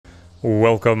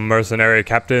Welcome, mercenary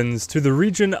captains, to the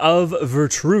region of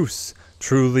Vertruse.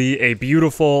 Truly a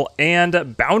beautiful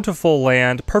and bountiful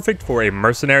land, perfect for a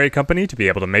mercenary company to be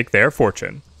able to make their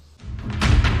fortune.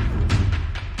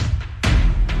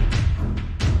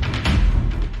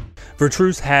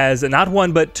 Vertruse has not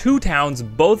one but two towns,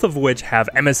 both of which have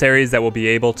emissaries that will be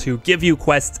able to give you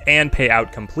quests and pay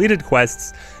out completed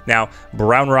quests. Now,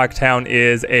 Brown Rock Town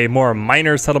is a more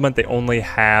minor settlement. They only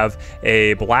have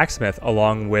a blacksmith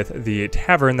along with the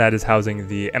tavern that is housing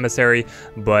the emissary,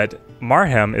 but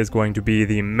Marhem is going to be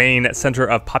the main center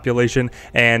of population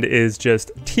and is just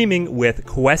teeming with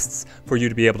quests for you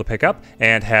to be able to pick up,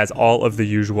 and has all of the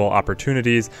usual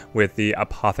opportunities with the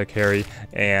apothecary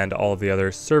and all of the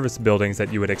other service buildings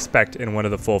that you would expect in one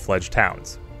of the full-fledged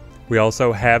towns. We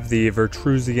also have the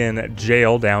Vertrusian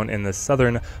jail down in the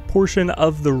southern portion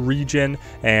of the region,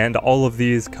 and all of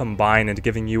these combine into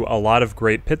giving you a lot of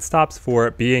great pit stops for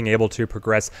being able to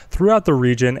progress throughout the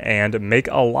region and make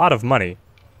a lot of money.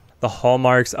 The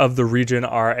hallmarks of the region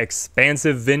are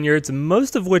expansive vineyards,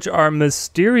 most of which are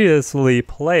mysteriously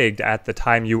plagued at the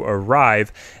time you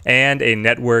arrive, and a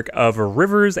network of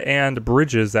rivers and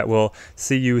bridges that will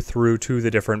see you through to the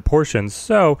different portions.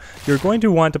 So you're going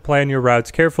to want to plan your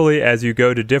routes carefully as you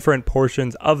go to different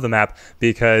portions of the map,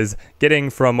 because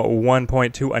getting from one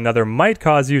point to another might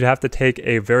cause you to have to take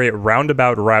a very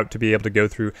roundabout route to be able to go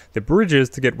through the bridges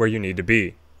to get where you need to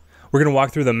be. We're going to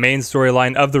walk through the main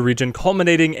storyline of the region,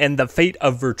 culminating in the fate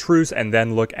of Vertruse, and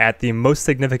then look at the most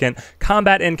significant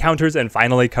combat encounters, and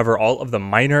finally cover all of the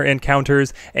minor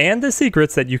encounters and the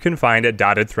secrets that you can find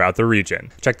dotted throughout the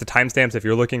region. Check the timestamps if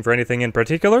you're looking for anything in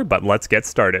particular, but let's get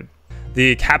started.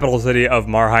 The capital city of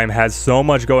Marheim has so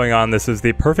much going on. This is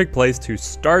the perfect place to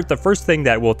start. The first thing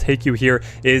that will take you here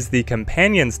is the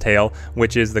Companion's Tale,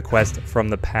 which is the quest from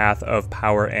the Path of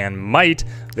Power and Might.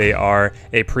 They are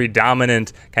a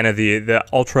predominant, kind of the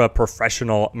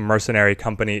ultra-professional mercenary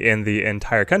company in the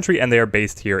entire country, and they are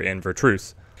based here in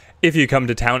Vertruse. If you come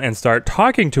to town and start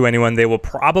talking to anyone, they will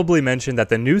probably mention that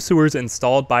the new sewers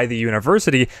installed by the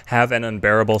university have an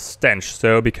unbearable stench.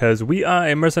 So because we are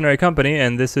a mercenary company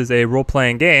and this is a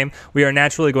role-playing game, we are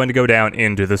naturally going to go down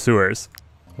into the sewers.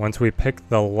 Once we pick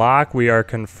the lock, we are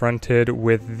confronted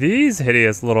with these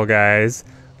hideous little guys,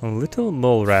 little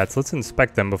mole rats. Let's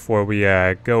inspect them before we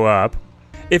go up.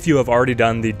 If you have already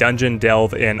done the dungeon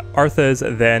delve in Arthas,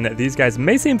 then these guys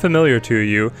may seem familiar to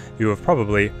you. You have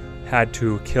probably had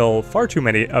to kill far too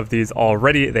many of these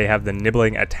already. They have the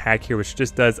nibbling attack here, which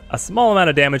just does a small amount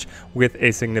of damage with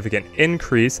a significant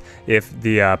increase if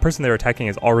the person they're attacking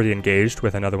is already engaged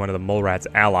with another one of the mole rat's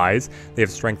allies. They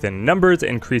have strength in numbers,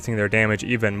 increasing their damage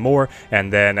even more,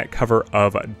 and then cover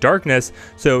of darkness.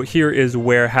 So here is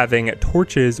where having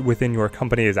torches within your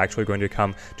company is actually going to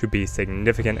come to be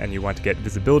significant, and you want to get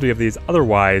visibility of these.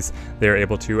 Otherwise, they're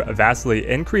able to vastly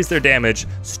increase their damage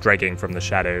striking from the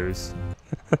shadows.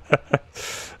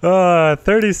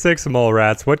 36 mole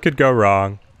rats. What could go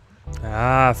wrong?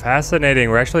 Fascinating.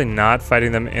 We're actually not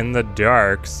fighting them in the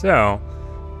dark, so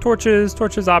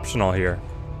torches optional here.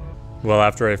 Well,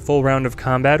 after a full round of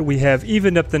combat, we have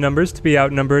evened up the numbers to be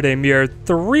outnumbered a mere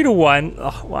 3 to 1.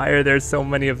 Why are there so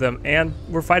many of them? And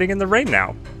we're fighting in the rain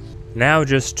now. Now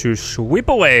just to sweep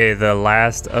away the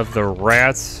last of the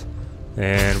rats,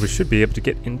 and we should be able to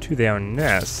get into their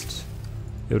nest.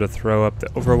 Able to throw up the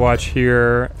Overwatch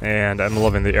here, and I'm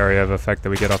loving the area of effect that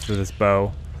we get off of this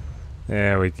bow.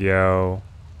 There we go.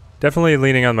 Definitely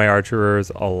leaning on my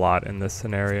archers a lot in this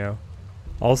scenario.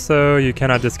 Also, you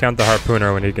cannot discount the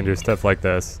harpooner when he can do stuff like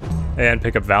this. And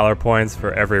pick up valor points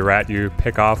for every rat you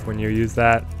pick off when you use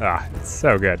that. It's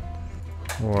so good.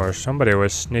 Or somebody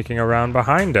was sneaking around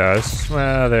behind us.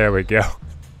 Well, there we go.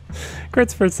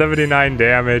 Crits for 79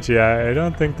 damage. Yeah, I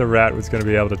don't think the rat was going to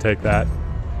be able to take that.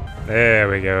 There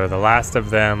we go, the last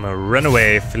of them run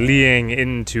away, fleeing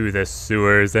into the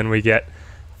sewers. Then we get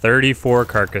 34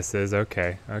 carcasses.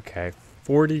 Okay.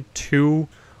 42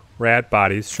 rat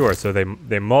bodies. Sure, so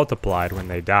they multiplied when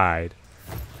they died.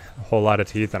 A whole lot of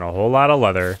teeth and a whole lot of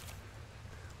leather.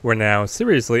 We're now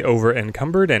seriously over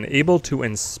encumbered and able to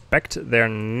inspect their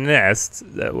nest.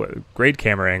 Great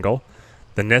camera angle.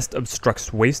 The nest obstructs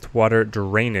wastewater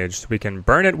drainage, so we can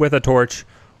burn it with a torch,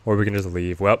 or we can just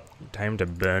leave. Well, time to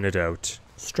burn it out.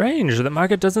 Strange, the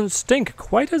market doesn't stink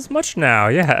quite as much now.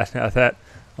 Yeah, now that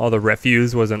all the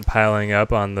refuse wasn't piling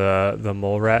up on the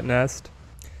mole rat nest.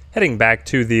 Heading back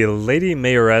to the Lady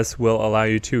Mayoress will allow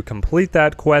you to complete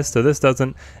that quest, so this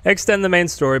doesn't extend the main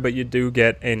story, but you do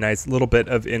get a nice little bit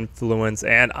of influence,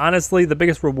 and honestly, the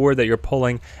biggest reward that you're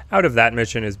pulling out of that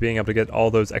mission is being able to get all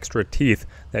those extra teeth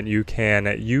that you can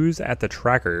use at the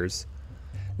trackers.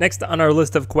 Next on our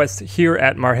list of quests here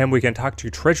at Marhem, we can talk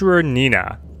to Treasurer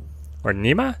Nina. Or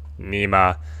Nima?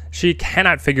 Nima. She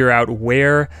cannot figure out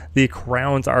where the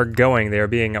crowns are going. They are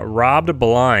being robbed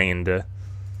blind.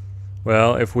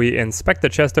 Well, if we inspect the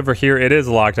chest over here, it is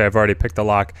locked. I've already picked the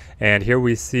lock. And here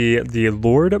we see the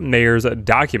Lord Mayor's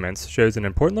documents. Shows an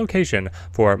important location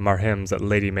for Marhem's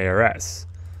Lady Mayoress.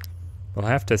 We'll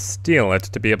have to steal it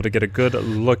to be able to get a good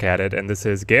look at it. And this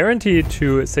is guaranteed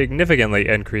to significantly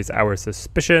increase our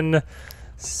suspicion.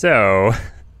 So,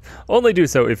 only do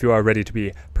so if you are ready to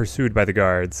be pursued by the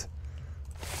guards.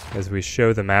 As we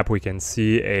show the map, we can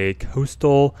see a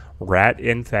coastal rat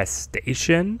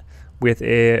infestation with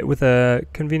a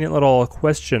convenient little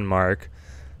question mark,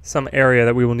 some area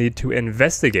that we will need to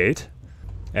investigate.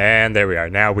 And there we are.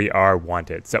 Now we are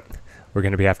wanted. So we're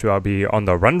going to have to be on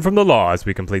the run from the law as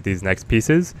we complete these next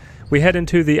pieces. We head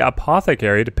into the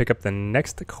apothecary to pick up the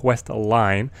next quest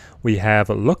line. We have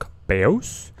Look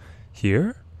Beos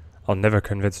here. I'll never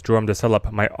convince Jorm to sell up.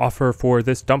 My offer for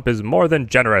this dump is more than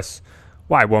generous.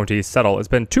 Why won't he settle? It's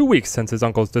been 2 weeks since his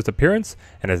uncle's disappearance,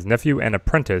 and his nephew and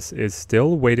apprentice is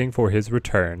still waiting for his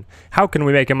return. How can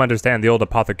we make him understand the old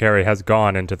apothecary has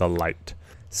gone into the light?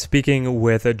 Speaking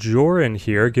with Joran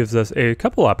here gives us a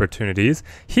couple opportunities.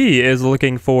 He is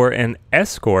looking for an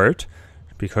escort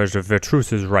because of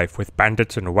Vertruse is rife with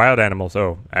bandits and wild animals.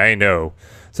 Oh, I know.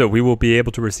 So we will be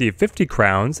able to receive 50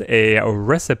 crowns, a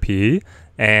recipe,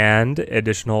 and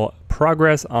additional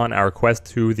progress on our quest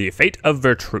to the fate of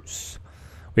Vertruse.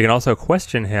 We can also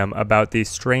question him about the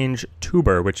strange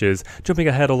tuber, which is jumping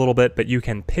ahead a little bit, but you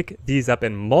can pick these up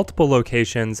in multiple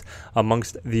locations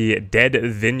amongst the dead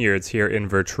vineyards here in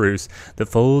Vertruse. The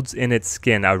folds in its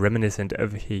skin are reminiscent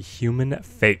of a human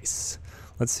face.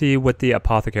 Let's see what the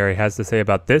apothecary has to say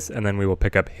about this, and then we will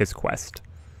pick up his quest.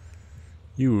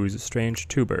 Use strange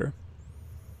tuber.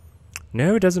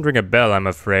 No, it doesn't ring a bell, I'm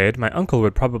afraid. My uncle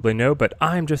would probably know, but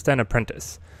I'm just an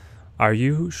apprentice. Are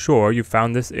you sure you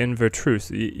found this in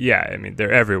Vertruse? Yeah, I mean,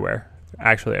 they're everywhere. They're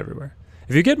actually everywhere.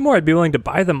 If you get more, I'd be willing to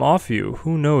buy them off you.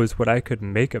 Who knows what I could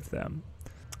make of them?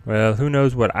 Well, who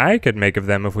knows what I could make of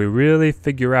them if we really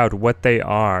figure out what they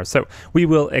are. So, we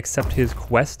will accept his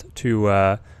quest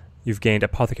to, you've gained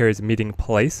Apothecary's meeting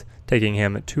place, taking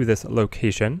him to this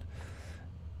location.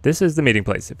 This is the meeting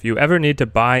place. If you ever need to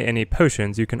buy any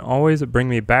potions, you can always bring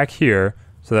me back here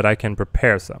so that I can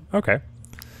prepare some. Okay.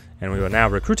 And we will now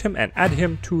recruit him and add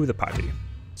him to the party.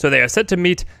 So they are set to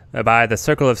meet by the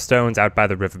Circle of Stones out by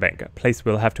the riverbank, a place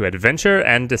we'll have to adventure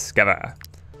and discover.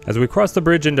 As we cross the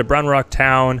bridge into Brown Rock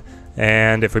Town,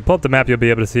 and if we pull up the map, you'll be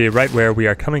able to see right where we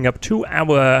are coming up to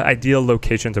our ideal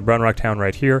location. So Brown Rock Town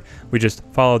right here. We just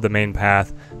follow the main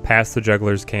path, past the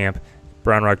Juggler's Camp,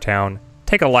 Brown Rock Town,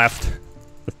 take a left.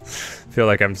 Feel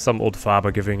like I'm some old father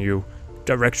giving you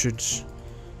directions.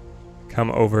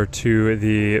 Come over to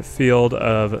the field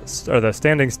of, or the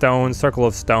Standing Stones, Circle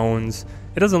of Stones.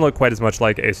 It doesn't look quite as much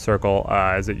like a circle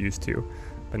as it used to.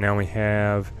 But now we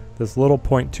have this little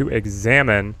point to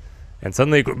examine, and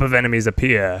suddenly a group of enemies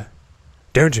appear.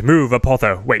 Don't move,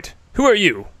 Apotha. Wait, who are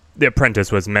you? The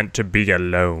apprentice was meant to be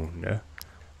alone.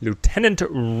 Lieutenant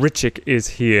Richik is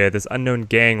here. This unknown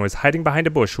gang was hiding behind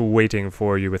a bush waiting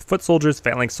for you with foot soldiers,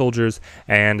 phalanx soldiers,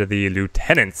 and the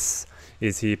lieutenants.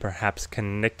 Is he perhaps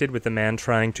connected with the man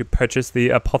trying to purchase the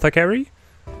apothecary?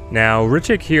 Now,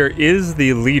 Richik here is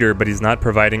the leader, but he's not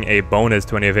providing a bonus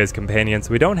to any of his companions,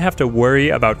 so we don't have to worry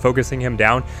about focusing him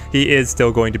down. He is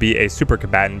still going to be a super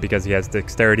combatant because he has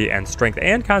dexterity and strength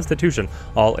and constitution,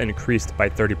 all increased by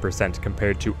 30%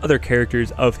 compared to other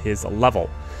characters of his level.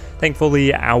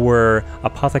 Thankfully, our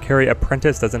apothecary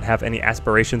apprentice doesn't have any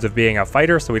aspirations of being a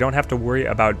fighter, so we don't have to worry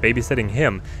about babysitting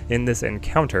him in this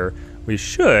encounter. We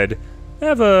should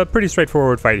have a pretty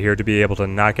straightforward fight here to be able to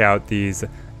knock out this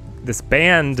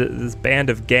band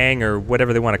of gang or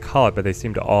whatever they want to call it, but they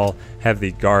seem to all have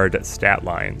the guard stat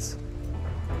lines.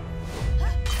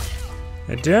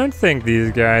 I don't think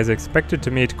these guys expected to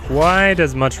meet quite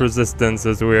as much resistance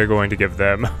as we are going to give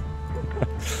them.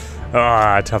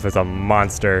 Ah, tough as a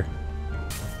monster.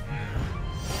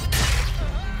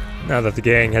 Now that the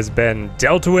gang has been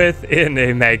dealt with in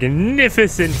a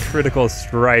magnificent critical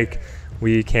strike,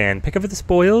 we can pick up the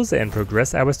spoils and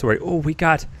progress our story. Oh, we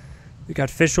got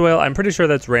fish oil. I'm pretty sure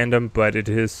that's random, but it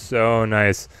is so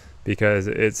nice because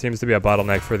it seems to be a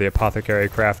bottleneck for the apothecary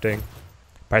crafting.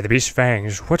 By the Beast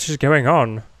Fangs, what is going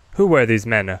on? Who were these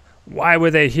men? Why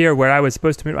were they here where I was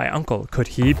supposed to meet my uncle? Could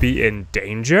he be in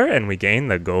danger? And we gain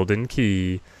the golden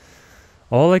key.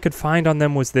 All I could find on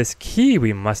them was this key.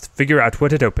 We must figure out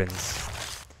what it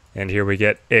opens. And here we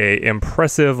get a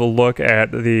impressive look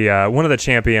at the one of the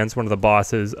champions, one of the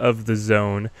bosses of the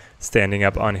zone, standing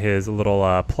up on his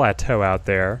little plateau out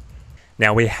there.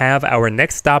 Now we have our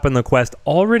next stop in the quest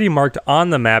already marked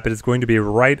on the map. It is going to be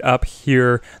right up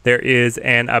here. There is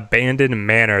an abandoned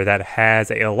manor that has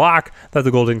a lock that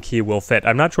the golden key will fit.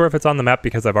 I'm not sure if it's on the map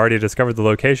because I've already discovered the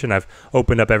location. I've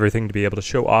opened up everything to be able to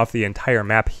show off the entire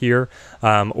map here,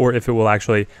 or if it will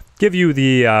actually give you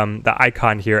the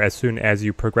icon here as soon as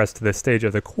you progress to this stage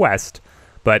of the quest.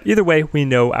 But either way, we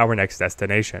know our next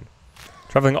destination.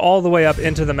 Traveling all the way up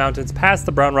into the mountains past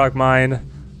the brown rock mine.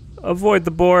 Avoid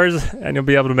the boars, and you'll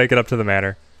be able to make it up to the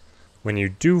manor. When you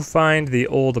do find the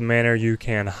old manor, you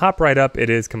can hop right up. It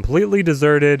is completely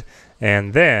deserted,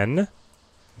 and then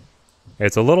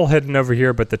it's a little hidden over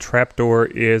here, but the trapdoor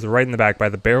is right in the back by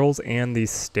the barrels and the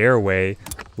stairway.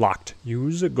 Locked.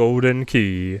 Use a golden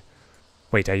key.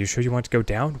 Wait, are you sure you want to go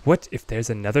down? What if there's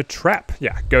another trap?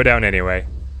 Yeah, go down anyway.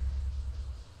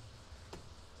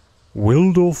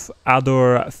 Wildulf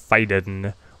Ador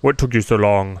Feiden. What took you so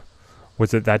long?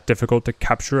 Was it that difficult to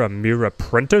capture a mere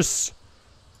apprentice?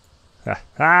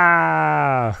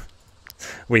 Ah!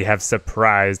 We have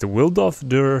surprised Wildulf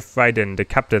der Feiden, the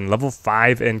captain, level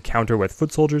 5 encounter with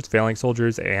foot soldiers, phalanx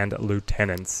soldiers, and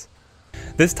lieutenants.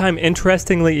 This time,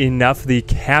 interestingly enough, the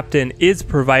captain is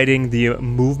providing the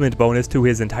movement bonus to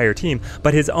his entire team,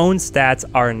 but his own stats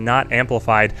are not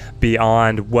amplified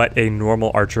beyond what a normal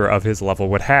archer of his level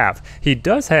would have. He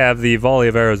does have the volley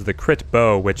of arrows, the crit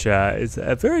bow, which is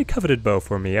a very coveted bow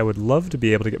for me. I would love to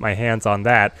be able to get my hands on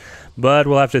that, but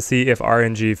we'll have to see if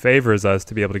RNG favors us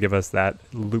to be able to give us that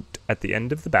loot at the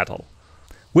end of the battle.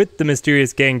 With the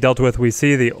mysterious gang dealt with, we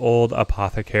see the old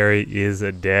apothecary is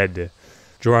dead.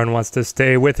 Joran wants to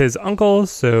stay with his uncle,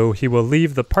 so he will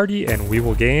leave the party and we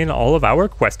will gain all of our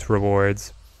quest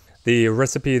rewards. The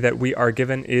recipe that we are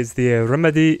given is the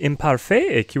Remedy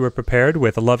Imparfait, a cure prepared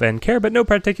with love and care, but no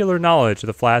particular knowledge.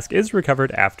 The flask is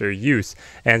recovered after use,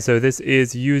 and so this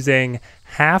is using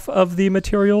half of the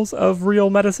materials of real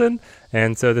medicine,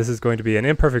 and so this is going to be an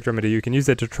imperfect remedy. You can use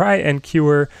it to try and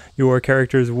cure your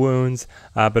character's wounds,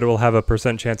 but it will have a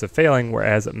 % chance of failing,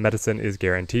 whereas medicine is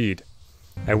guaranteed.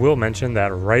 I will mention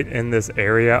that right in this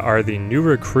area are the new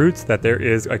recruits that there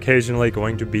is occasionally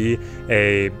going to be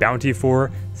a bounty for,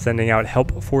 sending out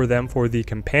help for them for the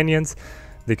companions.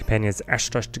 The companions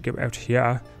asked us to get out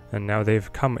here, and now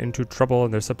they've come into trouble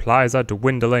and their supplies are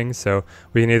dwindling, so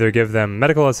we can either give them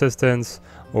medical assistance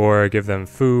or give them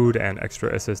food and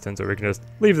extra assistance, or we can just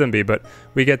leave them be, but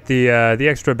we get the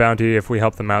extra bounty if we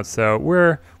help them out, so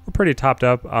we're pretty topped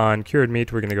up on cured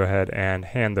meat. We're going to go ahead and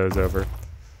hand those over.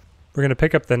 We're going to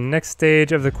pick up the next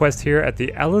stage of the quest here at the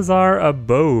Alazar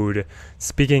Abode.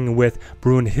 Speaking with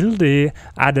Brunhilde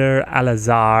Ader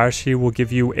Alazar, she will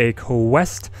give you a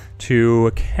quest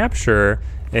to capture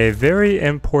a very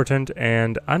important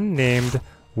and unnamed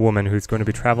woman who's going to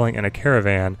be traveling in a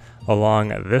caravan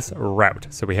along this route.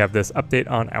 So we have this update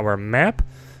on our map.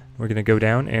 We're going to go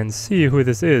down and see who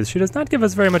this is. She does not give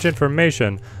us very much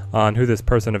information on who this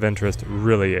person of interest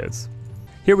really is.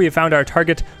 Here we have found our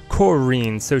target,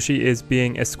 Corinne, so she is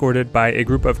being escorted by a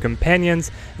group of companions,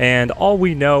 and all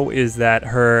we know is that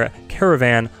her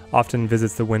caravan often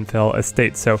visits the Windfell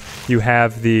estate. So you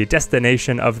have the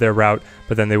destination of their route,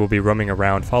 but then they will be roaming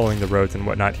around, following the roads and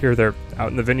whatnot. Here they're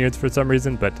out in the vineyards for some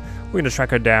reason, but we're going to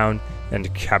track her down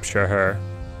and capture her.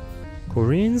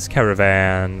 Corinne's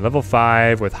caravan, level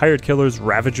 5, with hired killers,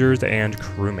 ravagers, and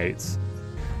crewmates.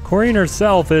 Corinne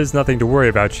herself is nothing to worry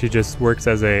about. She just works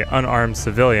as an unarmed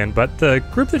civilian, but the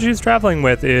group that she's traveling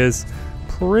with is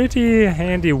pretty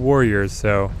handy warriors,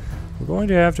 so we're going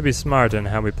to have to be smart in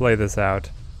how we play this out.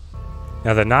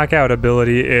 Now the knockout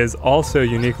ability is also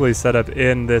uniquely set up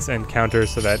in this encounter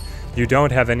so that you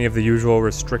don't have any of the usual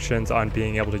restrictions on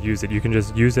being able to use it. You can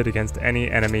just use it against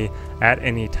any enemy at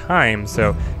any time,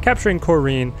 so capturing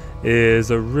Corinne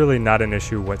is really not an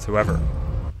issue whatsoever.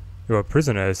 Your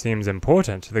prisoner seems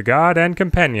important. The guard and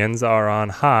companions are on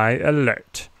high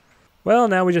alert. Well,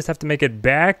 now we just have to make it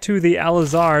back to the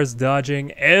Alazars,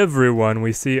 dodging everyone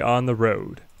we see on the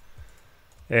road.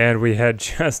 And we had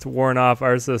just worn off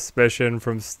our suspicion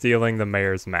from stealing the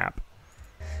mayor's map.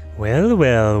 Well,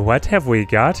 well, what have we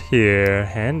got here?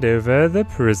 Hand over the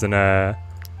prisoner.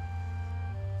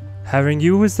 Having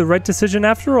you was the right decision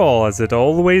after all, as it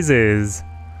always is.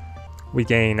 We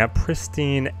gain a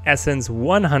pristine essence,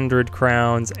 100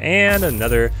 crowns, and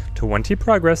another 20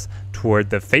 progress toward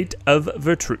the fate of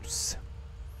Vertruse.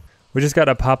 We just got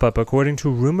a pop-up. According to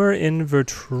rumor in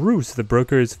Vertruse, the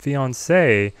broker's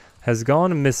fiancée has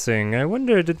gone missing. I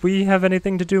wonder, did we have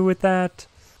anything to do with that?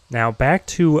 Now back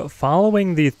to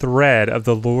following the thread of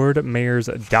the Lord Mayor's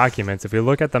documents. If we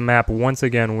look at the map once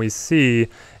again, we see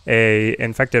a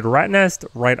infected rat nest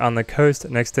right on the coast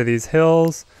next to these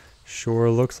hills. Sure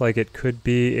looks like it could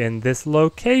be in this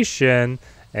location.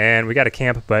 And we got a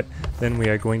camp, but then we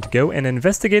are going to go and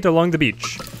investigate along the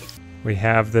beach. We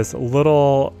have this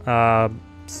little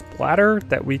splatter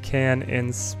that we can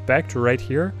inspect right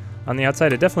here on the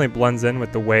outside. It definitely blends in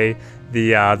with the way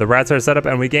the rats are set up,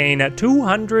 and we gain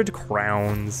 200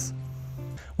 crowns.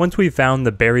 Once we found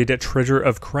the buried treasure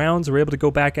of crowns, we're able to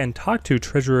go back and talk to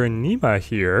Treasurer Nima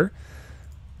here.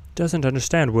 Doesn't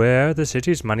understand where the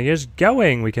city's money is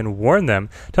going. We can warn them.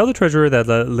 Tell the treasurer that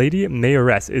the Lady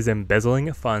Mayoress is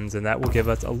embezzling funds, and that will give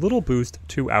us a little boost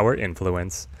to our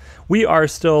influence. We are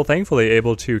still thankfully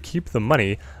able to keep the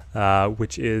money,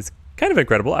 which is kind of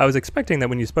incredible. I was expecting that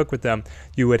when you spoke with them,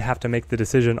 you would have to make the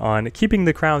decision on keeping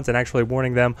the crowns and actually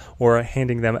warning them or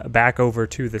handing them back over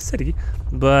to the city.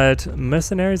 But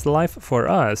mercenary's life for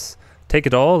us. Take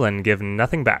it all and give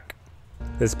nothing back.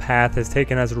 This path has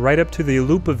taken us right up to the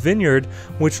Loop Vineyard,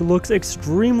 which looks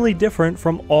extremely different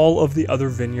from all of the other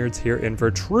vineyards here in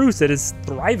Vertruse. It is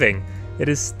thriving. It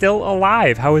is still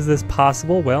alive. How is this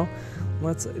possible? Well,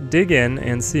 let's dig in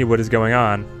and see what is going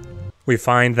on. We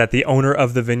find that the owner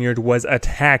of the vineyard was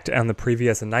attacked on the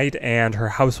previous night, and her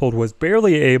household was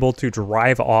barely able to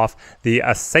drive off the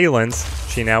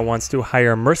assailants. She now wants to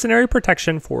hire mercenary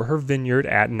protection for her vineyard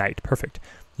at night. Perfect.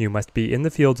 You must be in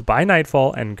the fields by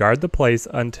nightfall and guard the place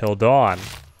until dawn.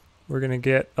 We're going to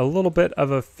get a little bit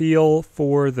of a feel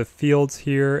for the fields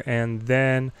here, and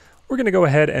then we're going to go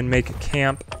ahead and make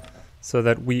camp so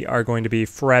that we are going to be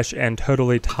fresh and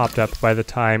totally topped up by the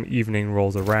time evening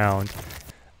rolls around.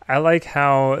 I like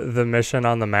how the mission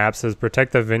on the map says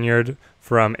protect the vineyard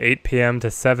from 8 p.m. to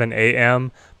 7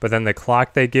 a.m., but then the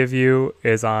clock they give you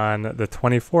is on the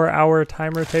 24-hour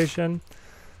time rotation.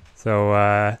 So,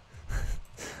 a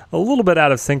little bit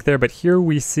out of sync there, but here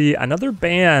we see another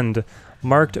band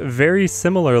marked very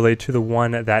similarly to the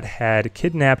one that had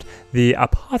kidnapped the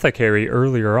apothecary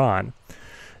earlier on.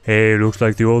 Hey, looks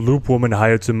like the old loop woman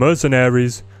hired some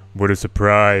mercenaries. What a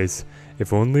surprise.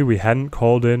 If only we hadn't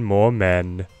called in more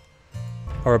men.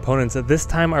 Our opponents at this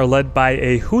time are led by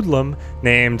a hoodlum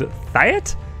named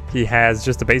Thiat. He has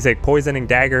just a basic poisoning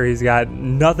dagger. He's got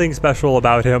nothing special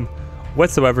about him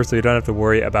whatsoever, so you don't have to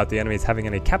worry about the enemies having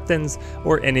any captains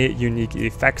or any unique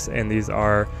effects, and these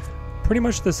are pretty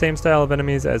much the same style of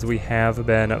enemies as we have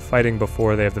been fighting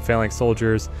before. They have the phalanx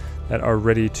soldiers that are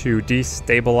ready to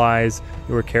destabilize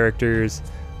your characters,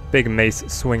 big mace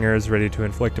swingers ready to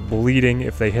inflict bleeding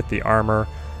if they hit the armor,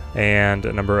 and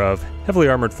a number of heavily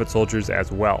armored foot soldiers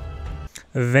as well.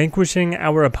 Vanquishing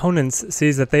our opponents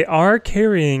sees that they are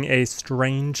carrying a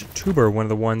strange tuber, one of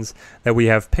the ones that we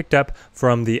have picked up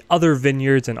from the other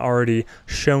vineyards and already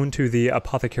shown to the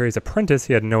apothecary's apprentice.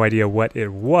 He had no idea what it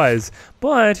was,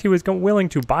 but he was willing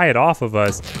to buy it off of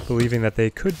us, believing that they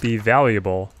could be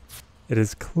valuable. It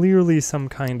is clearly some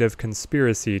kind of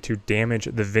conspiracy to damage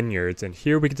the vineyards, and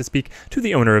here we get to speak to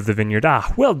the owner of the vineyard.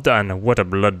 Ah, well done, what a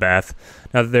bloodbath.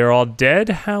 Now that they're all dead,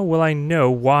 how will I know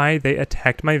why they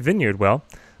attacked my vineyard? Well,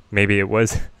 maybe it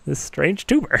was this strange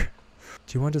tuber.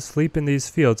 Do you want to sleep in these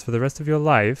fields for the rest of your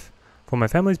life? For my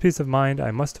family's peace of mind,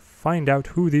 I must find out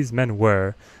who these men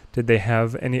were. Did they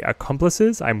have any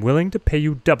accomplices? I'm willing to pay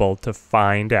you double to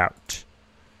find out.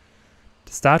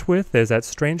 To start with, there's that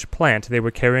strange plant they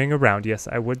were carrying around. Yes,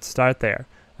 I would start there.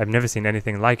 I've never seen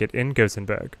anything like it in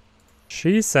Gothenburg.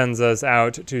 She sends us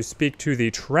out to speak to the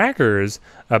trackers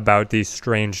about the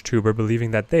strange tuber,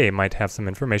 believing that they might have some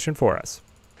information for us.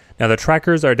 Now, the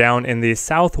trackers are down in the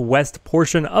southwest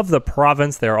portion of the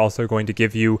province. They're also going to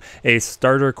give you a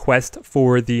starter quest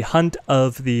for the hunt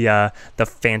of the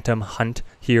phantom hunt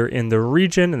here in the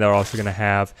region, and they're also going to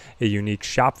have a unique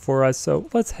shop for us, so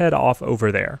let's head off over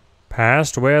there.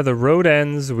 Past where the road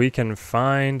ends, we can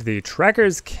find the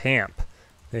trackers' camp.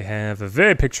 They have a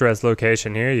very picturesque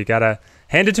location here. You gotta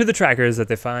hand it to the trackers that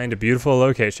they find beautiful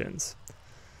locations.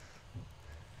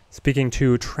 Speaking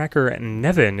to Tracker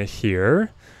Nevin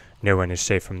here, no one is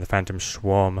safe from the phantom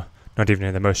swarm, not even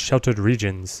in the most sheltered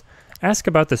regions. Ask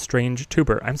about the strange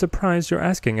tuber. I'm surprised you're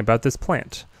asking about this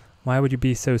plant. Why would you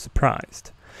be so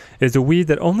surprised? It is a weed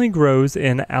that only grows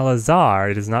in Al-Azhar.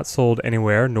 It is not sold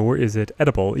anywhere, nor is it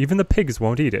edible. Even the pigs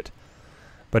won't eat it.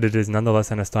 But it is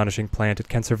nonetheless an astonishing plant. It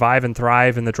can survive and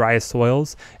thrive in the driest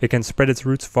soils. It can spread its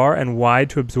roots far and wide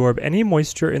to absorb any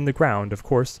moisture in the ground. Of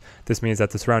course, this means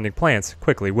that the surrounding plants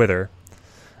quickly wither.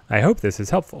 I hope this is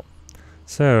helpful.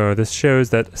 So, this shows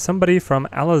that somebody from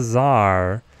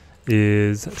Al-Azhar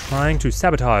is trying to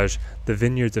sabotage the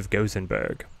vineyards of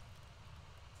Gothenburg.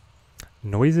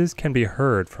 Noises can be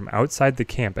heard from outside the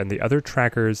camp and the other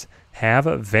trackers have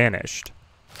vanished.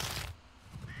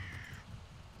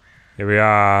 Here we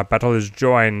are. Battle is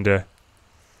joined.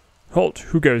 Halt,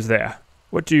 who goes there?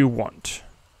 What do you want?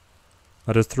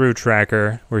 Let us through,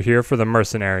 tracker. We're here for the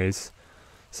mercenaries.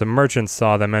 Some merchants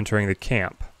saw them entering the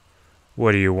camp.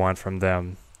 What do you want from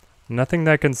them? Nothing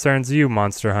that concerns you,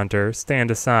 monster hunter. Stand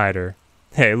aside, or...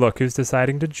 Hey, look who's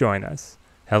deciding to join us.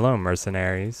 Hello,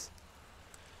 mercenaries.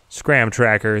 Scram,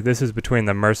 tracker. This is between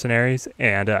the mercenaries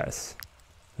and us.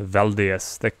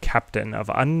 Valdius, the captain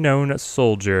of unknown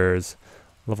soldiers.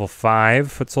 Level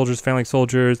 5, foot soldiers, phalanx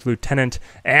soldiers, lieutenant,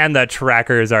 and the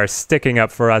trackers are sticking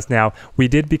up for us now. We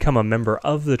did become a member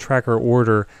of the tracker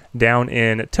order down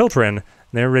in Tiltrin.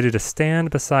 They're ready to stand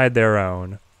beside their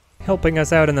own. Helping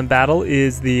us out in the battle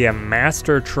is the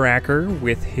master tracker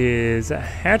with his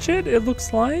hatchet, it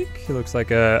looks like. He looks like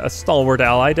a stalwart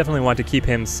ally. Definitely want to keep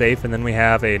him safe. And then we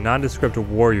have a nondescript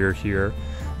warrior here.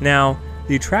 Now,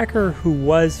 the tracker who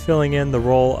was filling in the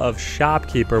role of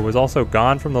shopkeeper was also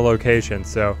gone from the location,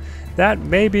 so that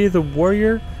may be the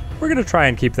warrior. We're going to try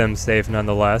and keep them safe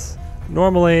nonetheless.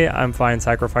 Normally, I'm fine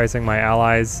sacrificing my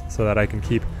allies so that I can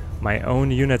keep my own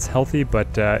units healthy,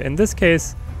 but in this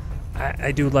case,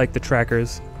 I do like the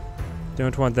trackers.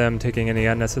 Don't want them taking any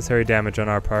unnecessary damage on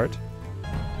our part.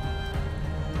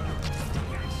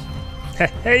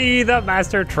 Hey, the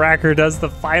master tracker does the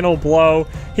final blow.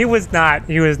 He was not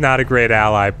a great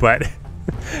ally, but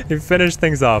he finished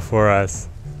things off for us.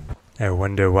 I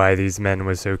wonder why these men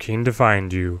were so keen to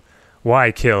find you.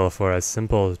 Why kill for a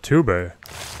simple tuber?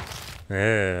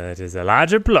 It is a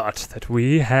larger plot that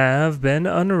we have been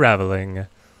unraveling.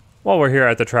 While we're here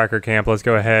at the tracker camp, let's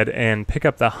go ahead and pick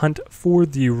up the hunt for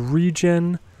the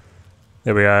region.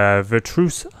 There we are,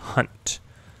 Vertruse hunt.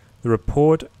 The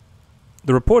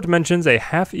report mentions a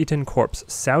half-eaten corpse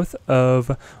south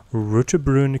of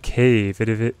Rutebrun Cave.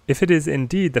 If it is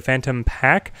indeed the Phantom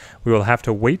Pack, we will have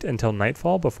to wait until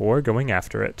nightfall before going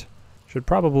after it. Should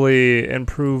probably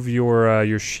improve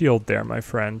your shield there, my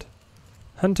friend.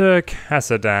 Hunter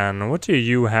Cassadan, what do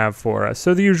you have for us?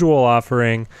 So the usual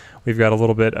offering. We've got a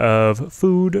little bit of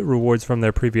food, rewards from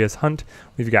their previous hunt.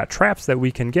 We've got traps that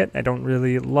we can get. I don't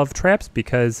really love traps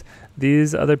because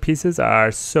these other pieces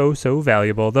are so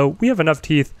valuable. Though we have enough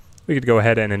teeth, we could go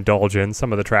ahead and indulge in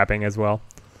some of the trapping as well.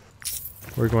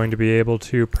 We're going to be able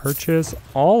to purchase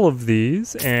all of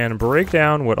these and break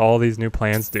down what all these new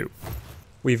plans do.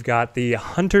 We've got the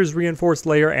Hunter's Reinforced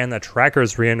Layer and the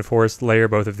Tracker's Reinforced Layer.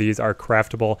 Both of these are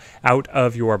craftable out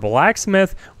of your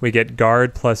Blacksmith. We get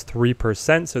Guard plus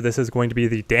 3%, so this is going to be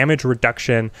the damage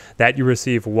reduction that you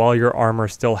receive while your armor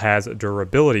still has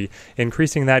durability.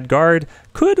 Increasing that Guard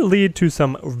could lead to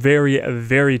some very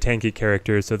tanky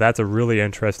characters, so that's a really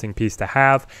interesting piece to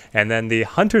have. And then the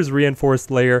Hunter's Reinforced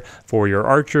Layer for your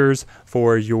archers,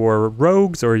 for your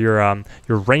rogues or your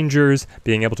rangers,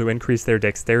 being able to increase their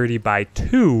dexterity by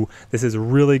 2. This is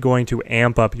really going to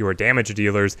amp up your damage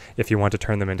dealers if you want to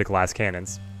turn them into glass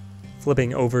cannons.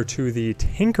 Flipping over to the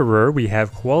Tinkerer, we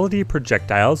have quality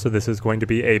projectiles, so this is going to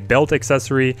be a belt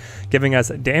accessory, giving us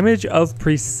damage of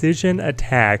precision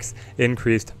attacks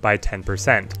increased by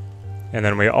 10%. And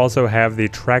then we also have the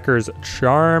Tracker's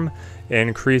Charm,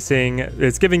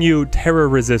 it's giving you terror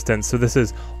resistance, so this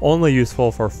is only useful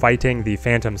for fighting the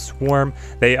Phantom Swarm.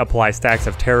 They apply stacks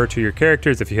of terror to your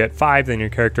characters. If you hit 5, then your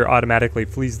character automatically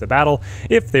flees the battle.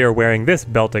 If they are wearing this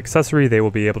belt accessory, they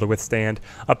will be able to withstand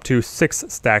up to 6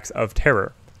 stacks of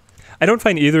terror. I don't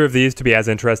find either of these to be as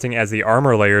interesting as the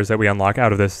armor layers that we unlock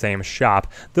out of this same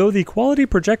shop, though the quality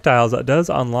projectiles does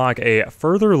unlock a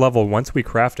further level once we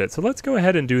craft it. So let's go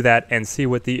ahead and do that and see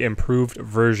what the improved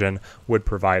version would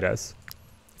provide us.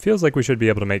 Feels like we should be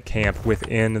able to make camp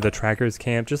within the Tracker's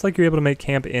camp, just like you're able to make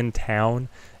camp in town,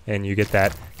 and you get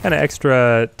that kind of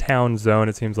extra town zone.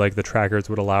 It seems like the Trackers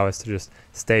would allow us to just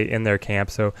stay in their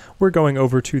camp. So we're going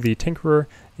over to the Tinkerer,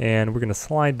 and we're going to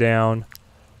slide down.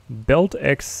 Belt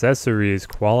accessories,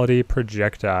 quality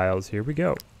projectiles. Here we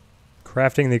go.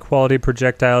 Crafting the quality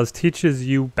projectiles teaches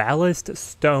you ballast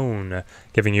stone,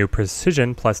 giving you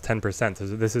precision plus 10%. So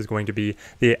this is going to be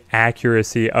the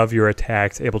accuracy of your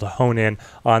attacks, able to hone in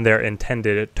on their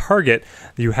intended target.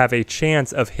 You have a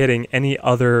chance of hitting any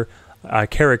other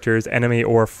characters, enemy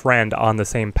or friend, on the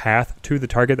same path to the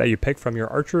target that you pick from your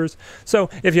archers. So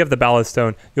if you have the ballast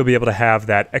stone, you'll be able to have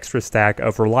that extra stack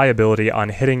of reliability on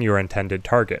hitting your intended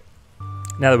target.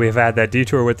 Now that we've had that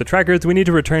detour with the Trackers, we need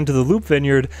to return to the Loop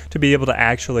Vineyard to be able to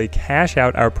actually cash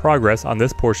out our progress on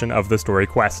this portion of the story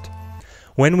quest.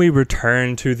 When we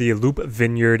return to the Loop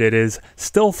Vineyard, it is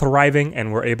still thriving,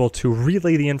 and we're able to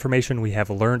relay the information we have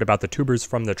learned about the tubers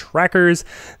from the trackers.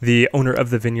 The owner of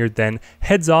the vineyard then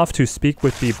heads off to speak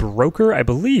with the broker, I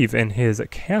believe, in his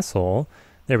castle.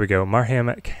 There we go,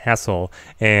 Marham Castle,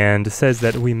 and says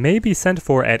that we may be sent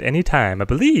for at any time. I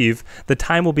believe the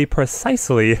time will be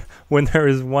precisely when there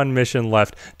is one mission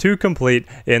left to complete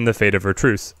in the Fate of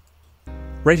Vertruse.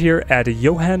 Right here at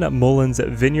Johann Mullen's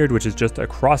Vineyard, which is just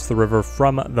across the river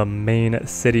from the main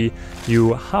city,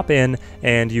 you hop in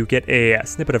and you get a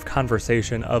snippet of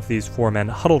conversation of these four men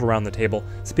huddled around the table,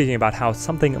 speaking about how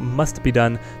something must be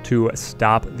done to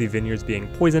stop the vineyards being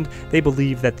poisoned. They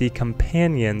believe that the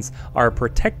companions are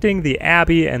protecting the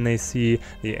Abbey, and they see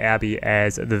the Abbey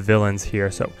as the villains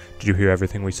here. So, did you hear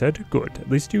everything we said? Good.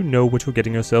 At least you know what you're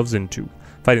getting yourselves into.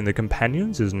 Fighting the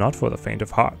companions is not for the faint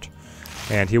of heart.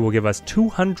 And he will give us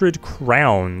 200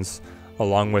 crowns,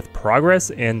 along with progress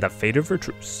in the Fate of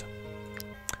Vertruse.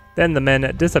 Then the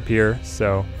men disappear,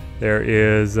 so there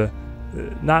is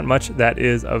not much that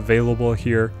is available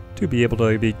here to be able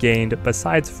to be gained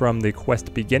besides from the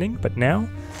quest beginning, but now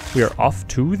we are off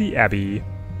to the Abbey.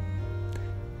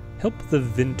 Help the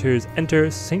Vinters enter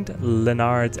St.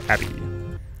 Leonard's Abbey.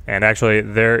 And actually,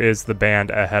 there is the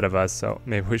band ahead of us, so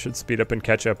maybe we should speed up and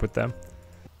catch up with them.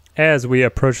 As we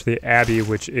approach the Abbey,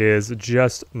 which is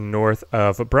just north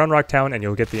of Brown Rock Town, and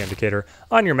you'll get the indicator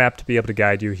on your map to be able to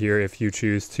guide you here if you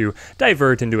choose to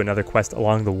divert into another quest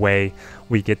along the way,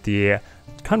 we get the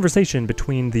conversation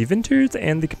between the Vinters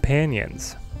and the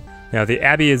companions. Now, the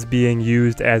Abbey is being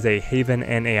used as a haven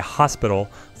and a hospital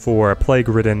for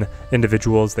plague-ridden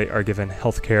individuals. They are given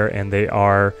healthcare, and they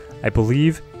are, I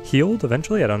believe, healed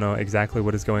eventually. I don't know exactly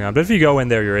what is going on, but if you go in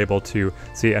there, you're able to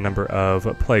see a number of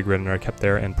plague-ridden are kept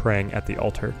there and praying at the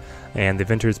altar. And the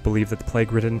Vinters believe that the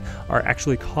plague-ridden are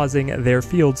actually causing their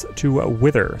fields to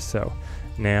wither. So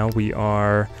now we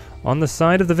are on the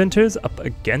side of the Vinters up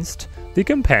against the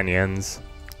companions.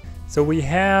 So we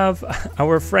have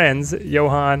our friends,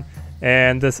 Johann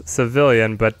and this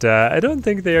civilian, but I don't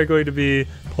think they are going to be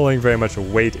pulling very much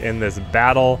weight in this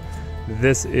battle.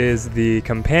 This is the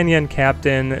companion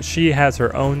captain. She has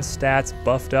her own stats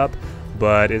buffed up,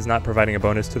 but is not providing a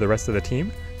bonus to the rest of the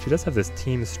team. She does have this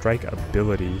team strike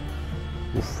ability.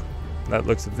 Oof, that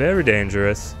looks very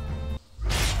dangerous.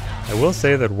 I will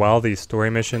say that while these story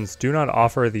missions do not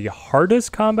offer the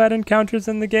hardest combat encounters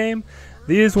in the game,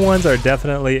 these ones are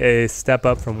definitely a step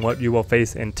up from what you will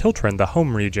face in Tiltren, the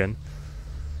home region.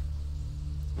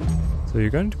 So you're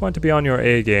going to want to be on your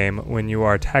A game when you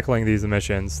are tackling these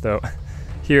missions, though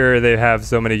here they have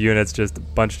so many units just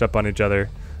bunched up on each other.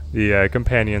 The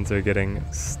companions are getting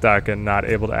stuck and not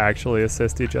able to actually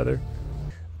assist each other.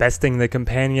 Besting the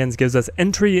companions gives us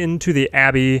entry into the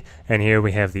Abbey, and here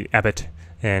we have the abbot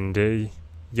and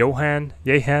Johann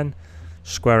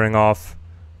squaring off.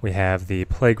 We have the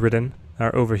plague-ridden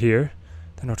are over here.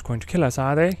 They're not going to kill us,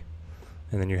 are they?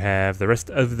 And then you have the rest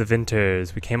of the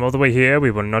Vinters. We came all the way here.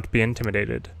 We will not be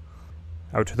intimidated.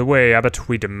 Out of the way, Abbot.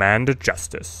 We demand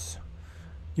justice.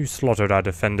 You slaughtered our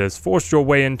defenders, forced your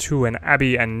way into an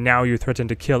abbey, and now you threaten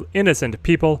to kill innocent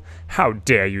people. How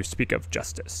dare you speak of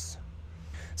justice?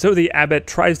 So the abbot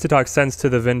tries to talk sense to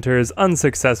the Vinters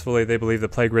unsuccessfully. They believe the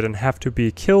plague-ridden have to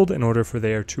be killed in order for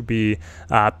there to be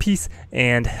peace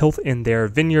and health in their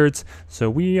vineyards. So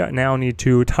we now need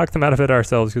to talk them out of it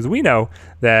ourselves, because we know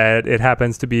that it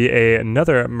happens to be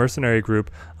another mercenary group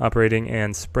operating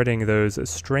and spreading those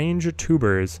strange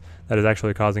tubers that is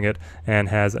actually causing it, and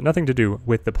has nothing to do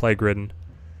with the plague-ridden.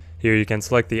 Here you can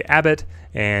select the abbot,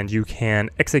 and you can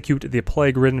execute the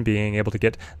plague-ridden, being able to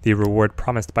get the reward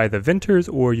promised by the Vinters,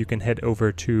 or you can head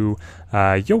over to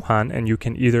Johann, and you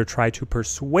can either try to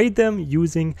persuade them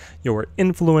using your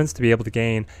influence to be able to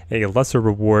gain a lesser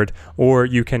reward, or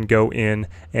you can go in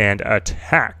and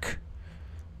attack,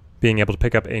 being able to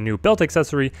pick up a new belt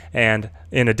accessory, and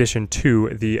in addition to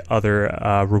the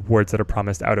other rewards that are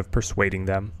promised out of persuading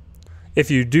them. If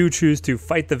you do choose to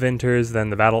fight the Vinters,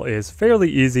 then the battle is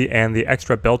fairly easy, and the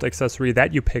extra belt accessory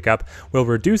that you pick up will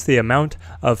reduce the amount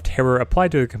of terror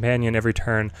applied to the companion every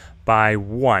turn by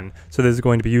 1. So this is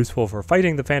going to be useful for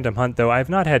fighting the Phantom Hunt, though I've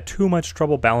not had too much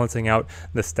trouble balancing out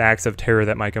the stacks of terror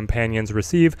that my companions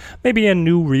receive. Maybe in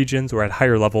new regions or at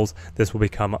higher levels, this will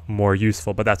become more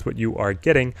useful, but that's what you are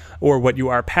getting, or what you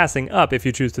are passing up if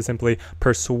you choose to simply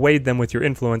persuade them with your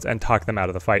influence and talk them out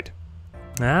of the fight.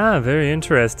 Ah, very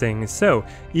interesting. So,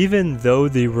 even though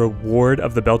the reward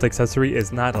of the belt accessory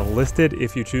is not listed,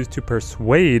 if you choose to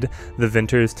persuade the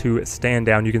Vinters to stand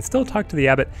down, you can still talk to the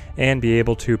abbot and be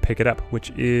able to pick it up,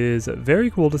 which is very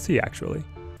cool to see, actually.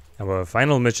 Our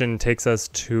final mission takes us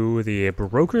to the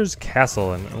broker's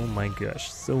castle, and oh my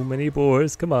gosh, so many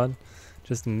boars. Come on,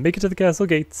 just make it to the castle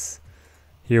gates.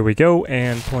 Here we go,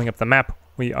 and pulling up the map,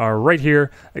 we are right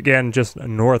here, again, just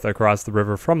north across the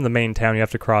river from the main town. You have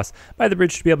to cross by the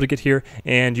bridge to be able to get here,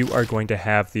 and you are going to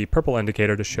have the purple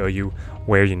indicator to show you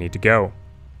where you need to go.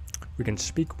 We can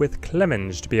speak with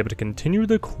Clemens to be able to continue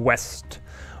the quest.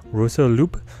 Rosa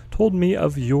Loop told me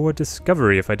of your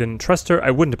discovery. If I didn't trust her,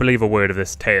 I wouldn't believe a word of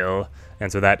this tale.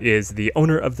 And so that is the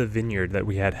owner of the vineyard that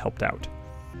we had helped out.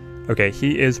 Okay,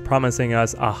 he is promising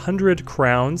us 100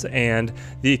 crowns and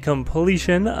the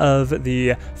completion of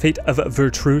the Fate of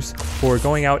Vertruse for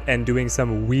going out and doing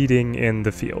some weeding in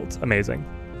the fields. Amazing.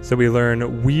 So we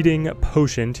learn Weeding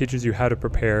Potion, teaches you how to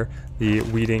prepare the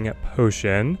Weeding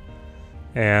Potion.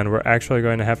 And we're actually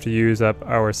going to have to use up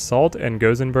our salt and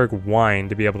Gothenburg wine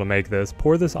to be able to make this.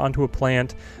 Pour this onto a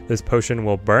plant. This potion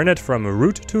will burn it from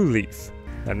root to leaf.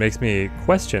 That makes me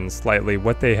question slightly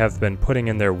what they have been putting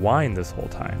in their wine this whole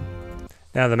time.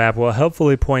 Now the map will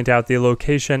helpfully point out the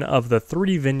location of the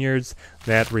 3 vineyards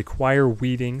that require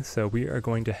weeding. So we are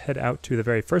going to head out to the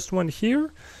very first one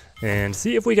here and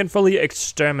see if we can fully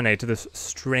exterminate this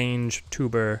strange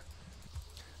tuber.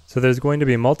 So there's going to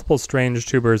be multiple strange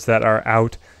tubers that are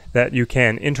out that you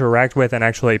can interact with and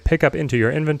actually pick up into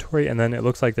your inventory, and then it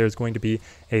looks like there's going to be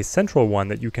a central one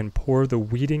that you can pour the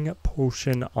weeding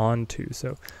potion onto. So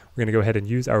we're going to go ahead and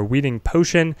use our weeding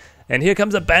potion, and here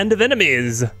comes a band of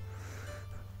enemies!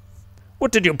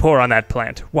 What did you pour on that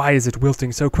plant? Why is it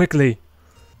wilting so quickly?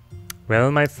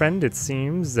 Well, my friend, it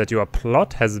seems that your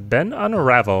plot has been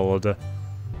unraveled.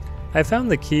 I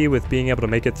found the key with being able to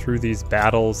make it through these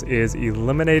battles is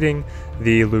eliminating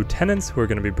the lieutenants who are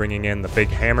going to be bringing in the big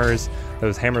hammers.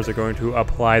 Those hammers are going to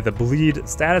apply the bleed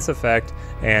status effect,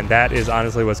 and that is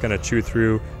honestly what's going to chew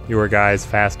through your guys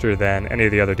faster than any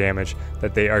of the other damage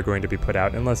that they are going to be put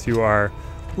out, unless you are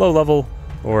low level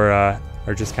or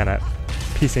are just kind of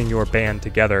piecing your band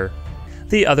together.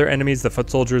 The other enemies, the foot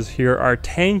soldiers here, are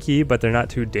tanky, but they're not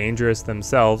too dangerous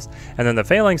themselves. And then the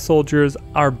phalanx soldiers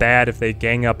are bad if they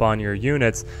gang up on your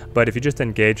units, but if you just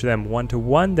engage them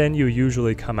 1-to-1, then you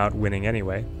usually come out winning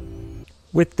anyway.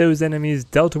 With those enemies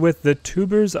dealt with, the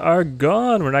tubers are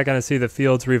gone. We're not going to see the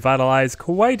fields revitalize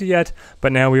quite yet,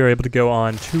 but now we are able to go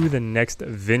on to the next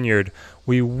vineyard.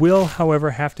 We will,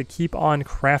 however, have to keep on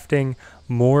crafting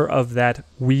more of that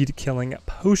weed-killing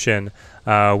potion,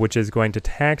 which is going to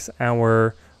tax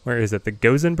our, the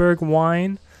Gothenburg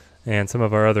wine and some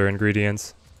of our other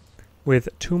ingredients. With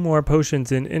 2 more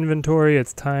potions in inventory,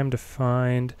 it's time to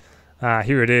find,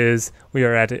 here it is. We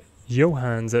are at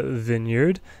Johann's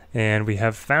vineyard, and we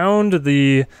have found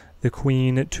the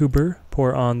queen tuber.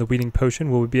 Pour on the weeding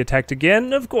potion. Will we be attacked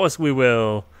again? Of course we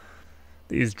will.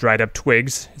 These dried up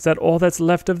twigs. Is that all that's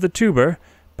left of the tuber?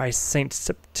 By Saint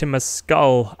Septimus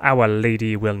Skull, our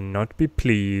lady will not be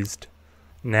pleased.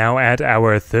 Now at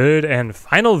our 3rd and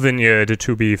final vineyard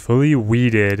to be fully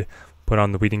weeded. Put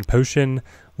on the weeding potion.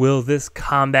 Will this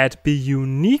combat be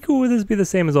unique, or will this be the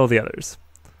same as all the others?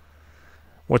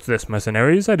 What's this,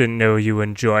 mercenaries? I didn't know you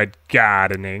enjoyed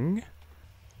gardening.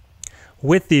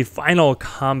 With the final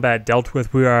combat dealt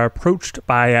with, we are approached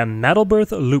by a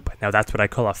Metalberth Loop. Now that's what I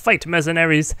call a fight,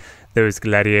 mercenaries. Those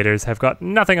gladiators have got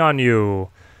nothing on you.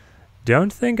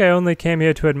 Don't think I only came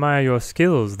here to admire your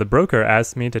skills. The broker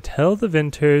asked me to tell the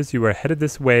vinters you were headed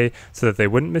this way so that they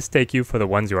wouldn't mistake you for the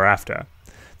ones you are after.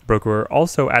 The broker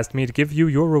also asked me to give you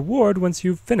your reward once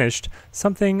you've finished.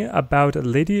 Something about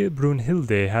Lady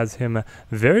Brunhilde has him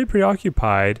very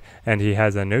preoccupied, and he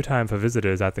has no time for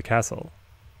visitors at the castle.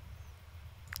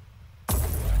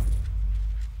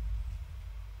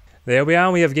 There we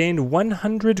are, we have gained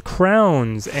 100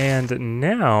 crowns, and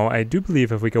now I do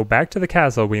believe if we go back to the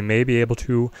castle, we may be able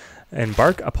to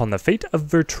embark upon the Fate of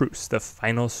Vertruse, the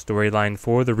final storyline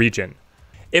for the region.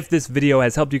 If this video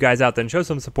has helped you guys out, then show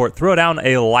some support, throw down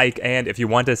a like, and if you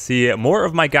want to see more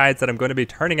of my guides that I'm going to be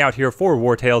turning out here for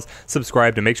Wartales,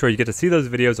 subscribe to make sure you get to see those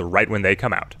videos right when they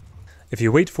come out. If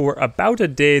you wait for about a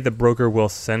day, the broker will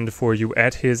send for you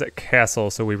at his castle,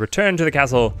 so we return to the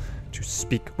castle to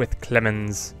speak with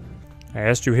Clemens. I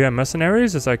asked you here,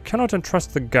 mercenaries, as I cannot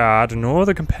entrust the guard nor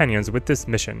the companions with this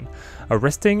mission.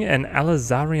 Arresting an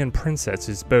Alizarian princess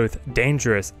is both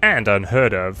dangerous and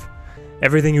unheard of.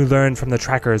 Everything you learned from the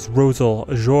trackers Rosal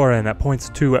Joran points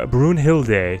to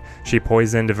Brunhilde. She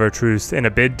poisoned Vertruse in a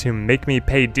bid to make me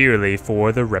pay dearly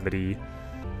for the remedy.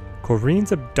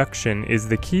 Corinne's abduction is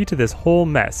the key to this whole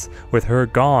mess. With her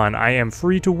gone, I am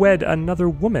free to wed another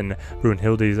woman,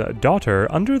 Brunhilde's daughter,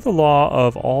 under the law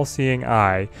of all-seeing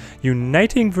eye.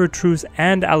 Uniting Vertruse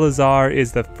and Alizar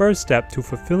is the first step to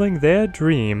fulfilling their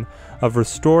dream of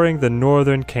restoring the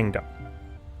Northern Kingdom.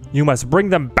 You must bring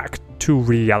them back to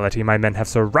reality. My men have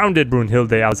surrounded Brunhilde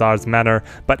Alizar's manor,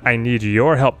 but I need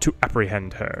your help to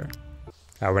apprehend her.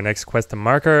 Our next quest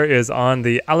marker is on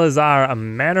the Alizar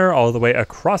Manor all the way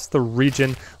across the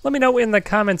region. Let me know in the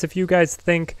comments if you guys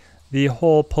think the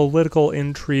whole political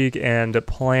intrigue and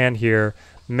plan here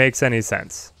makes any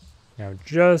sense. Now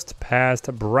just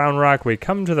past Brown Rock we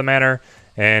come to the manor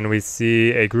and we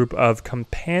see a group of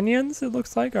companions, it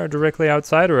looks like, are directly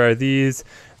outside, or are these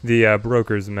the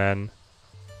broker's men?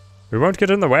 We won't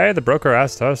get in the way. The broker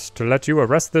asked us to let you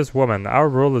arrest this woman. Our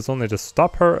rule is only to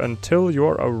stop her until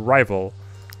your arrival.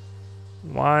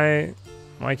 Why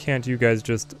can't you guys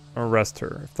just arrest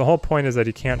her? If the whole point is that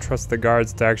he can't trust the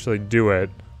guards to actually do it,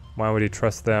 why would he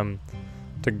trust them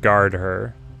to guard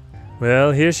her?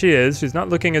 Well, here she is. She's not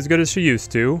looking as good as she used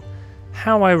to.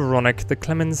 How ironic. The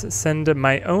Clemens send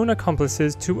my own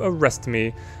accomplices to arrest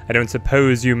me. I don't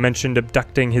suppose you mentioned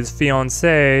abducting his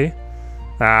fiancée.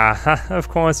 Ah, of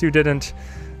course you didn't.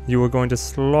 You were going to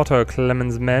slaughter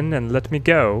Clemens' men and let me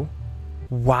go.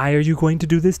 Why are you going to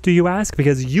do this, do you ask?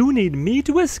 Because you need me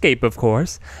to escape, of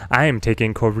course. I am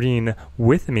taking Corinne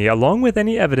with me, along with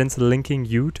any evidence linking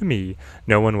you to me.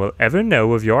 No one will ever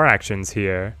know of your actions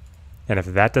here. And if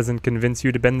that doesn't convince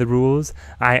you to bend the rules,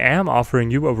 I am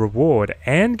offering you a reward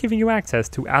and giving you access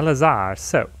to Alizar.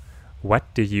 So, what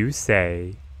do you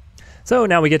say? So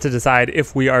now we get to decide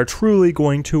if we are truly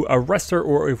going to arrest her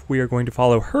or if we are going to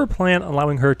follow her plan,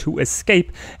 allowing her to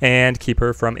escape and keep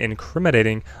her from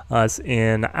incriminating us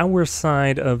in our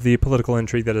side of the political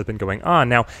intrigue that has been going on.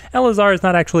 Now, Alizar is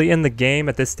not actually in the game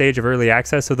at this stage of early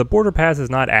access, so the border pass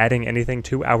is not adding anything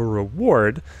to our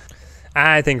reward.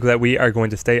 I think that we are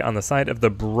going to stay on the side of the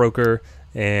broker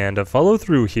and follow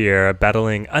through here,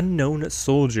 battling unknown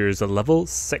soldiers, level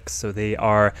 6, so they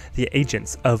are the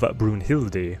agents of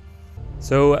Brunhilde.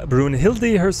 So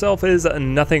Brunhilde herself is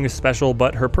nothing special,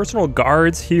 but her personal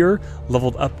guards here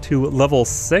leveled up to level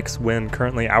 6 when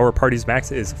currently our party's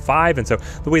max is 5, and so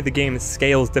the way the game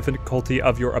scales difficulty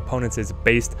of your opponents is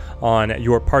based on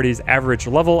your party's average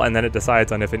level, and then it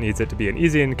decides on if it needs it to be an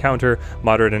easy encounter,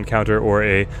 moderate encounter, or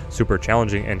a super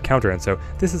challenging encounter. And so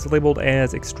this is labeled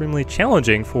as extremely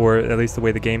challenging for at least the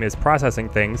way the game is processing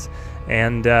things,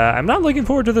 and I'm not looking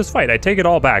forward to this fight. I take it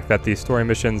all back that the story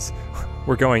missions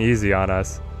were going easy on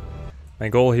us. My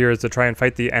goal here is to try and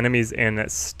fight the enemies in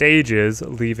stages,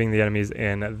 leaving the enemies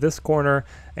in this corner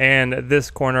and this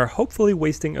corner, hopefully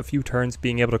wasting a few turns,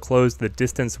 being able to close the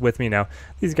distance with me. Now,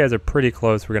 these guys are pretty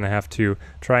close. We're going to have to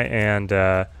try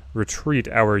and retreat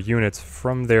our units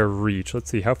from their reach. Let's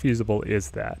see, how feasible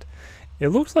is that? It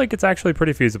looks like it's actually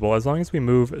pretty feasible. As long as we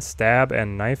move stab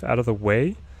and knife out of the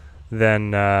way,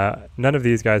 then none of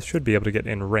these guys should be able to get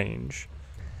in range.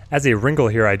 As a wrinkle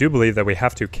here, I do believe that we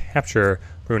have to capture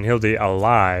Brunhilde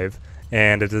alive,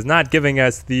 and it is not giving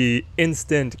us the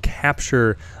instant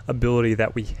capture ability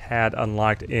that we had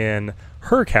unlocked in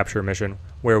her capture mission,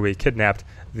 where we kidnapped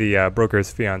the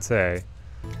broker's fiancée.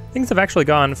 Things have actually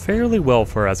gone fairly well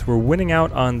for us. We're winning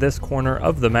out on this corner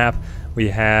of the map. We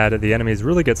had the enemies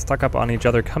really get stuck up on each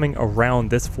other, coming around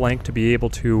this flank to be able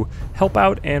to help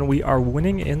out, and we are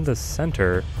winning in the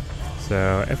center.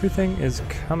 So everything is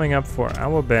coming up for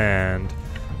our band.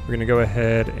 We're going to go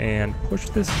ahead and push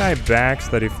this guy back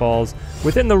so that he falls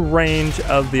within the range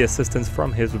of the assistance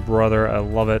from his brother. I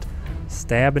love it.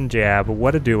 Stab and jab,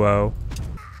 what a duo.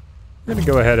 We're going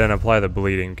to go ahead and apply the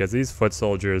bleeding because these foot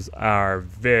soldiers are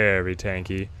very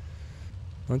tanky.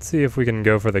 Let's see if we can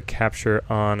go for the capture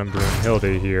on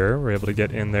Brunhilde here. We're able to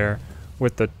get in there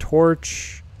with the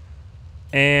torch.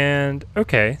 And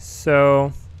okay,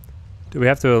 so do we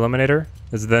have to eliminate her?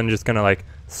 Is it then just gonna like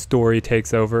story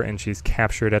takes over and she's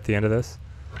captured at the end of this?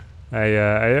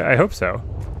 I hope so.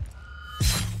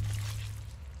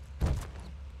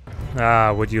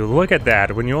 Ah, would you look at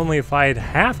that? When you only fight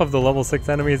half of the level 6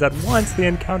 enemies at once, the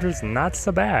encounter's not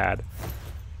so bad.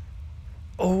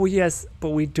 Oh yes, but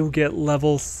we do get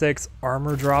level 6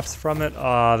 armor drops from it.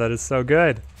 Ah, that is so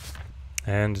good.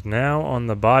 And now on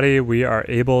the body, we are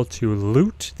able to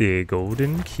loot the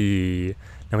golden key.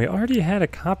 Now we already had a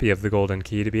copy of the golden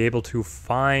key to be able to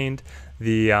find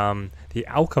the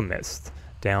alchemist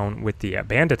down with the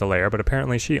bandit lair, but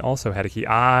apparently she also had a key.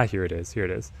 Ah, here it is, here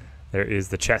it is. There is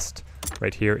the chest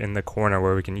right here in the corner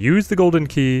where we can use the golden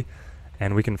key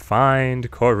and we can find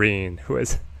Corinne, who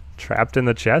is trapped in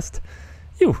the chest.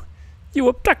 You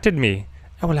abducted me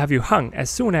I will have you hung as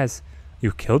soon as...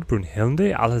 You killed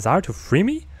Brunhilde Alazar to free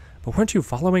me? But weren't you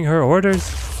following her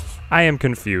orders? I am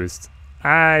confused.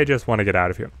 I just want to get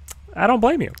out of here. I don't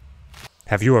blame you.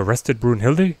 Have you arrested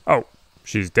Brunhilde? Oh,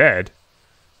 she's dead.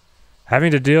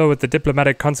 Having to deal with the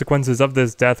diplomatic consequences of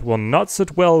this death will not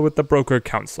sit well with the Broker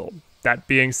Council. That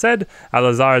being said,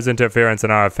 Alazar's interference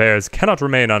in our affairs cannot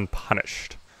remain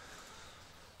unpunished.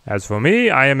 As for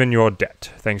me, I am in your debt.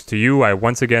 Thanks to you, I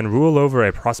once again rule over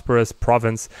a prosperous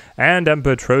province and am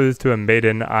betrothed to a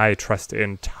maiden I trust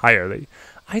entirely.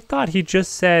 I thought he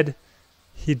just said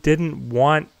he didn't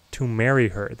want to marry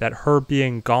her, that her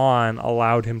being gone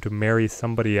allowed him to marry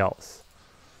somebody else.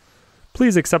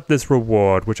 Please accept this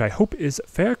reward, which I hope is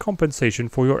fair compensation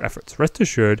for your efforts. Rest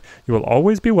assured, you will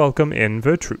always be welcome in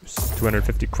Vertruse.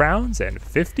 250 crowns and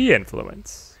 50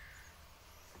 influence.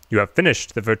 You have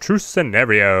finished the Vertruse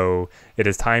scenario. It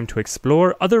is time to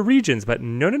explore other regions, but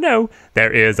no.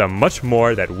 There is much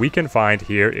more that we can find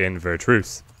here in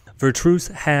Vertruse.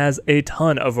 Vertruse has a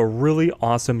ton of really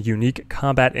awesome, unique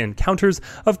combat encounters.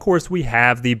 Of course, we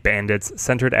have the bandits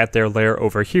centered at their lair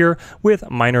over here, with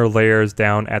minor lairs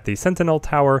down at the Sentinel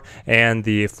Tower and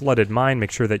the flooded mine. Make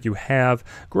sure that you have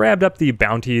grabbed up the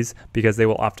bounties, because they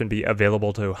will often be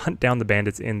available to hunt down the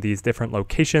bandits in these different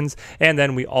locations. And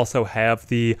then we also have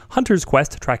the Hunter's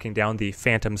Quest, tracking down the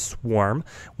Phantom Swarm,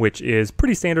 which is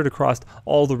pretty standard across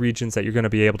all the regions that you're going to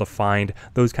be able to find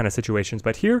those kind of situations.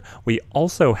 But here we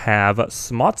also have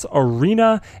Smot's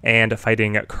Arena and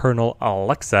fighting Colonel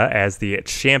Alexa as the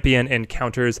champion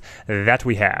encounters that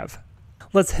we have.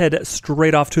 Let's head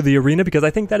straight off to the arena, because I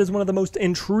think that is one of the most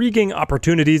intriguing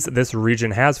opportunities this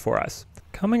region has for us.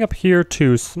 Coming up here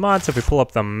to Smot's, if we pull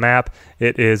up the map,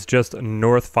 it is just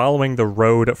north, following the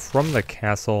road from the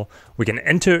castle. We can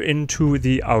enter into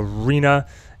the arena,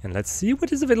 and let's see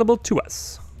what is available to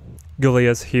us.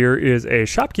 Gilius here is a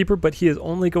shopkeeper, but he is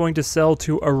only going to sell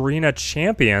to arena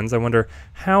champions. I wonder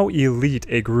how elite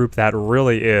a group that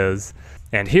really is.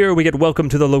 And here we get welcome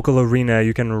to the local arena.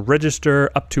 You can register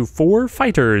up to 4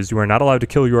 fighters. You are not allowed to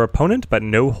kill your opponent, but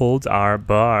no holds are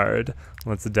barred.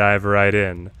 Let's dive right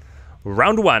in.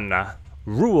 Round 1.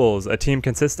 Rules. A team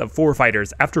consists of 4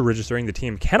 fighters. After registering, the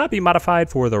team cannot be modified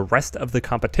for the rest of the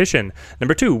competition.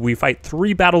 Number 2, we fight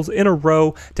 3 battles in a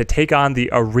row to take on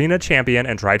the arena champion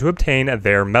and try to obtain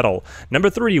their medal. Number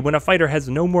 3, when a fighter has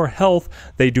no more health,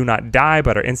 they do not die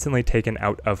but are instantly taken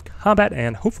out of combat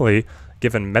and hopefully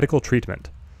given medical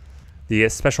treatment. The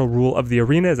special rule of the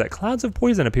arena is that clouds of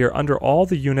poison appear under all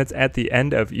the units at the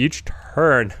end of each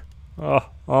turn.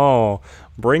 Oh,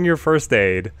 bring your first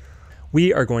aid.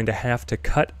 We are going to have to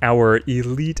cut our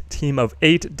elite team of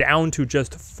 8 down to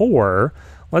just 4.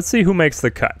 Let's see who makes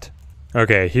the cut.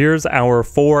 Okay, here's our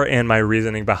 4 and my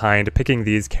reasoning behind picking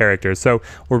these characters. So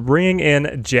we're bringing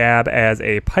in Jab as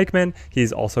a pikeman.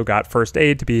 He's also got first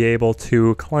aid to be able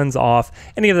to cleanse off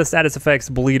any of the status effects,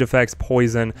 bleed effects,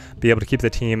 poison, be able to keep the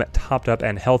team topped up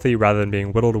and healthy rather than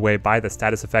being whittled away by the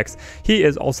status effects. He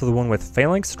is also the one with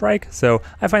phalanx strike, so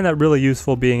I find that really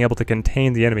useful, being able to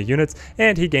contain the enemy units,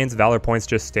 and he gains valor points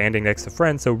just standing next to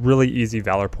friends, so really easy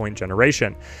valor point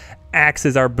generation. Axe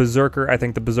is our berserker. I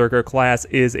think the berserker class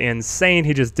is insane.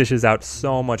 He just dishes out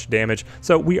so much damage,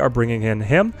 so we are bringing in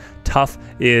him. Tough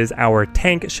is our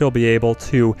tank. She'll be able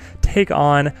to take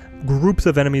on groups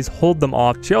of enemies, hold them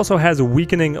off. She also has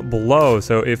weakening blow,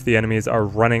 so if the enemies are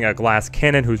running a glass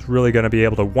cannon who's really going to be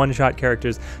able to one-shot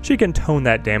characters, she can tone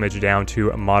that damage down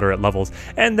to moderate levels.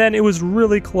 And then it was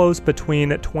really close between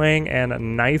Twang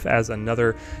and Knife as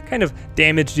another kind of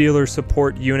damage dealer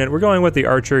support unit. We're going with the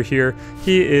archer here.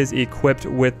 He is equipped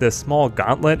with the small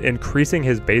gauntlet, increasing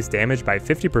his base damage by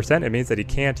 50%. It means that he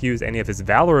can't use any of his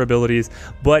valor abilities,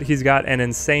 but he's got an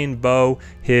insane bow.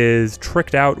 His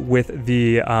tricked out with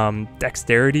the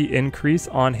dexterity increase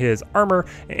on his armor,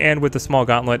 and with the small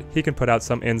gauntlet he can put out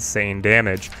some insane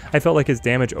damage. I felt like his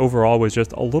damage overall was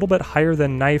just a little bit higher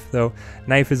than Knife, though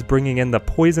Knife is bringing in the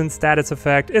poison status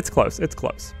effect. It's close, it's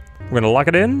close. We're gonna lock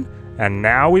it in, and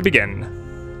now we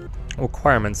begin.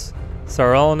 Requirements.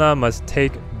 Sarelna must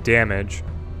take damage.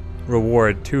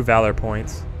 Reward 2 valor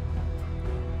points.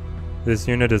 This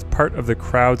unit is part of the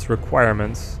crowd's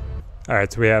requirements.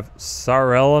 Alright, so we have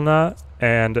Sarelna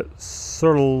and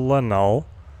Surlenal.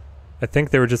 I think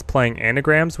they were just playing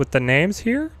anagrams with the names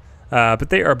here. But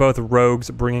they are both rogues,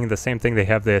 bringing the same thing. They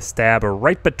have the stab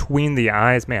right between the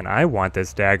eyes. Man, I want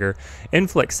this dagger.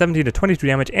 Inflicts 17 to 22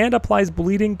 damage and applies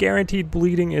bleeding. Guaranteed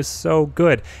bleeding is so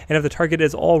good. And if the target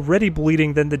is already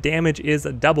bleeding, then the damage is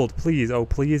doubled. Please, oh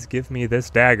please give me this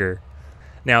dagger.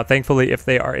 Now, thankfully, if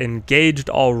they are engaged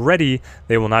already,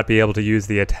 they will not be able to use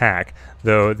the attack,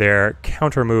 though their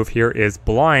counter move here is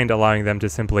blind, allowing them to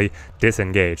simply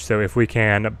disengage. So if we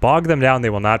can bog them down, they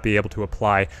will not be able to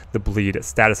apply the bleed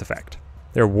status effect.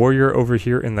 Their warrior over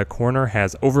here in the corner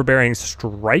has Overbearing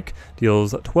Strike,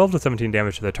 deals 12 to 17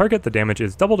 damage to the target. The damage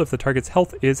is doubled if the target's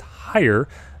health is higher,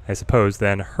 I suppose,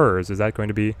 than hers. Is that going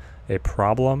to be a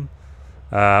problem?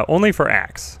 Only for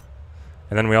Axe.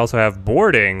 And then we also have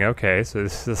Boarding. Okay, so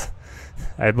this is,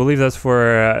 I believe that's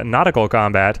for nautical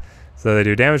combat. So they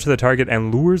do damage to the target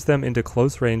and lures them into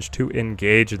close range to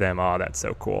engage them. Oh, that's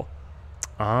so cool.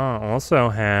 Also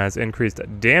has increased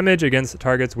damage against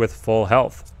targets with full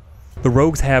health. The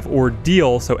rogues have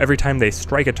Ordeal, so every time they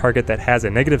strike a target that has a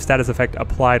negative status effect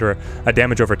applied, or a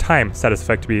damage over time status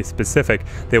effect to be specific,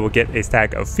 they will get a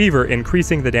stack of Fever,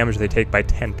 increasing the damage they take by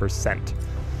 10%.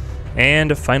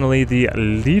 And finally, the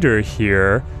leader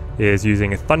here is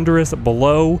using Thunderous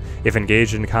Blow. If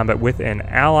engaged in combat with an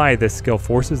ally, this skill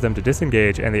forces them to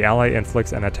disengage, and the ally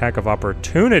inflicts an attack of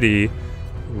opportunity.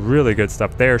 Really good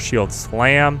stuff there. Shield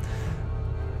Slam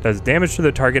does damage to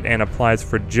the target and applies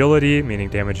fragility, meaning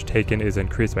damage taken is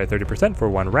increased by 30% for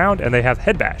 1 round, and they have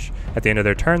Head Bash. At the end of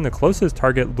their turn, the closest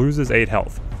target loses 8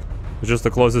 health. It's just the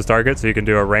closest target, so you can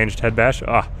do a ranged Head Bash.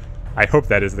 I hope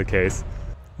that is the case.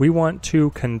 We want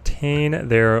to contain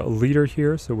their leader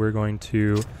here, so we're going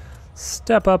to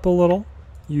step up a little,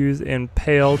 use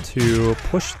Impale to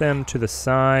push them to the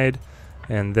side,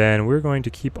 and then we're going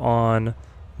to keep on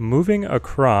moving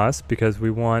across because we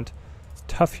want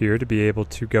Tough here to be able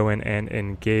to go in and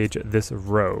engage this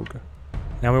rogue.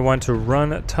 Now we want to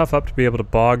run Tough up to be able to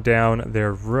bog down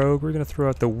their rogue. We're going to throw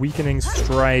out the Weakening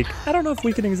Strike. I don't know if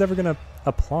Weakening is ever going to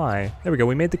apply. There we go.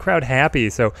 We made the crowd happy.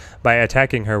 So by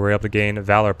attacking her, we're able to gain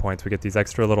Valor points. We get these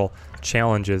extra little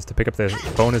challenges to pick up the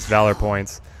bonus Valor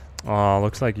points. Oh,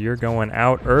 looks like you're going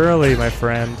out early, my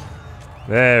friend.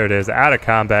 There it is. Out of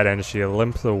combat, and she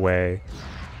limps away.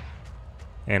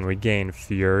 And we gain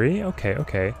Fury.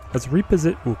 Okay. Let's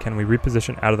reposition. Ooh, can we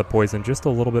reposition out of the poison just a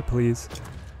little bit, please?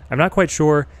 I'm not quite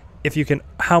sure if you can,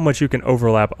 how much you can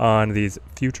overlap on these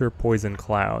future poison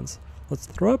clouds. Let's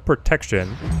throw up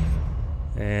protection.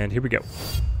 And here we go.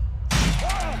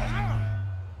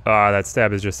 That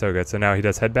stab is just so good. So now he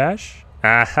does Head Bash.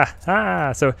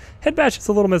 So Head Bash is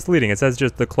a little misleading. It says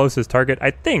just the closest target.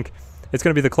 I think it's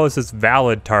going to be the closest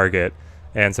valid target.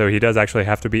 And so he does actually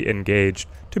have to be engaged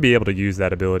to be able to use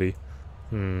that ability.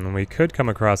 We could come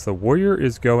across the warrior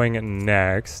is going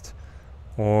next.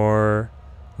 Or,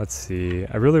 let's see.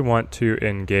 I really want to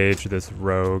engage this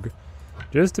rogue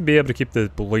just to be able to keep the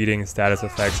bleeding status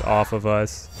effects off of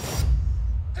us.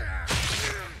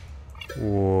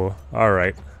 Ooh,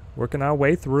 alright. Working our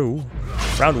way through.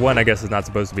 Round 1, I guess, is not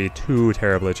supposed to be too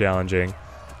terribly challenging.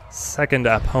 Second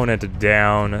opponent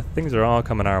down. Things are all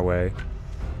coming our way.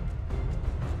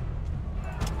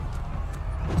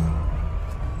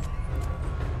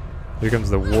 Here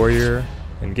comes the warrior,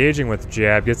 engaging with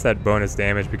jab, gets that bonus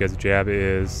damage because jab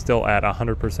is still at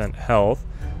 100% health.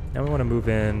 Now we want to move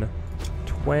in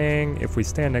Twang. If we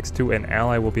stand next to an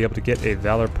ally, we'll be able to get a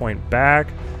Valor point back,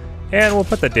 and we'll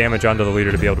put the damage onto the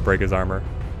leader to be able to break his armor.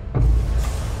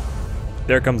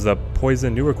 There comes the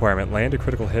poison new requirement, land a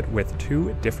critical hit with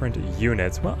 2 different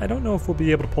units. Well, I don't know if we'll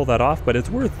be able to pull that off, but it's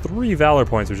worth 3 Valor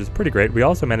points, which is pretty great. We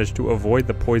also managed to avoid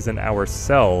the poison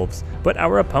ourselves, but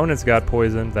our opponents got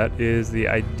poisoned. That is the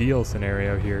ideal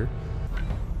scenario here.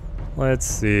 Let's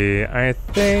see. I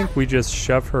think we just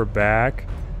shove her back,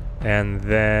 and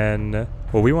then,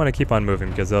 well, we want to keep on moving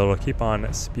because it'll keep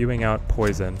on spewing out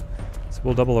poison. So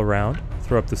we'll double around,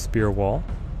 throw up the spear wall.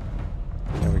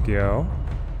 There we go.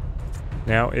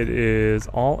 Now it is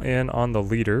all in on the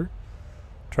leader.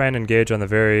 Try and engage on the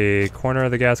very corner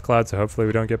of the gas cloud, so hopefully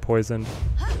we don't get poisoned.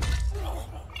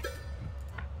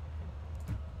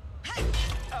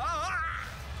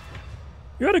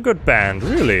 You had a good band,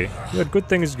 really. You had good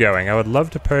things going. I would love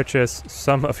to purchase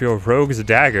some of your rogue's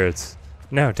daggers.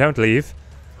 No, don't leave.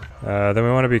 Then we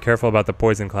want to be careful about the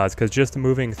poison clouds, because just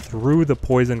moving through the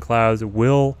poison clouds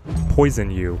will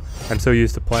poison you. I'm so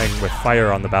used to playing with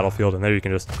fire on the battlefield, and there you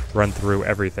can just run through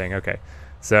everything. Okay,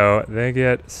 so they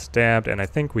get stabbed, and I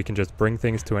think we can just bring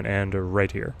things to an end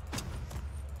right here.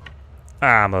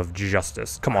 Arm of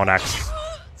Justice. Come on, Axe.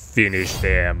 Finish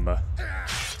them.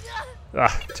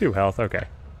 2 health. Okay,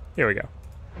 here we go.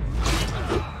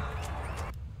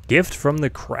 Gift from the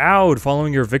crowd.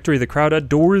 Following your victory, the crowd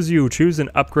adores you. Choose an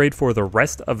upgrade for the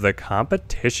rest of the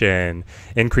competition.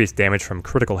 Increased damage from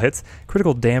critical hits.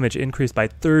 Critical damage increased by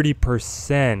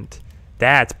 30%.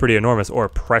 That's pretty enormous. Or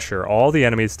pressure. All the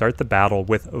enemies start the battle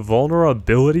with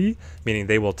vulnerability, meaning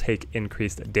they will take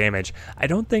increased damage. I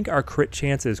don't think our crit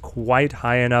chance is quite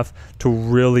high enough to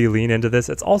really lean into this.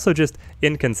 It's also just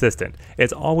inconsistent.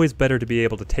 It's always better to be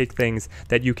able to take things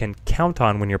that you can count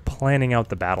on when you're planning out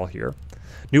the battle here.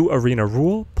 New arena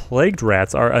rule: plagued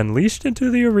rats are unleashed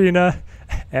into the arena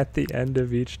at the end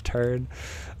of each turn.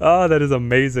 Oh, that is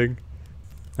amazing.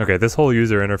 Okay, this whole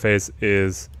user interface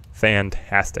is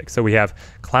fantastic. So we have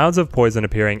clouds of poison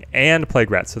appearing and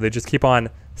plague rats. So they just keep on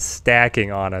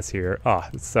stacking on us here. Oh,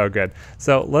 it's so good.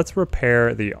 So let's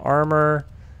repair the armor.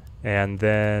 And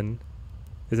then,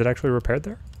 is it actually repaired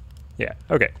there? Yeah,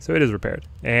 okay, so it is repaired.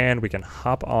 And we can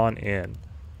hop on in.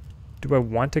 Do I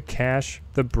want to cash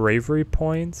the bravery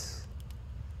points?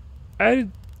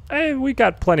 We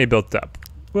got plenty built up.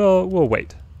 We'll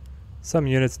wait. Some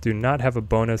units do not have a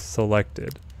bonus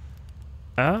selected.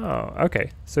 Oh,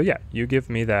 okay. So yeah, you give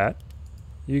me that.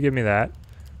 You give me that.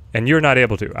 And you're not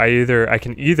able to. I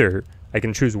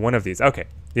can choose one of these. Okay.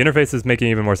 The interface is making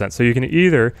even more sense. So you can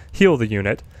either heal the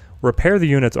unit, repair the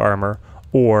unit's armor,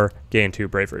 or gain 2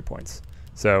 bravery points.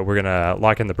 So we're gonna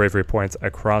lock in the bravery points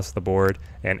across the board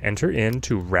and enter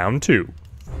into round 2.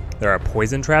 There are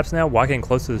poison traps now. Walking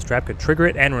close to this trap could trigger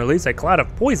it and release a cloud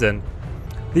of poison.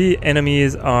 The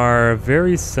enemies are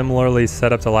very similarly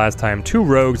set up to last time. 2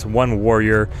 rogues, 1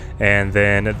 warrior, and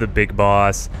then the big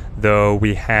boss, though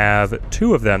we have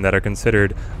 2 of them that are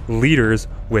considered leaders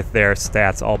with their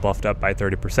stats all buffed up by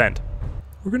 30%.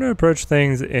 We're going to approach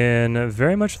things in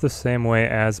very much the same way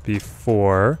as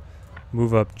before.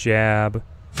 Move up, jab,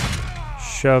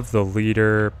 shove the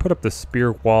leader, put up the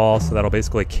spear wall, so that'll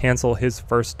basically cancel his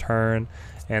first turn,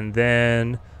 and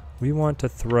then we want to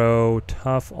throw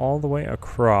tough all the way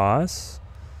across.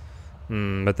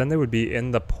 But then they would be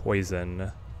in the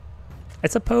poison. I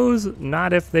suppose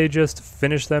not if they just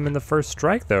finish them in the first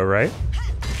strike though, right?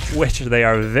 Which they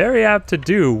are very apt to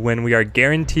do when we are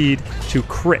guaranteed to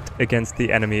crit against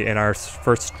the enemy in our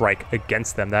first strike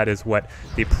against them. That is what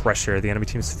the pressure, the enemy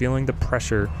team is feeling the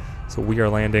pressure, so we are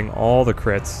landing all the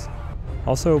crits.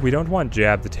 Also, we don't want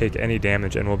jab to take any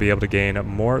damage, and we'll be able to gain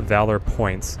more valor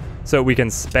points. So we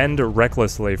can spend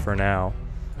recklessly for now.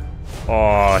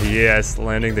 Oh, yes,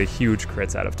 landing the huge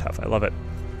crits out of tough. I love it.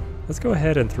 Let's go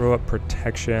ahead and throw up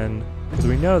protection, because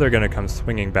we know they're going to come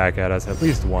swinging back at us at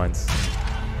least once.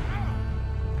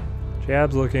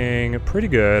 Jab's looking pretty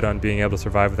good on being able to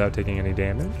survive without taking any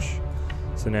damage.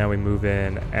 So now we move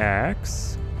in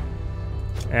Axe.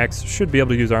 Axe should be able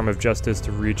to use Arm of Justice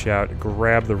to reach out,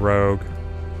 grab the rogue.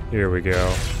 Here we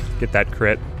go. Get that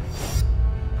crit.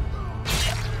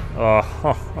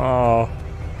 Oh.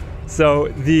 So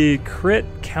the crit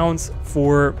counts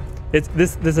for...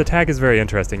 This attack is very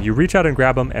interesting. You reach out and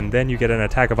grab them, and then you get an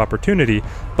attack of opportunity,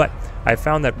 but I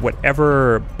found that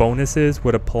whatever bonuses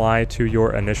would apply to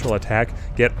your initial attack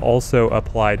get also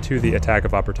applied to the attack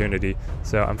of opportunity.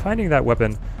 So I'm finding that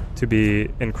weapon to be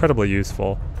incredibly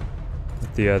useful.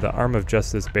 The Arm of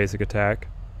Justice basic attack.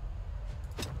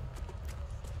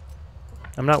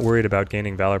 I'm not worried about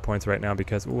gaining Valor points right now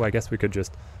because, I guess we could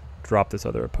just drop this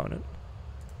other opponent.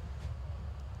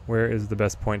 Where is the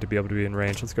best point to be able to be in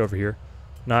range? Let's go over here.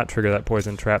 Not trigger that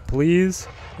poison trap, please.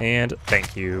 And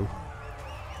thank you.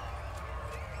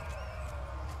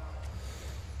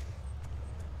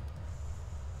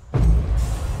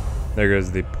 There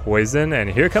goes the poison, and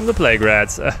here come the plague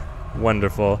rats.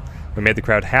 Wonderful. We made the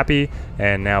crowd happy,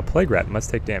 and now plague rat must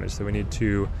take damage. So we need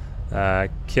to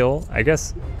kill. I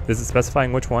guess, is it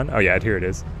specifying which one? Oh yeah, here it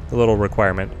is. The little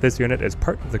requirement. This unit is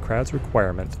part of the crowd's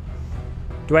requirement.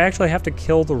 Do I actually have to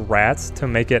kill the rats to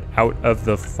make it out of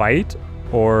the fight?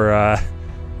 Or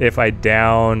if I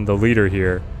down the leader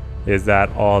here, is that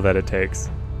all that it takes?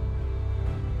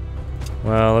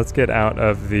 Well, let's get out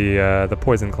of the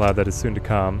poison cloud that is soon to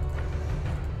come.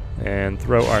 And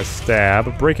throw our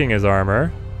stab, breaking his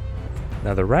armor.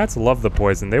 Now the rats love the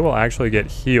poison. They will actually get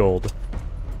healed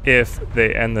if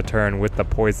they end the turn with the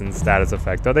poison status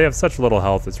effect. Though they have such little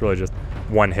health, it's really just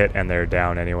one hit and they're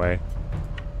down anyway.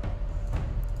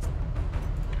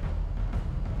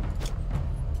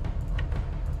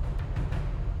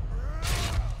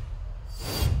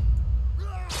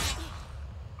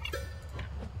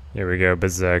 Here we go,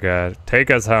 Berserker.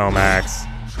 Take us home, Axe.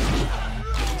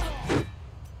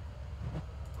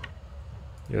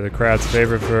 You're the crowd's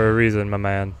favorite for a reason, my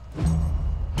man.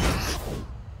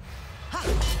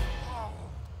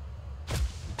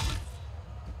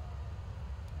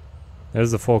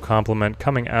 There's the full complement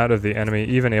coming out of the enemy,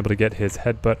 even able to get his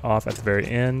headbutt off at the very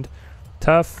end.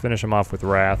 Tough, finish him off with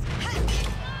Wrath.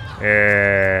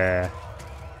 Yeah.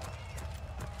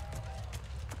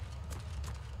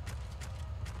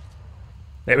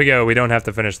 There we go, we don't have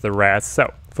to finish the rats.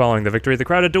 So, following the victory, the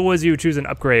crowd adores you. Choose an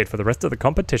upgrade for the rest of the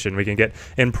competition. We can get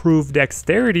improved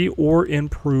dexterity or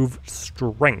improved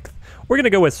strength. We're going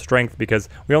to go with strength because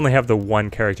we only have the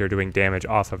one character doing damage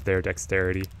off of their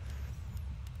dexterity.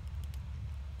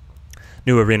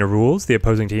 New arena rules. The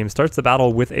opposing team starts the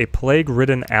battle with a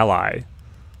plague-ridden ally.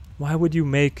 Why would you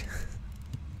make...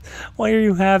 Why are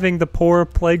you having the poor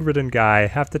plague-ridden guy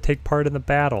have to take part in the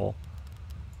battle?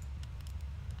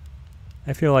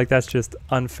 I feel like that's just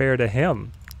unfair to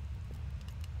him.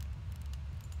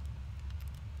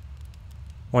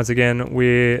 Once again,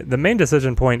 the main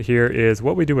decision point here is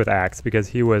what we do with Axe, because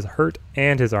he was hurt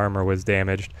and his armor was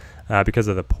damaged because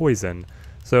of the poison.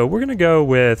 So we're going to go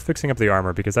with fixing up the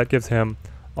armor because that gives him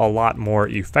a lot more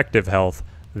effective health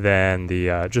than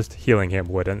the just healing him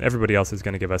would, and everybody else is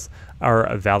going to give us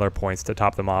our Valor points to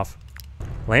top them off.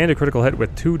 Land a critical hit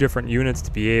with 2 different units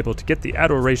to be able to get the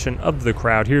adoration of the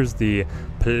crowd. Here's the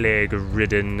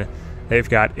plague-ridden. They've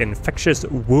got infectious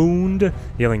wound,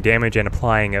 dealing damage and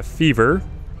applying a fever.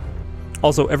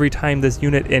 Also, every time this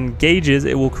unit engages,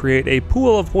 it will create a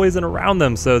pool of poison around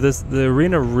them, so the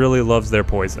arena really loves their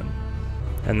poison.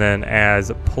 And then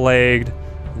as plagued,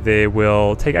 they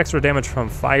will take extra damage from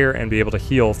fire and be able to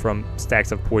heal from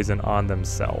stacks of poison on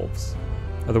themselves.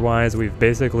 Otherwise, we've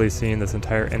basically seen this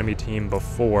entire enemy team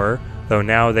before, though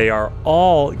now they are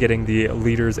all getting the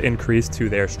leaders increased to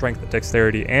their strength,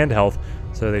 dexterity, and health,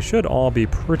 so they should all be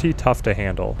pretty tough to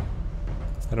handle.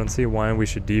 I don't see why we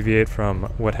should deviate from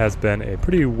what has been a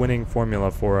pretty winning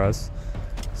formula for us.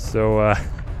 So,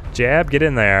 Jab, get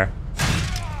in there.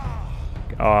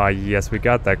 Oh, yes, we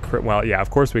got that crit. Well, yeah, of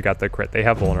course we got the crit. They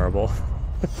have vulnerable.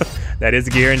 That is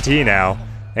a guarantee now.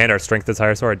 And our strength is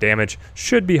higher, so our damage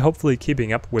should be hopefully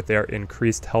keeping up with their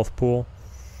increased health pool.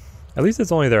 At least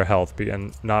it's only their health,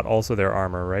 and not also their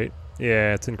armor, right?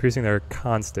 Yeah, it's increasing their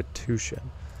constitution,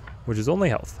 which is only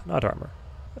health, not armor.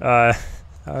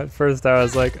 At first I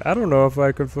was like, I don't know if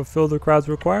I could fulfill the crowd's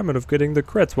requirement of getting the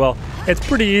crits. Well, it's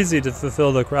pretty easy to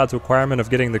fulfill the crowd's requirement of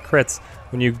getting the crits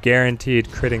when you guaranteed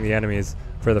critting the enemies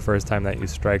for the first time that you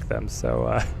strike them.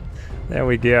 So, there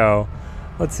we go.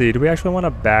 Let's see, do we actually want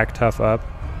to back tough up?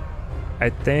 I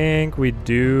think we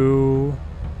do.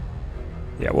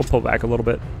 Yeah, we'll pull back a little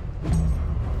bit.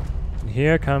 And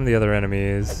here come the other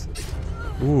enemies.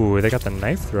 Ooh, they got the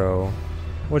knife throw.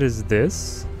 What is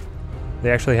this? They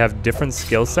actually have different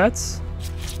skill sets?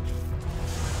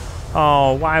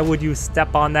 Oh, why would you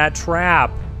step on that trap?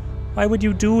 Why would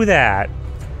you do that?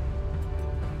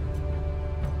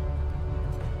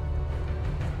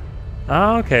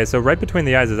 Oh, okay, so right between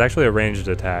the eyes is actually a ranged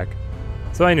attack.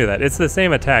 So I knew that. It's the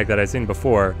same attack that I've seen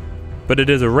before, but it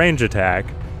is a range attack.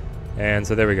 And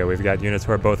so there we go. We've got units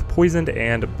who are both poisoned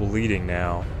and bleeding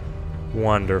now.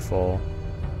 Wonderful.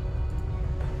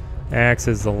 Axe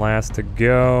is the last to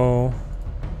go.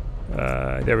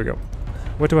 There we go.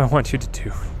 What do I want you to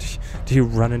do? Do you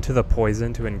run into the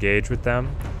poison to engage with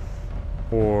them?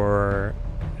 Or,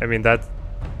 I mean, that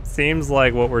seems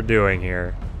like what we're doing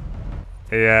here.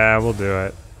 Yeah, we'll do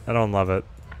it. I don't love it.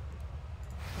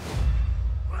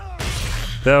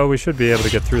 Though we should be able to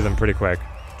get through them pretty quick.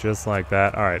 Just like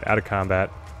that. Alright, out of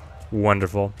combat.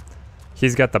 Wonderful.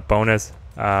 He's got the bonus,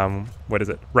 what is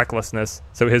it? Recklessness.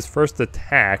 So his first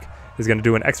attack is going to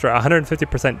do an extra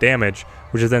 150% damage,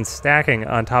 which is then stacking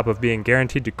on top of being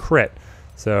guaranteed to crit.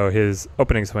 So his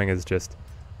opening swing is just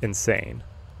insane.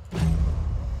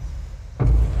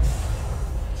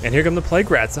 And here come the plague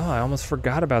rats. Oh, I almost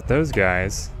forgot about those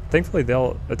guys. Thankfully,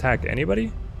 they'll attack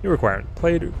anybody. New requirement.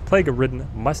 Plague-ridden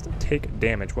must take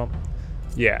damage. Well,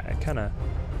 yeah, I kind of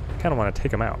want to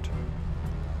take them out.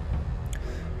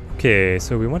 Okay,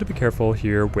 so we want to be careful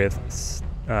here with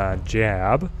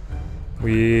jab.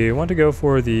 We want to go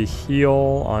for the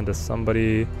heal onto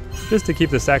somebody just to keep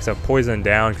the stacks of poison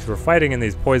down, because we're fighting in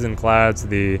these poison clouds.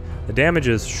 The damage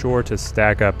is sure to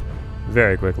stack up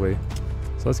very quickly.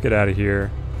 So let's get out of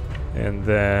here. And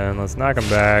then let's knock them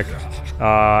back.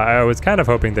 I was kind of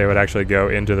hoping they would actually go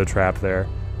into the trap there.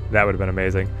 That would have been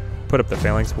amazing. Put up the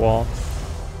phalanx wall.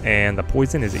 And the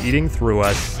poison is eating through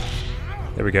us.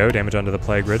 There we go, damage onto the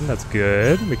plague-ridden. That's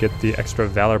good. We get the extra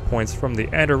valor points from the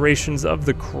adorations of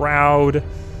the crowd.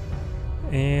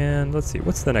 And let's see,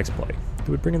 what's the next play?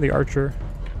 Do we bring in the archer?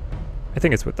 I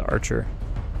think it's with the archer.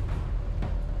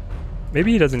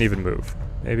 Maybe he doesn't even move.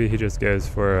 Maybe he just goes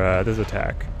for this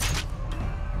attack.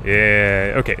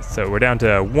 Yeah, okay, so we're down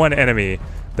to one enemy,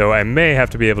 though I may have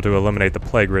to be able to eliminate the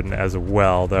plague-ridden as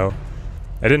well, though.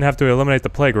 I didn't have to eliminate the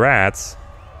plague rats.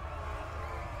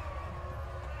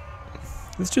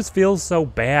 This just feels so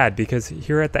bad, because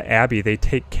here at the Abbey, they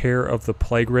take care of the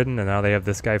plague-ridden, and now they have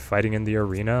this guy fighting in the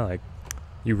arena. Like,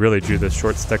 You really drew this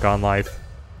short stick on life.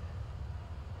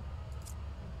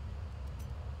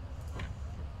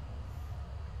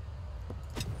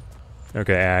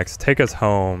 Okay, Axe, take us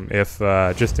home if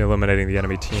just eliminating the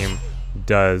enemy team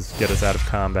does get us out of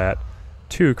combat.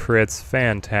 2 crits,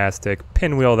 fantastic.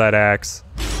 Pinwheel that Axe.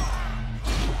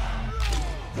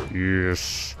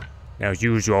 Yes. Now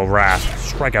use your wrath.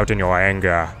 Strike out in your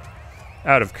anger.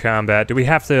 Out of combat. Do we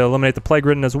have to eliminate the Plague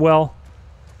Ridden as well?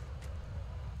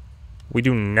 We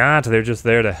do not. They're just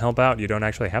there to help out. You don't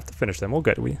actually have to finish them. Well,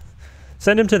 good. We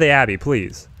send him to the Abbey,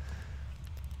 please.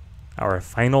 Our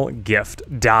final gift.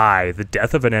 Die. The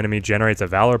death of an enemy generates a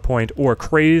valor point, or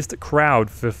crazed crowd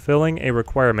fulfilling a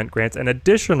requirement grants an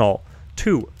additional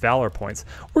 2 valor points.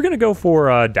 We're going to go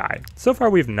for die. So far,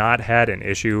 we've not had an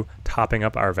issue topping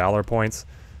up our valor points,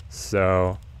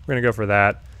 so we're going to go for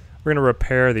that. We're going to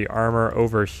repair the armor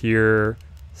over here.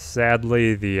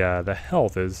 Sadly, the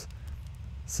health is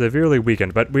severely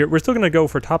weakened, but we're still going to go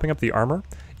for topping up the armor.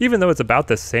 Even though it's about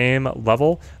the same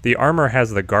level, the armor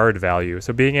has the guard value,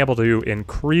 so being able to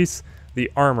increase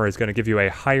the armor is going to give you a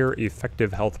higher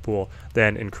effective health pool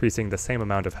than increasing the same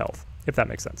amount of health, if that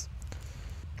makes sense.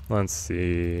 Let's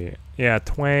see. Yeah,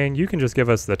 Twang, you can just give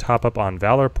us the top up on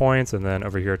valor points, and then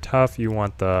over here, Tough, you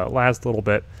want the last little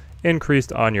bit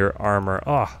increased on your armor.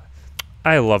 Oh,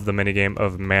 I love the minigame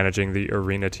of managing the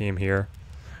arena team here.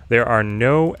 There are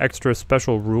no extra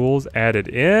special rules added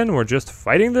in. We're just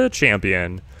fighting the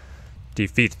champion.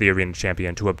 Defeat the arena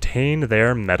champion to obtain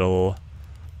their medal.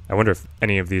 I wonder if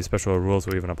any of these special rules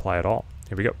will even apply at all.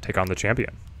 Here we go. Take on the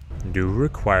champion. New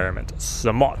requirement.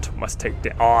 Smot must take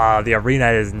down. Ah, the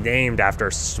arena is named after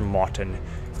Smot, and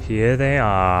here they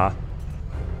are.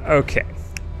 Okay.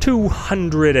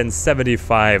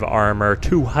 275 armor,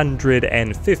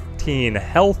 215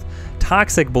 health.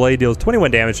 Toxic Blade deals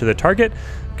 21 damage to the target.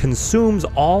 Consumes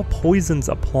all poisons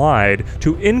applied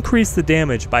to increase the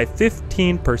damage by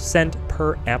 15%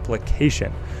 per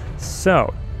application.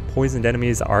 So, poisoned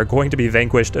enemies are going to be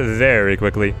vanquished very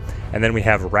quickly. And then we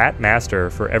have Rat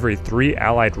Master. For every 3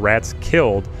 allied rats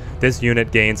killed, this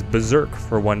unit gains Berserk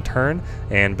for 1 turn,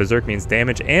 and Berserk means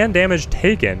damage and damage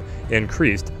taken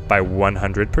increased by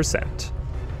 100%.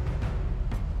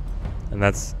 And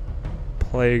that's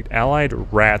plagued allied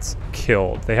rats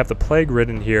killed. They have the plague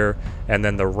ridden here, and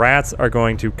then the rats are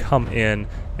going to come in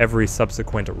every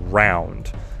subsequent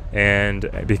round. And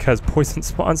because poison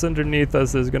spawns underneath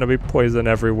us, there's going to be poison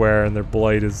everywhere, and their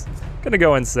blade is going to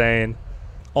go insane.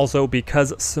 Also,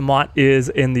 because Smot is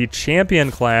in the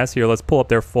champion class, here, let's pull up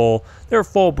their full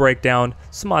breakdown.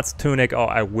 Smot's tunic, oh,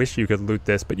 I wish you could loot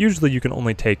this, but usually you can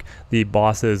only take the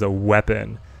boss's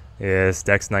weapon. Yes,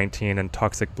 Dex 19 and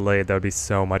Toxic Blade, that would be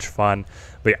so much fun.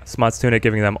 But yeah, Smot's tunic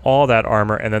giving them all that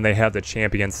armor, and then they have the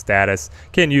champion status.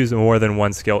 Can use more than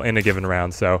 1 skill in a given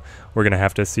round, so we're going to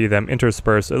have to see them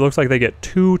interspersed. It looks like they get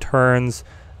 2 turns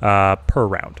per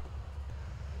round.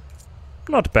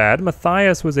 Not bad.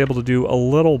 Matthias was able to do a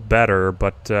little better,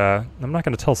 but I'm not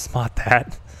going to tell Smot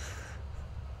that.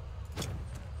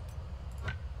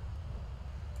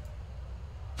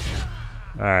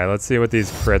 Alright, let's see what these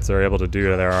crits are able to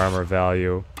do to their armor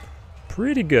value.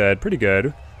 Pretty good, pretty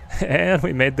good. And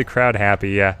we made the crowd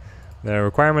happy, yeah. The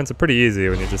requirements are pretty easy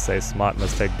when you just say Smot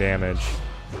must take damage.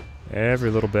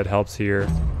 Every little bit helps here,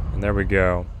 and there we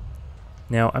go.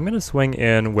 Now, I'm going to swing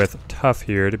in with Tough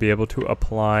here to be able to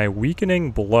apply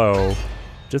Weakening Blow,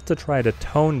 just to try to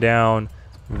tone down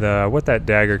what that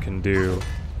dagger can do,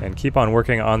 and keep on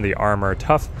working on the armor.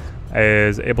 Tough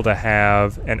is able to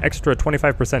have an extra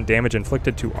 25% damage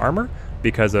inflicted to armor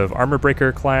because of Armor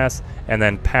Breaker class, and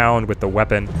then Pound with the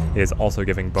weapon is also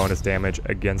giving bonus damage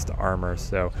against armor,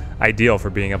 so ideal for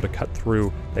being able to cut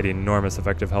through that enormous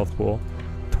effective health pool.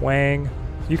 Twang,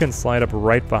 you can slide up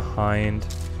right behind,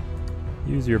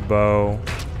 use your bow.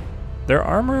 Their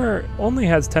armor only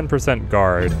has 10%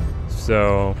 guard,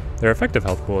 so their effective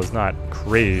health pool is not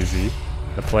crazy.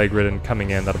 The Plague Ridden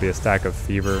coming in, that'll be a stack of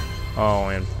fever. Oh,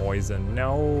 and poison.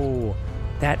 No!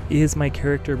 That is my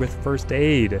character with first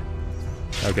aid.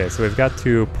 Okay, so we've got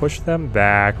to push them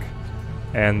back,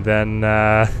 and then,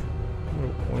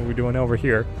 what are we doing over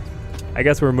here? I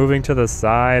guess we're moving to the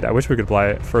side. I wish we could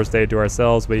apply first aid to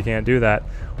ourselves, but you can't do that.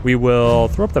 We will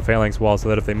throw up the phalanx wall so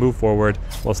that if they move forward,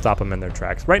 we'll stop them in their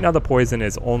tracks. Right now the poison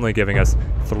is only giving us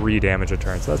 3 damage a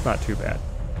turn, so that's not too bad.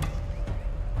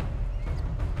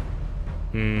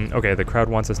 Okay, the crowd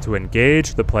wants us to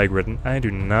engage the Plague Ridden. I do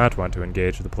not want to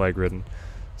engage the Plague Ridden.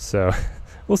 So,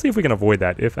 we'll see if we can avoid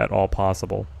that, if at all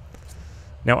possible.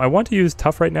 Now, I want to use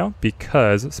Tough right now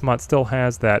because Smot still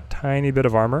has that tiny bit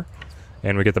of armor,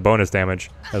 and we get the bonus damage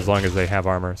as long as they have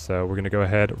armor. So we're going to go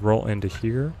ahead, roll into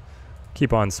here.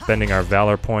 keep on spending our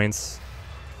valor points.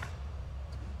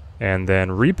 And then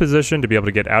reposition to be able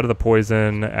to get out of the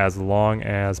poison as long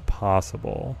as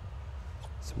possible.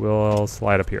 So we'll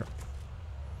slide up here.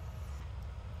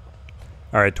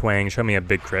 Alright, Twang, show me a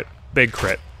big crit. Big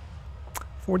crit.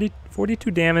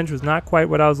 42 damage was not quite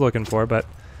what I was looking for, but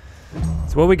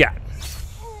it's what we got.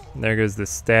 And there goes the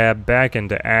stab back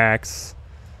into Axe.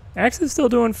 Axe is still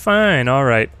doing fine.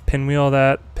 Alright, pinwheel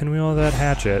that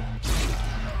hatchet.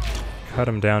 Cut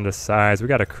him down to size. We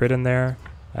got a crit in there.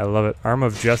 I love it. Arm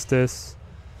of Justice.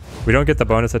 We don't get the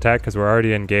bonus attack because we're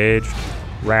already engaged.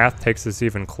 Wrath takes us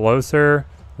even closer.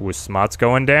 Ooh, Smot's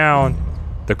going down.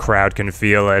 The crowd can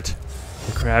feel it.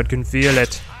 The crowd can feel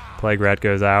it. Plague Rat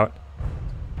goes out.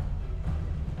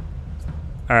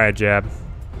 Alright, Jab.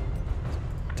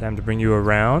 Time to bring you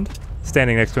around.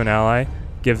 Standing next to an ally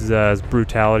gives us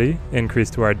brutality, increase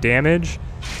to our damage.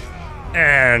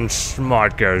 And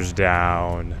Smot goes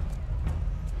down.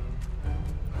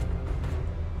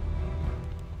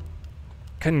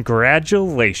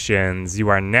 Congratulations, you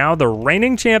are now the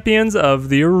reigning champions of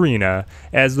the arena.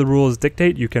 As the rules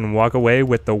dictate, you can walk away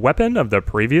with the weapon of the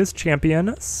previous champion,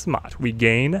 Smot. We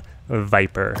gain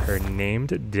Viper, her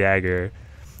named dagger.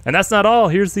 And that's not all,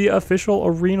 here's the official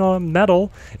arena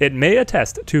medal. It may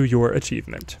attest to your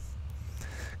achievement.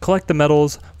 Collect the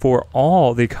medals for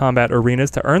all the combat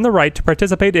arenas to earn the right to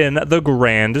participate in the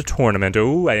grand tournament.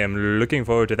 Oh, I am looking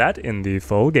forward to that in the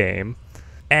full game.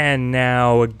 And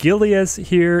now Gilius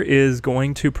here is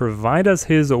going to provide us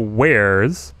his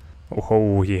wares.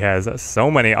 Oh, he has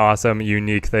so many awesome,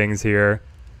 unique things here.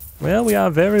 Well, we are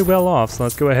very well off, so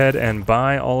let's go ahead and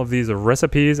buy all of these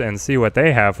recipes and see what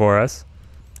they have for us.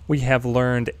 We have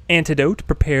learned Antidote,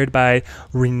 prepared by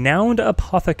renowned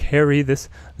apothecary. This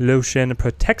lotion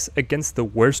protects against the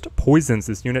worst poisons.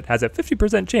 This unit has a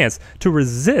 50% chance to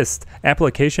resist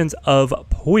applications of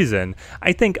poison.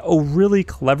 I think a really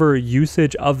clever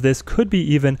usage of this could be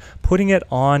even putting it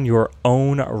on your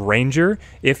own ranger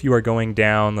if you are going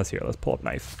down. Let's pull up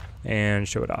knife and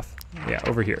show it off. Yeah,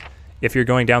 over here. If you're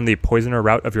going down the poisoner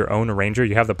route of your own ranger,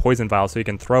 you have the poison vial, so you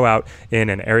can throw out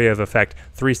in an area of effect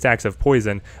 3 stacks of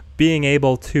poison. Being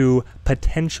able to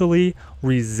potentially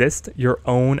resist your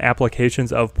own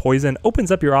applications of poison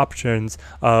opens up your options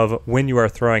of when you are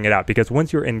throwing it out, because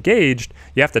once you're engaged,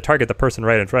 you have to target the person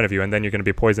right in front of you, and then you're going to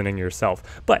be poisoning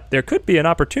yourself. But there could be an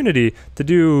opportunity to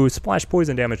do splash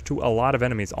poison damage to a lot of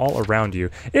enemies all around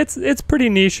you. It's pretty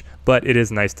niche, but it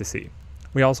is nice to see.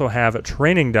 We also have a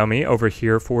training dummy over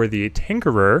here for the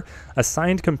Tinkerer.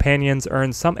 Assigned companions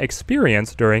earn some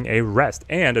experience during a rest,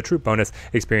 and a troop bonus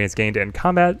experience gained in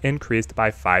combat increased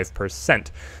by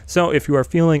 5%. So if you are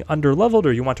feeling underleveled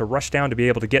or you want to rush down to be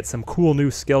able to get some cool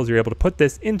new skills, you're able to put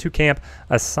this into camp,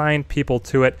 assign people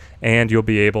to it, and you'll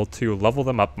be able to level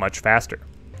them up much faster.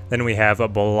 Then we have a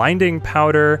blinding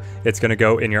powder. It's going to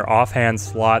go in your offhand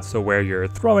slot, so where your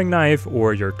throwing knife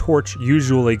or your torch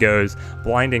usually goes,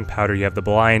 blinding powder, you have the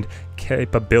blind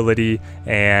capability,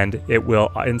 and it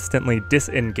will instantly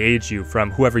disengage you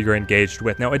from whoever you're engaged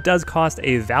with. Now, it does cost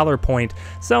a valor point,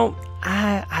 so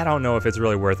I don't know if it's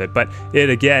really worth it, but it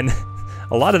again,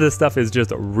 a lot of this stuff is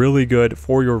just really good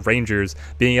for your rangers.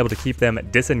 Being able to keep them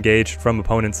disengaged from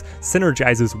opponents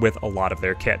synergizes with a lot of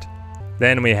their kit.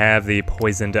 Then we have the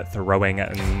poisoned throwing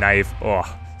knife. Oh,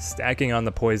 stacking on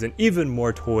the poison, even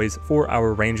more toys for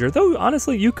our ranger. Though,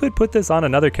 honestly, you could put this on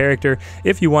another character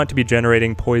if you want to be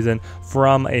generating poison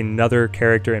from another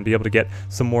character and be able to get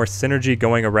some more synergy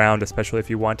going around, especially if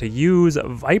you want to use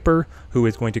Viper, who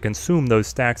is going to consume those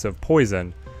stacks of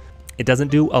poison. It doesn't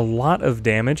do a lot of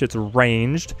damage. It's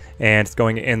ranged, and it's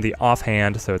going in the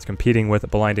offhand, so it's competing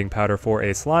with blinding powder for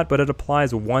a slot, but it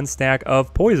applies 1 stack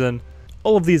of poison.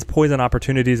 All of these poison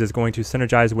opportunities is going to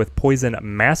synergize with Poison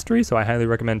Mastery, so I highly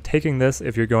recommend taking this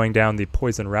if you're going down the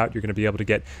poison route. You're going to be able to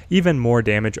get even more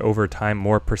damage over time,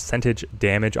 more percentage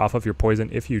damage off of your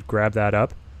poison if you grab that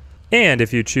up. And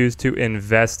if you choose to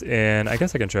invest in, I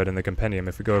guess I can show it in the compendium,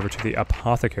 if we go over to the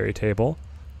apothecary table,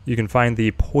 you can find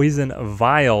the poison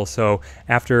vial. So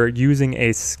after using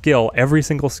a skill, every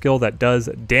single skill that does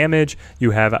damage,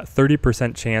 you have a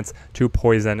 30% chance to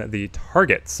poison the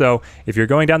target. So if you're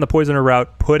going down the poisoner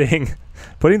route, putting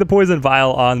the poison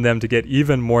vial on them to get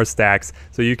even more stacks,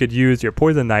 so you could use your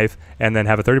poison knife and then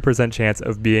have a 30% chance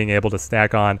of being able to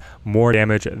stack on more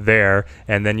damage there.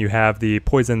 And then you have the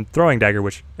poison throwing dagger,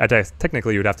 which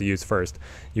technically you would have to use first.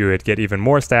 You would get even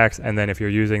more stacks, and then if you're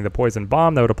using the poison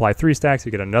bomb, that would apply 3 stacks.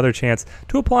 You get another chance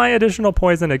to apply additional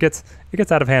poison. It gets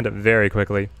out of hand very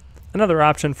quickly. Another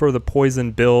option for the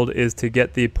poison build is to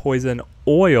get the poison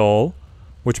oil,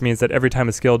 which means that every time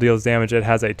a skill deals damage, it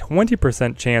has a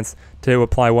 20% chance to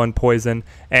apply 1 poison.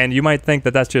 And you might think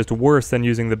that that's just worse than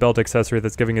using the belt accessory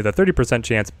that's giving you the 30%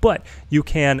 chance, but you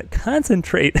can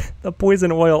concentrate the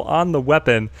poison oil on the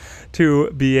weapon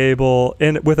to be able,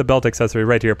 with a belt accessory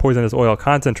right here, poisonous oil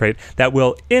concentrate, that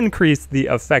will increase the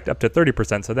effect up to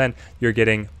 30%. So then you're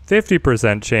getting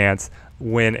 50% chance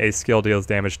when a skill deals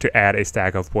damage to add a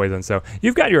stack of poison. So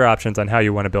you've got your options on how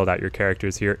you want to build out your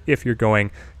characters here if you're going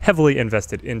heavily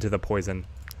invested into the poison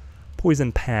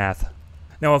path.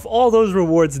 Now, if all those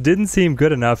rewards didn't seem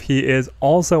good enough, he is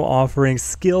also offering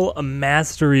skill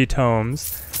mastery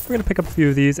tomes. We're going to pick up a few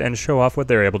of these and show off what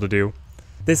they're able to do.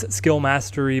 This skill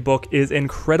mastery book is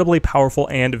incredibly powerful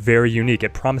and very unique.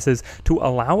 It promises to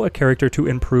allow a character to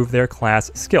improve their class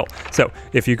skill. So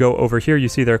if you go over here, you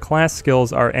see their class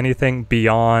skills are anything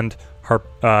beyond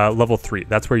level 3.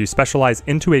 That's where you specialize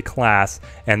into a class,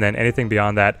 and then anything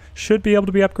beyond that should be able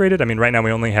to be upgraded. I mean, right now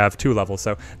we only have 2 levels,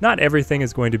 so not everything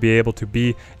is going to be able to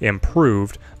be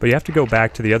improved, but you have to go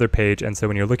back to the other page. And so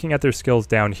when you're looking at their skills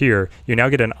down here, you now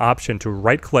get an option to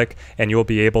right click and you'll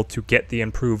be able to get the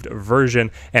improved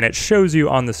version, and it shows you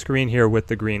on the screen here with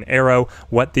the green arrow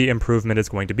what the improvement is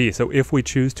going to be. So if we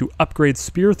choose to upgrade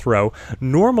spear throw,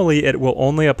 normally it will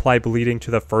only apply bleeding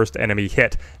to the first enemy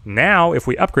hit. Now if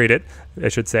we upgrade it, I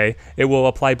should say, it will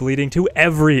apply bleeding to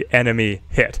every enemy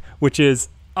hit, which is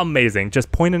amazing.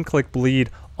 Just point and click bleed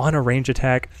on a range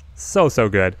attack. So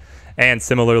good. And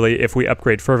similarly, if we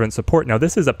upgrade fervent support, now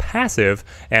this is a passive,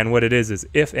 and what it is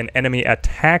if an enemy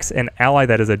attacks an ally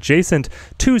that is adjacent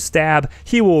to stab,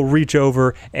 he will reach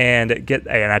over and get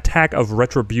an attack of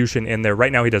retribution in there.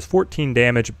 Right now he does 14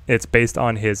 damage. It's based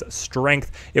on his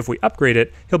strength. If we upgrade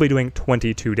it, he'll be doing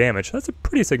 22 damage. That's a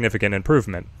pretty significant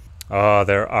improvement. Oh,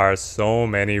 there are so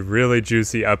many really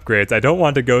juicy upgrades. I don't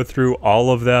want to go through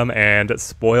all of them and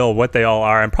spoil what they all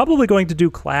are. I'm probably going to do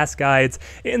class guides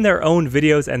in their own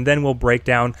videos, and then we'll break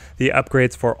down the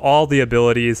upgrades for all the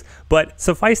abilities. But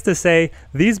suffice to say,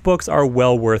 these books are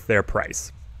well worth their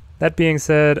price. That being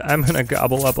said, I'm going to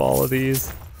gobble up all of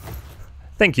these.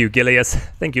 Thank you, Gilius.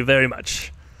 Thank you very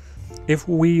much. If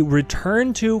we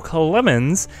return to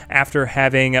Clemens after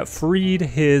having freed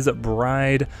his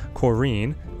bride,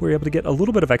 Corinne, we're able to get a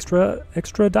little bit of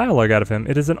extra dialogue out of him.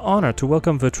 It is an honor to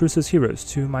welcome Vertruse's heroes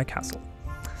to my castle.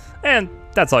 And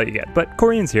that's all you get, but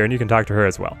Corinne's here and you can talk to her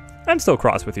as well. I'm still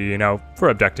cross with you, you know, for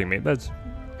abducting me. That's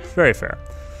very fair.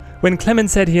 When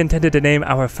Clemens said he intended to name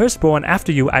our firstborn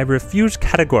after you, I refused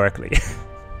categorically.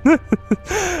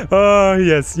 Oh,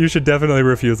 yes, you should definitely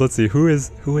refuse. Let's see, who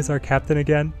is our captain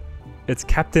again? It's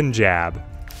Captain Jab.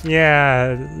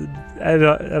 Yeah, I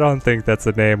don't think that's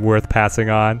a name worth passing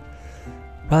on.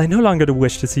 While I no longer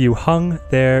wish to see you hung,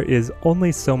 there is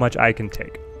only so much I can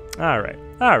take. All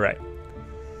right.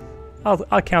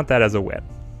 I'll count that as a win.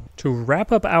 To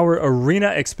wrap up our arena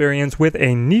experience with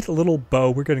a neat little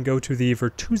bow, we're going to go to the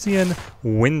Vertusian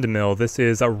Windmill. This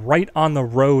is right on the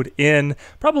road in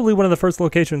probably one of the first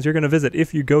locations you're going to visit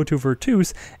if you go to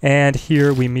Vertuse. And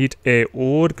here we meet a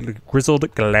old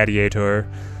grizzled gladiator,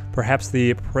 perhaps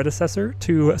the predecessor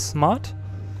to Smot.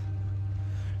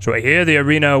 So I hear the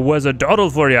arena was a doddle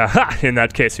for you. Ha! In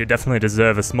that case, you definitely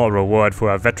deserve a small reward from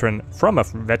a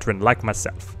veteran like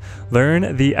myself.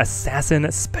 Learn the assassin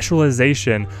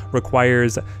specialization.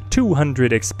 Requires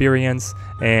 200 experience,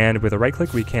 and with a right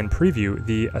click, we can preview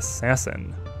the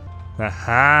assassin.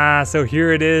 Aha! So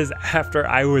here it is. After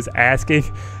I was asking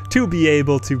to be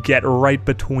able to get right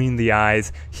between the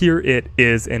eyes, here it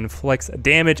is. Inflicts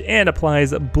damage and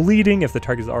applies bleeding. If the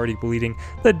target is already bleeding,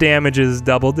 the damage is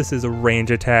doubled. This is a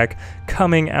range attack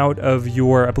coming out of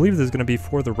your, I believe this is going to be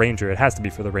for the ranger. It has to be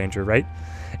for the ranger, right?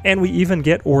 And we even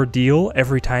get ordeal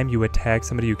every time you attack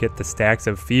somebody. You get the stacks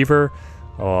of fever.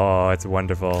 Oh, it's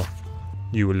wonderful.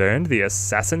 You learned the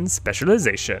assassin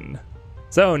specialization.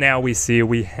 So now we see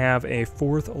we have a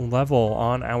 4th level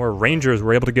on our rangers.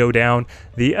 We're able to go down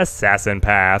the assassin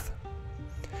path.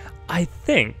 I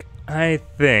think,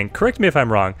 correct me if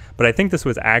I'm wrong, but I think this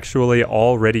was actually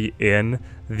already in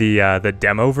the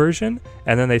demo version,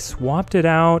 and then they swapped it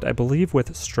out, I believe,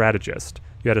 with strategist.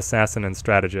 You had assassin and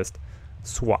strategist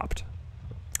swapped.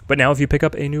 But now if you pick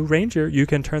up a new ranger, you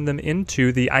can turn them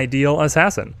into the ideal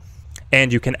assassin.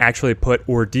 And you can actually put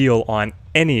ordeal on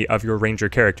any of your ranger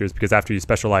characters, because after you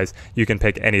specialize, you can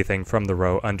pick anything from the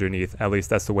row underneath. At least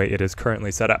that's the way it is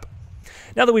currently set up.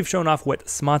 Now that we've shown off what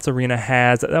Smot's Arena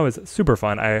has, that was super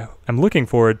fun. I'm looking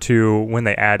forward to when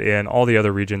they add in all the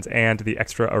other regions and the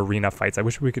extra arena fights. I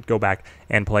wish we could go back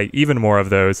and play even more of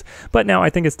those. But now I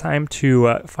think it's time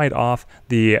to fight off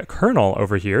the Colonel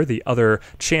over here, the other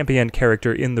champion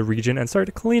character in the region, and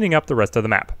start cleaning up the rest of the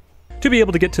map. to be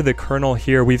able to get to the colonel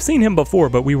here. We've seen him before,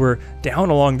 but we were down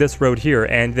along this road here,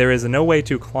 and there is no way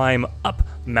to climb up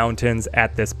mountains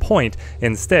at this point.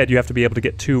 Instead, you have to be able to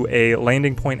get to a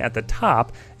landing point at the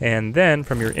top, and then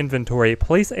from your inventory,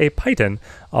 place a python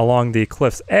along the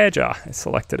cliff's edge. I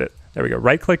selected it. There we go.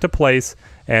 Right click to place,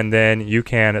 and then you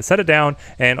can set it down,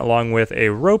 and along with a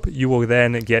rope, you will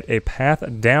then get a path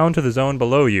down to the zone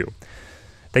below you.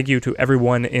 Thank you to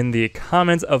everyone in the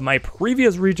comments of my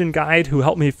previous region guide who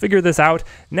helped me figure this out.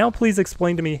 Now please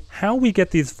explain to me how we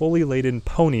get these fully laden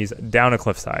ponies down a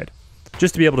cliffside.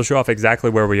 Just to be able to show off exactly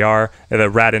where we are, the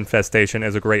rat infestation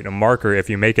is a great marker. If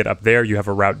you make it up there, you have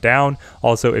a route down.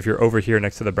 Also, if you're over here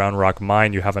next to the brown rock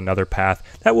mine, you have another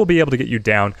path that will be able to get you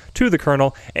down to the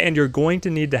kernel, and you're going to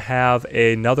need to have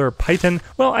another python.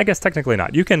 Well, I guess technically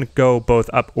not. You can go both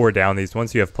up or down these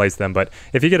once you have placed them, but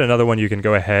if you get another one, you can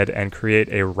go ahead and create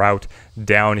a route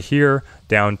down here,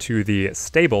 down to the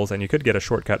stables, and you could get a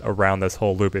shortcut around this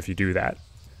whole loop if you do that.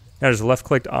 Now just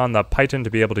left-clicked on the python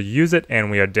to be able to use it, and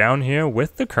we are down here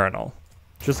with the colonel.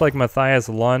 Just like Matthias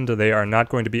Lund, they are not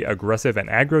going to be aggressive and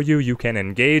aggro you. You can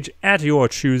engage at your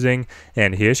choosing,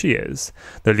 and here she is.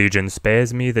 The Legion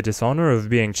spares me the dishonor of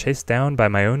being chased down by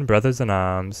my own brothers in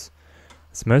arms.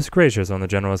 It's most gracious on the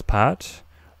general's part.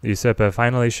 The usurper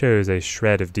finally shows a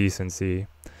shred of decency.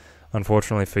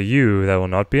 Unfortunately for you, that will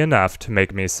not be enough to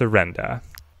make me surrender.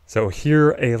 So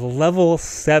here, a level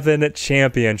 7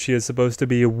 champion. She is supposed to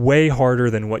be way harder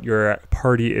than what your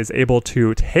party is able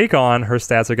to take on. Her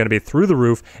stats are going to be through the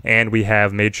roof, and we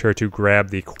have made sure to grab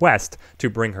the quest to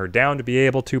bring her down to be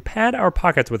able to pad our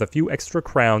pockets with a few extra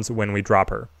crowns when we drop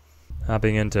her.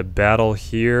 Hopping into battle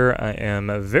here, I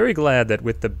am very glad that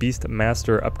with the Beast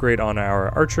Master upgrade on our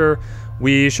archer,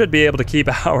 we should be able to keep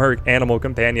our animal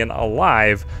companion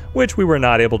alive, which we were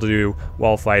not able to do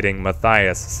while fighting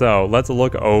Matthias. So let's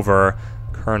look over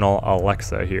Colonel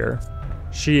Alexa here.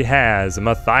 She has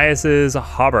Matthias's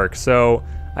hauberk, so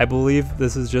I believe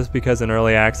this is just because in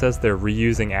early access they're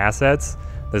reusing assets.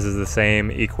 This is the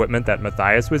same equipment that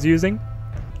Matthias was using.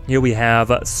 Here we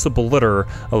have Splitter.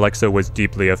 Alexa was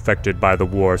deeply affected by the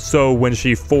war, so when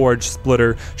she forged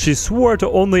Splitter, she swore to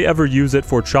only ever use it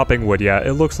for chopping wood. Yeah,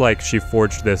 it looks like she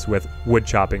forged this with wood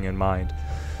chopping in mind.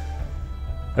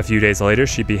 A few days later,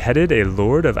 she beheaded a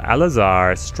Lord of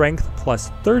Alazar, strength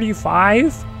plus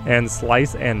 35, and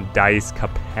slice and dice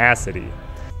capacity.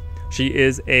 She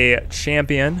is a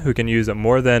champion who can use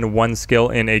more than one skill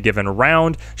in a given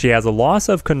round. She has a loss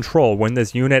of control. When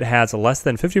this unit has less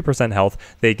than 50% health,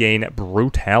 they gain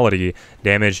brutality.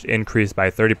 Damage increased by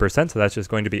 30%, so that's just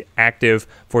going to be active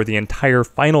for the entire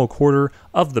final quarter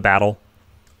of the battle.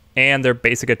 And their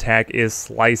basic attack is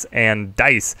Slice and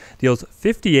Dice. Deals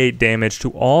 58 damage to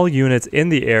all units in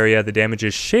the area. The damage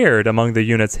is shared among the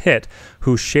units hit,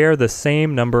 who share the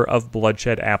same number of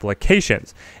bloodshed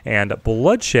applications. And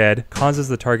bloodshed causes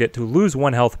the target to lose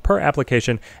 1 health per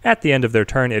application at the end of their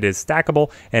turn. It is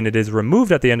stackable, and it is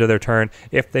removed at the end of their turn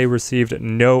if they received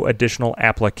no additional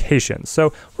applications.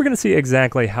 So we're going to see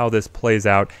exactly how this plays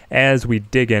out as we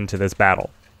dig into this battle.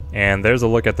 And there's a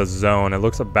look at the zone. It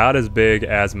looks about as big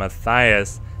as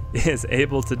Matthias is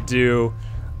able to do,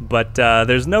 but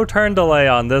there's no turn delay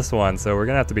on this one, so we're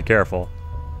gonna have to be careful.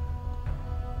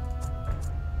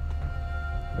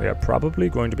 We are probably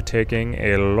going to be taking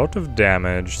a lot of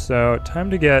damage, so time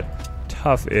to get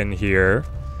tough in here.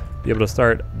 Be able to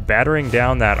start battering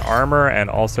down that armor and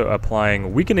also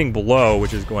applying weakening blow,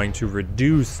 which is going to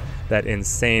reduce that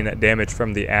insane damage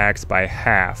from the axe by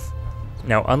half.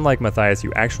 Now, unlike Matthias,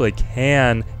 you actually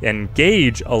can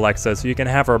engage Alexa, so you can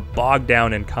have her bogged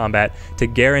down in combat to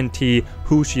guarantee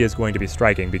who she is going to be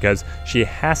striking, because she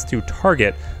has to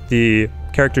target the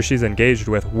character she's engaged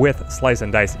with Slice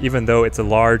and Dice, even though it's a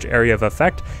large area of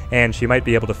effect, and she might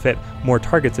be able to fit more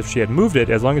targets if she had moved it.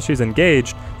 As long as she's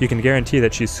engaged, you can guarantee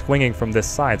that she's swinging from this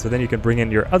side, so then you can bring in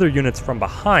your other units from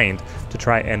behind to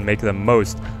try and make the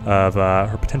most of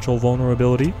her potential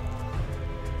vulnerability.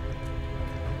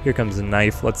 Here comes a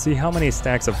knife. Let's see how many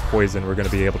stacks of poison we're going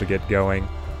to be able to get going.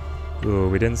 Ooh,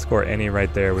 we didn't score any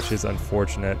right there, which is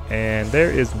unfortunate. And there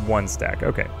is 1 stack.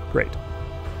 Okay, great.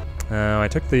 I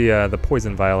took the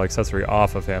poison vial accessory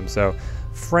off of him, so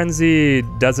Frenzy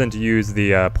doesn't use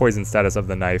the poison status of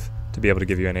the knife to be able to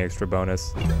give you any extra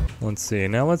bonus. Let's see.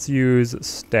 Now let's use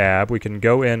Stab. We can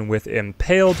go in with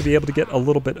Impale to be able to get a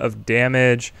little bit of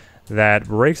damage that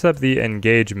breaks up the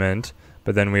engagement,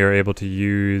 but then we are able to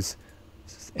use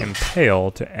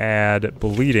Impale to add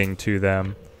bleeding to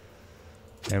them.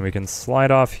 And we can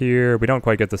slide off here. We don't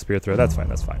quite get the spear throw. That's fine,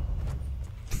 that's fine.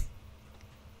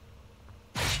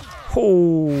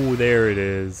 Oh, there it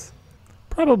is.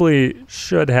 Probably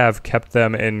should have kept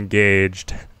them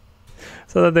engaged.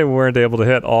 so that they weren't able to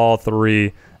hit all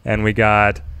 3. And we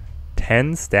got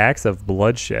 10 stacks of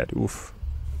bloodshed. Oof.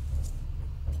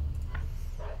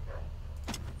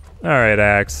 Alright,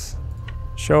 Axe.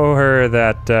 Show her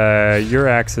that your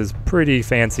axe is pretty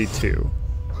fancy too.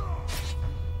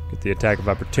 Get the attack of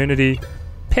opportunity.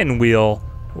 Pinwheel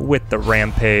with the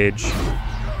rampage.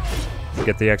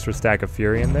 Get the extra stack of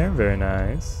fury in there. Very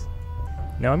nice.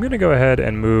 Now I'm going to go ahead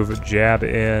and move Jab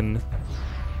in.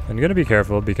 I'm going to be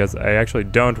careful because I actually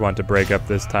don't want to break up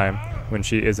this time when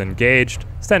she is engaged.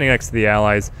 Standing next to the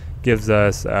allies gives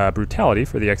us brutality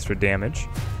for the extra damage.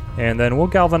 And then we'll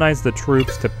galvanize the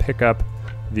troops to pick up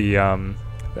the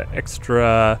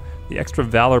extra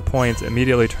valor points,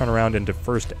 immediately turn around into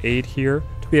first aid here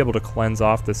to be able to cleanse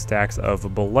off the stacks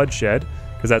of bloodshed,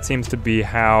 because that seems to be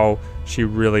how she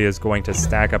really is going to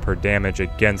stack up her damage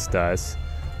against us.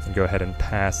 And go ahead and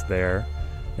pass there.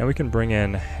 Now we can bring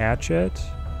in Hatchet.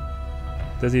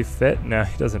 Does he fit? No,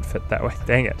 he doesn't fit that way.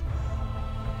 Dang it.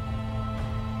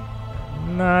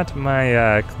 Not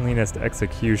my cleanest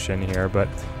execution here, but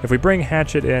if we bring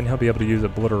Hatchet in, he'll be able to use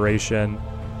Obliteration.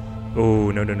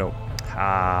 Oh, no.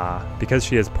 Because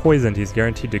she is poisoned, he's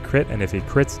guaranteed to crit, and if he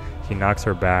crits, he knocks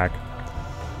her back.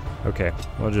 Okay,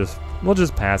 we'll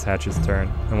just pass Hatchet's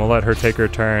turn, and we'll let her take her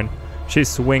turn. She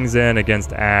swings in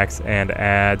against Axe and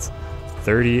adds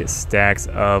 30 stacks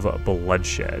of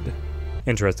bloodshed.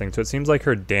 Interesting, so it seems like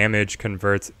her damage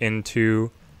converts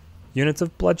into units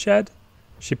of bloodshed.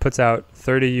 She puts out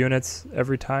 30 units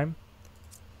every time.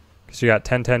 She got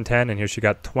 10, 10, 10, and here she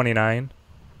got 29.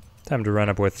 Time to run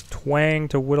up with Twang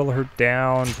to whittle her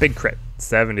down. Big crit.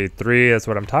 73, that's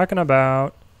what I'm talking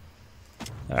about.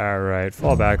 Alright,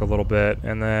 fall back a little bit.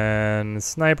 And then,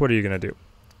 Snipe, what are you going to do?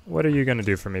 What are you going to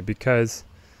do for me? Because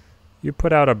you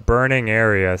put out a burning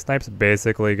area. Snipe's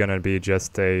basically going to be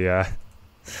just a...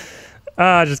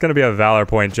 just going to be a Valor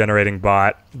point generating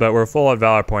bot. But we're full of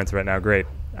Valor points right now. Great.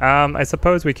 I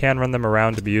suppose we can run them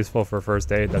around to be useful for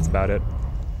first aid. That's about it.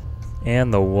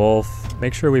 And the wolf.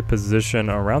 Make sure we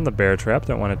position around the bear trap.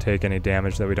 Don't want to take any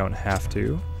damage that we don't have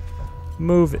to.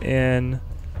 Move in.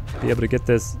 Be able to get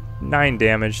this 9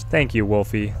 damage. Thank you,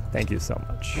 Wolfie. Thank you so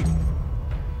much.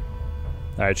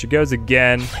 Alright, she goes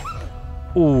again.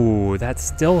 Ooh, that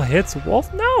still hits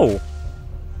Wolf? No!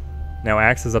 Now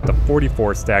Axe is up to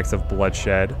 44 stacks of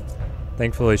bloodshed.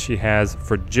 Thankfully, she has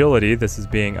fragility. This is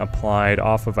being applied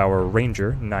off of our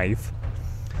ranger knife.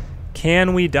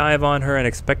 Can we dive on her and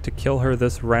expect to kill her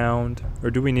this round?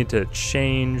 Or do we need to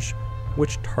change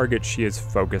which target she is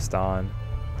focused on?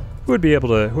 Who would be able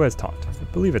to... Who has taunt? I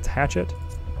believe it's Hatchet.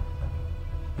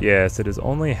 Yes, it is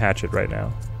only Hatchet right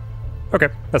now. Okay,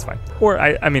 that's fine. Or,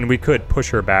 I mean, we could push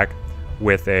her back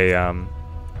with a,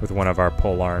 with one of our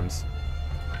pole arms.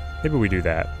 Maybe we do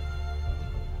that.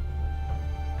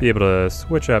 Be able to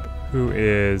switch up who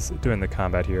is doing the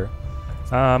combat here.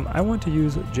 I want to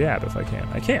use Jab if I can.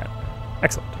 I can.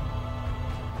 Excellent.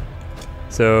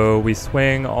 So we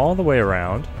swing all the way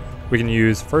around. We can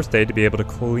use First Aid to be able to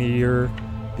clear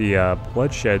the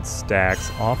bloodshed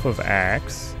stacks off of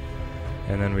Axe.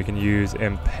 And then we can use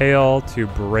Impale to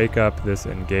break up this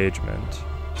engagement.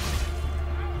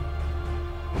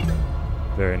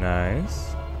 Very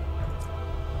nice.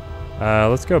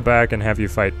 Let's go back and have you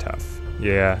fight tough.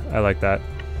 Yeah, I like that.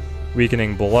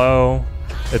 Weakening blow.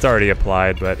 It's already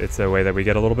applied, but it's a way that we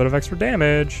get a little bit of extra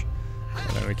damage.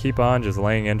 And then we keep on just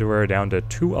laying into her down to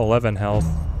 211 health.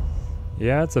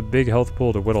 Yeah, it's a big health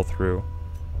pool to whittle through.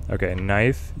 Okay,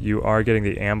 knife. You are getting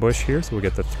the ambush here, so we'll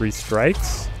get the 3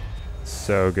 strikes.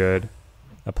 So good.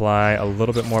 Apply a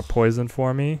little bit more poison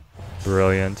for me.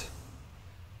 Brilliant.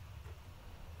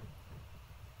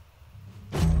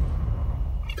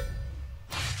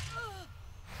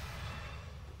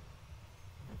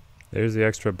 There's the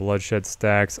extra bloodshed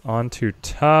stacks onto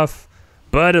tough.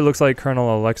 But it looks like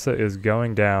Colonel Alexa is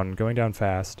going down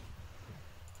fast.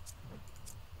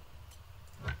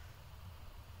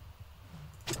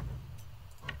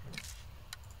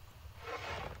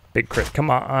 Big crit, come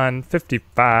on,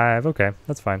 55. Okay,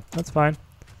 that's fine, that's fine.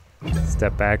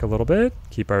 Step back a little bit,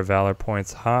 keep our Valor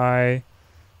points high.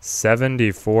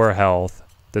 74 health.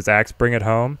 Does Axe bring it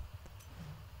home?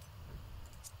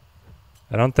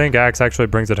 I don't think Axe actually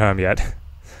brings it home yet.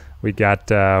 We got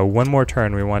one more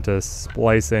turn we want to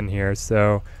splice in here.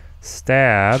 So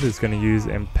Stab is going to use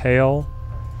Impale.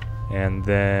 And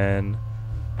then,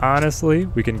 honestly,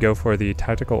 we can go for the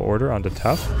Tactical Order onto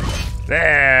Tough.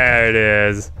 There it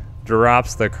is.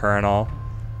 Drops the Colonel.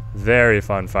 Very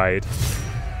fun fight.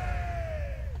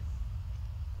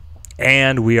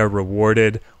 And we are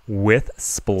rewarded with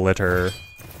Splitter.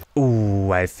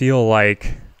 Ooh, I feel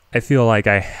like I feel like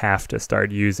I have to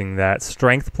start using that.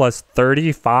 Strength plus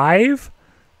 35?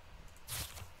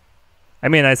 I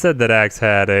mean, I said that axe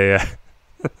had a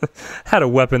had a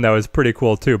weapon that was pretty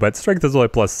cool too, but strength is only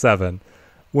plus 7.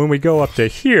 When we go up to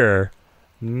here,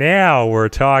 now we're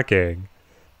talking.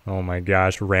 Oh my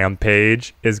gosh,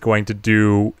 Rampage is going to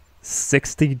do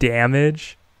 60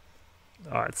 damage.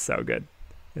 Oh, it's so good.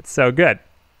 It's so good.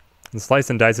 And Slice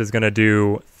and Dice is going to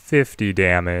do 50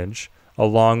 damage,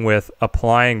 along with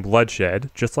applying bloodshed,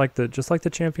 just like the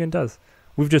champion does.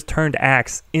 We've just turned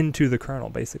axe into the Colonel,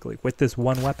 basically, with this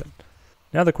one weapon.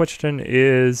 Now the question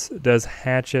is, does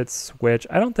Hatchet switch?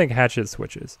 I don't think Hatchet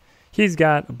switches. He's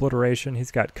got Obliteration.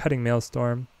 He's got Cutting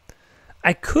Maelstrom.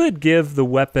 I could give the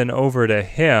weapon over to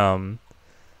him,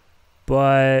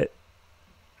 but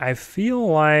I feel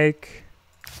like...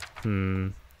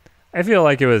 I feel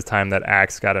like it was time that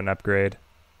Axe got an upgrade.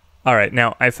 Alright,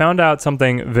 now I found out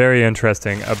something very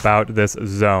interesting about this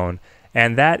zone,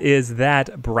 and that is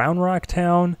that Brown Rock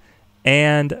Town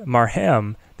and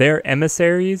Marhem, their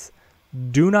emissaries,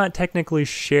 do not technically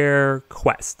share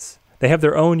quests. They have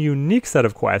their own unique set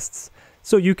of quests,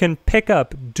 so you can pick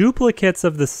up duplicates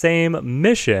of the same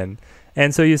mission.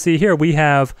 And so you see here we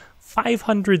have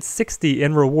 560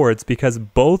 in rewards because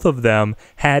both of them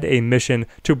had a mission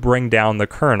to bring down the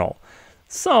Colonel.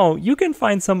 So you can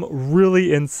find some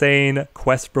really insane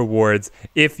quest rewards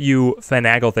if you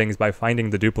finagle things by finding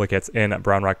the duplicates in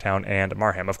Brown Rock Town and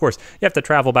Marhem. Of course, you have to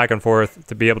travel back and forth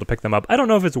to be able to pick them up. I don't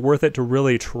know if it's worth it to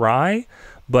really try,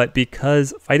 but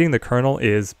because fighting the Colonel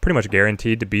is pretty much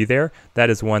guaranteed to be there, that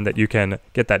is one that you can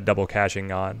get that double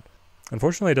caching on.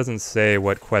 Unfortunately, it doesn't say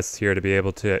what quests here to be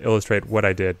able to illustrate what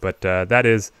I did, but that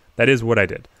is what I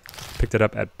did. Picked it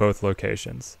up at both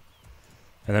locations.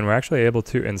 And then we're actually able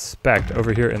to inspect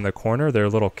over here in the corner their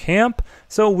little camp.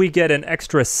 So we get an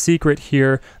extra secret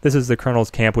here. This is the Colonel's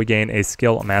camp. We gain a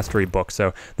skill mastery book.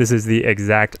 So this is the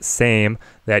exact same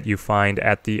that you find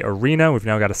at the arena. We've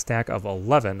now got a stack of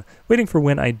 11, waiting for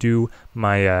when I do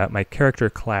my, my character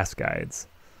class guides.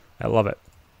 I love it.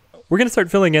 We're going to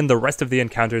start filling in the rest of the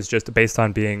encounters just based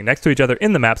on being next to each other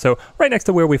in the map. So right next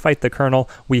to where we fight the Colonel,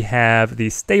 we have the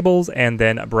stables and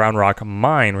then Brown Rock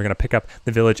Mine. We're going to pick up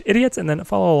the village idiots and then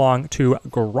follow along to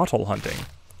grottle hunting.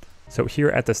 So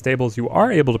here at the stables, you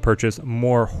are able to purchase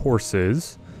more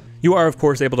horses. You are, of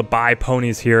course, able to buy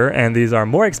ponies here, and these are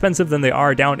more expensive than they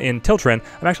are down in Tiltren.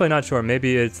 I'm actually not sure.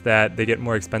 Maybe it's that they get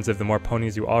more expensive the more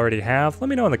ponies you already have. Let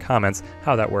me know in the comments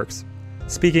how that works.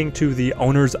 Speaking to the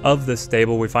owners of the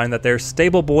stable, we find that their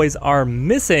stable boys are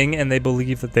missing and they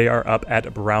believe that they are up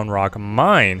at Brown Rock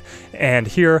Mine. And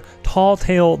here,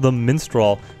 Talltail the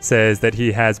Minstrel says that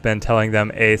he has been telling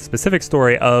them a specific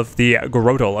story of the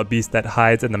Grottle, a beast that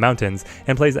hides in the mountains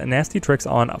and plays nasty tricks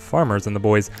on farmers, and the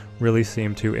boys really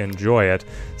seem to enjoy it.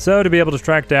 So to be able to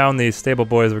track down these stable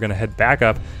boys, we're going to head back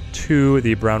up to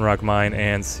the Brown Rock Mine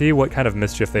and see what kind of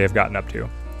mischief they have gotten up to.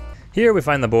 Here we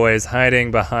find the boys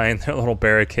hiding behind their little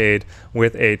barricade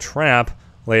with a trap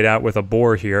laid out with a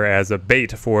boar here as a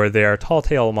bait for their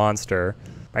tall-tail monster.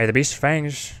 By the beast's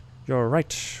fangs, you're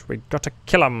right, we gotta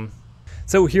kill him.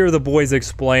 So here the boys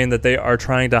explain that they are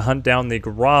trying to hunt down the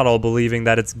grottle, believing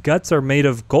that its guts are made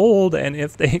of gold, and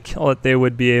if they kill it, they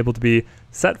would be able to be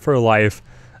set for life.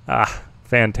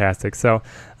 Fantastic. So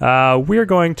we're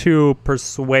going to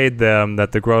persuade them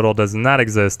that the grottle does not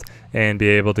exist and be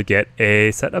able to get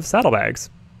a set of saddlebags.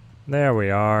 There we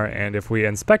are. And if we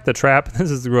inspect the trap, this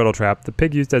is the grottle trap. The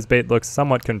pig used as bait looks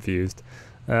somewhat confused.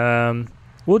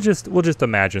 We'll just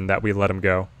imagine that we let him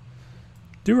go.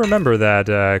 Do remember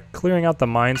that clearing out the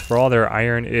mines for all their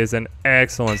iron is an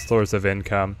excellent source of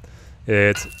income.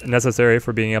 It's necessary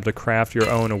for being able to craft your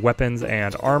own weapons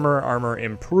and armor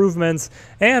improvements,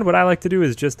 and what I like to do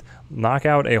is just knock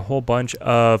out a whole bunch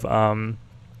of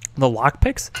the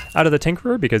lockpicks out of the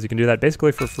Tinkerer, because you can do that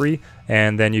basically for free,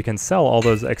 and then you can sell all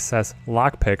those excess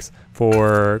lockpicks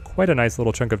for quite a nice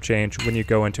little chunk of change when you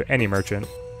go into any merchant.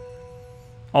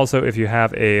 Also, if you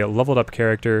have a leveled up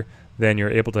character, then you're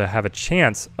able to have a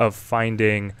chance of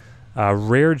finding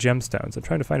rare gemstones. I'm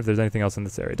trying to find if there's anything else in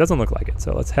this area. It doesn't look like it,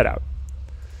 so let's head out.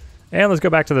 And let's go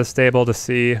back to the stable to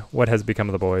see what has become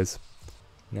of the boys.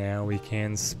 Now we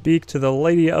can speak to the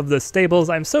lady of the stables.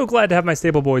 I'm so glad to have my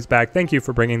stable boys back. Thank you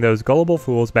for bringing those gullible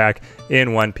fools back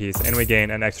in one piece, and we gain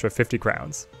an extra 50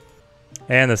 crowns.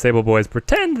 And the stable boys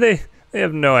pretend they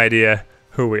have no idea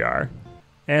who we are.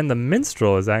 And the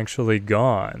minstrel is actually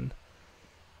gone.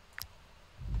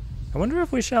 I wonder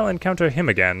if we shall encounter him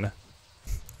again.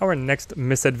 Our next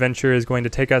misadventure is going to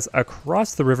take us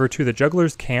across the river to the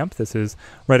Juggler's Camp. This is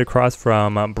right across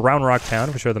from Brown Rock Town.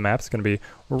 If we show the map, it's going to be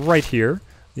right here.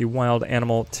 the wild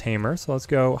animal tamer. So let's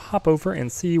go hop over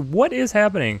and see what is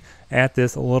happening at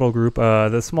this little group,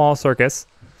 the small circus.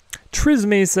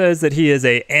 Trisme says that he is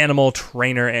a animal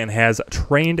trainer and has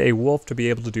trained a wolf to be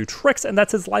able to do tricks, and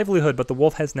that's his livelihood, but the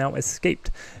wolf has now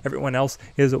escaped. Everyone else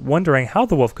is wondering how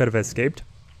the wolf could have escaped.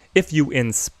 If you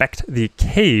inspect the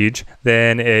cage,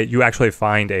 then you actually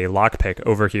find a lockpick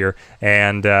over here,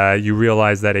 and you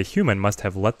realize that a human must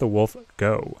have let the wolf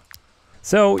go.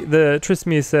 So the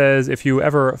Trisme says, if you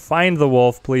ever find the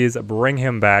wolf, please bring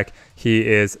him back. He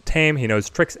is tame, he knows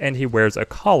tricks, and he wears a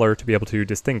collar to be able to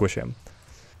distinguish him.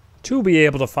 To be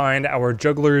able to find our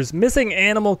juggler's missing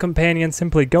animal companion,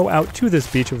 simply go out to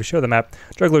this beach. If we show the map,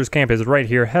 juggler's camp is right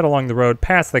here. Head along the road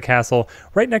past the castle,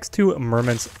 right next to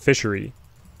Merment's fishery.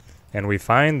 And we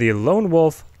find the lone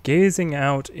wolf gazing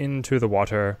out into the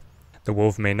water. The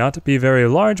wolf may not be very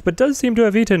large, but does seem to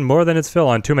have eaten more than its fill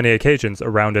on too many occasions.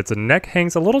 Around its neck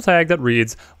hangs a little tag that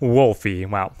reads, Wolfie.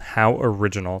 Wow, how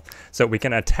original. So we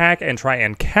can attack and try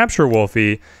and capture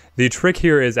Wolfie. The trick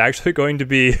here is actually going to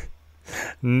be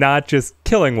not just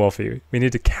killing Wolfie. We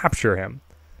need to capture him.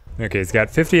 Okay, he's got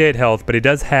 58 health, but he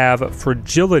does have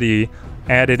fragility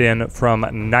added in from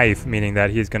knife, meaning that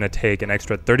he's going to take an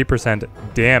extra 30%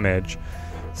 damage.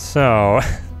 So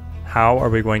how are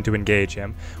we going to engage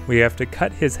him? We have to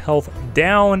cut his health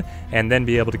down and then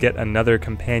be able to get another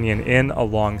companion in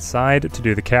alongside to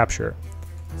do the capture.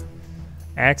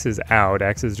 Axe is out.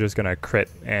 Axe is just going to crit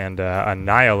and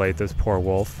annihilate this poor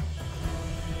wolf.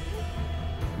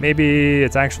 Maybe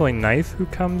it's actually knife who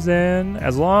comes in.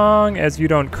 As long as you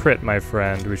don't crit, my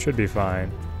friend, we should be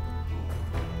fine.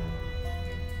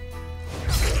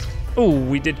 Oh,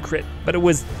 we did crit, but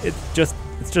it's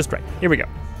just right. Here we go.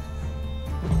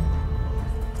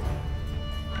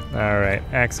 All right,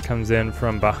 axe comes in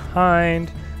from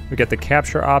behind. We get the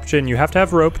capture option. You have to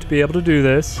have rope to be able to do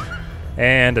this.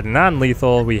 And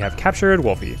non-lethal, we have captured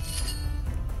Wolfie.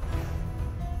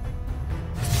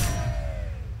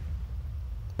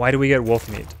 Why do we get wolf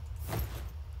meat?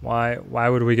 Why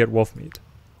would we get wolf meat?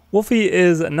 Wolfie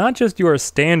is not just your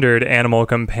standard animal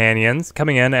companions.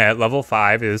 Coming in at level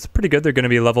 5 is pretty good. They're going to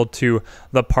be leveled to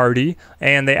the party,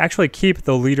 and they actually keep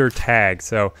the leader tag,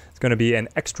 so it's going to be an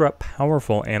extra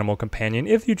powerful animal companion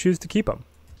if you choose to keep them.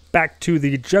 Back to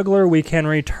the juggler, we can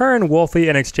return Wolfie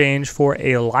in exchange for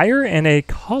a lyre and a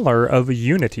collar of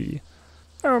unity.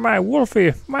 Oh, my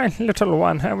Wolfie, my little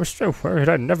one, I was so worried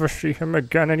I'd never see him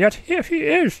again, and yet here he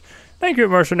is. Thank you,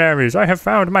 mercenaries, I have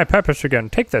found my purpose again.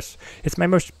 Take this. It's my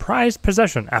most prized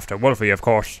possession, after Wolfie, of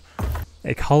course.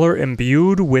 A collar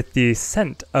imbued with the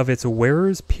scent of its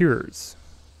wearer's peers.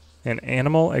 An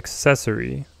animal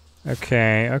accessory.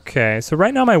 Okay. So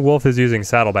right now my wolf is using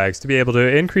saddlebags to be able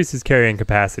to increase his carrying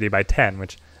capacity by 10,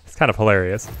 which is kind of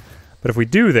hilarious. But if we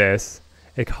do this,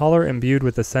 a collar imbued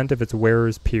with the scent of its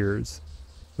wearer's peers.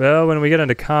 Well, when we get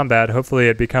into combat, hopefully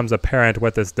it becomes apparent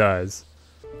what this does.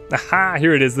 Aha,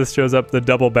 here it is. This shows up the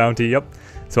double bounty. Yep.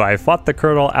 So I fought the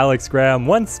Colonel Alex Graham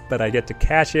once, but I get to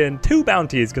cash in 2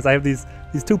 bounties because I have these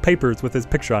 2 papers with his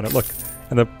picture on it. Look,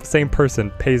 and the same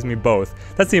person pays me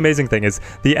both. That's the amazing thing, is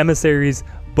the emissaries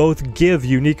both give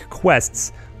unique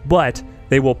quests, but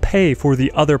they will pay for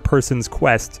the other person's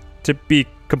quest to be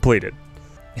completed.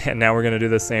 And now we're going to do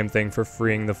the same thing for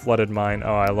freeing the flooded mine.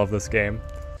 Oh, I love this game.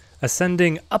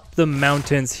 Ascending up the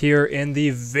mountains here in the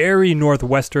very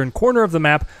northwestern corner of the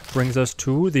map brings us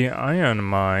to the iron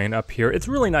mine up here. It's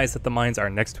really nice that the mines are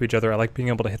next to each other. I like being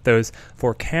able to hit those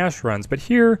for cash runs. But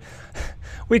here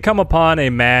we come upon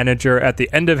a manager at the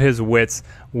end of his wits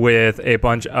with a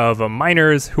bunch of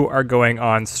miners who are going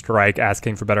on strike,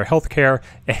 asking for better health care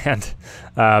and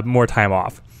more time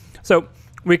off. So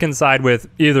we can side with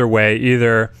either way,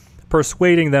 either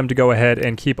persuading them to go ahead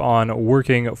and keep on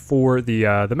working for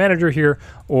the manager here,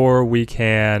 or we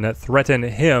can threaten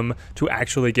him to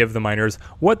actually give the miners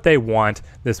what they want.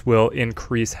 This will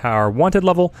increase our wanted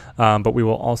level, but we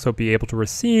will also be able to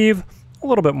receive a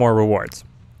little bit more rewards.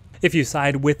 If you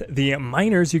side with the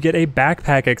miners, you get a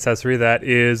backpack accessory that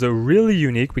is really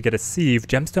unique. We get a sieve.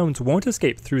 Gemstones won't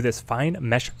escape through this fine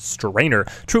mesh strainer.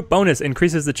 Troop bonus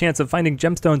increases the chance of finding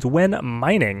gemstones when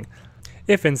mining.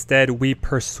 If instead we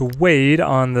persuade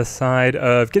on the side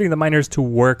of getting the miners to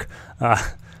work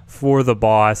for the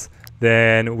boss,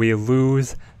 then we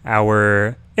lose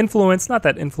our influence. Not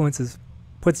that influence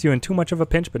puts you in too much of a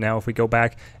pinch, but now if we go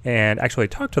back and actually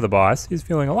talk to the boss, he's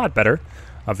feeling a lot better.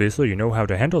 Obviously, you know how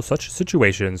to handle such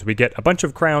situations. We get a bunch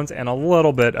of crowns and a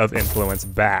little bit of influence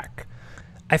back.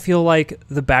 I feel like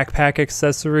the backpack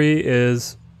accessory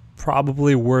is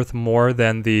probably worth more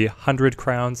than the 100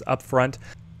 crowns up front.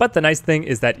 But the nice thing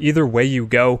is that either way you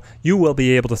go, you will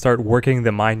be able to start working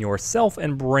the mine yourself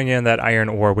and bring in that iron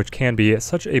ore, which can be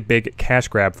such a big cash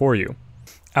grab for you.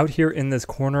 Out here in this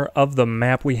corner of the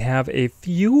map, we have a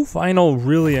few final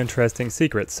really interesting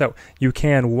secrets. So you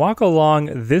can walk along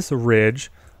this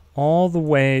ridge all the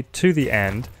way to the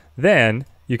end. Then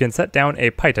you can set down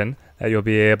a python that you'll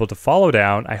be able to follow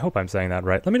down. I hope I'm saying that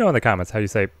right. Let me know in the comments how you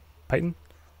say python.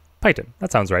 Python,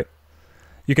 that sounds right.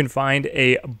 You can find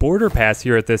a border pass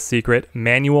here at this secret,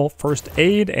 manual first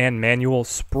aid and manual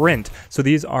sprint. So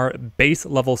these are base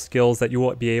level skills that you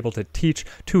will be able to teach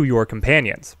to your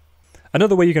companions.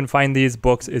 Another way you can find these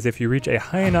books is if you reach a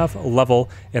high enough level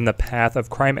in the path of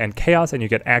crime and chaos, and you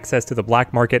get access to the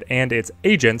black market and its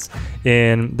agents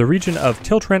in the region of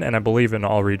Tiltrin, and I believe in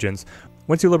all regions.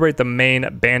 Once you liberate the main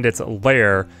bandit's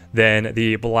lair, then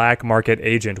the black market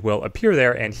agent will appear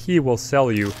there and he will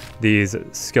sell you these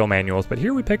skill manuals. But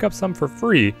here we pick up some for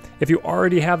free. If you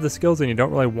already have the skills and you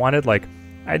don't really want it, like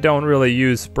I don't really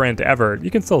use sprint ever,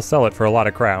 you can still sell it for a lot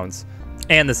of crowns.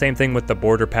 And the same thing with the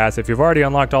border pass. If you've already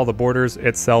unlocked all the borders,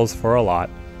 it sells for a lot.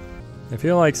 I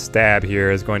feel like Stab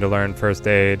here is going to learn first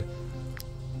aid.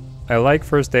 I like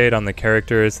first aid on the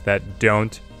characters that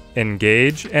don't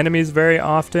engage enemies very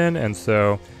often, and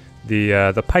so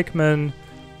the pikemen,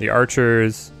 the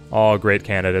archers, all great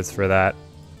candidates for that.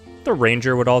 The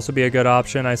ranger would also be a good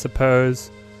option, I suppose,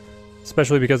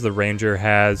 especially because the ranger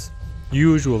has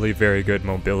usually very good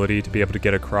mobility to be able to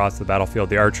get across the battlefield.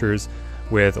 The archers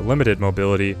with limited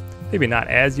mobility, maybe not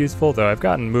as useful, though I've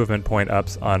gotten movement point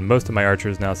ups on most of my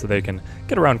archers now so they can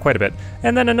get around quite a bit.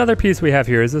 And then another piece we have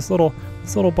here is this little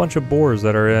bunch of boars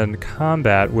that are in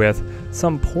combat with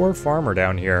some poor farmer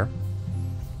down here.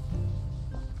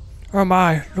 Oh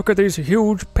my, look at these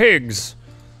huge pigs!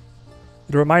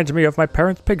 It reminds me of my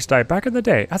parents' pigsty back in the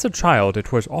day. As a child,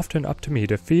 it was often up to me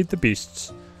to feed the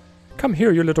beasts. Come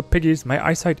here, you little piggies, my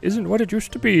eyesight isn't what it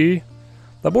used to be.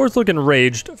 The boars look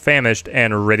enraged, famished,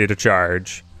 and ready to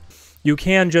charge. You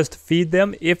can just feed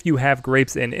them if you have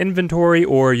grapes in inventory,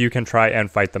 or you can try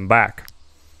and fight them back.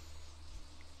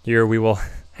 Here we will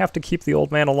have to keep the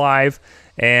old man alive,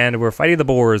 and we're fighting the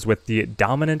boars with the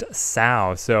dominant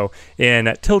sow. So in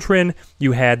Tiltrin,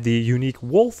 you had the unique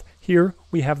wolf. Here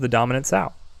we have the dominant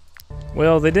sow.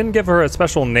 Well, they didn't give her a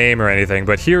special name or anything,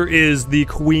 but here is the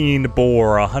queen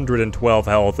boar, 112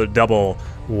 health, double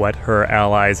what her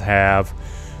allies have.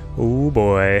 Oh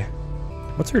boy.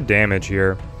 What's her damage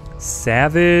here?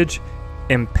 Savage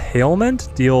Impalement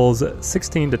deals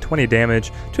 16 to 20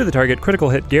 damage to the target. Critical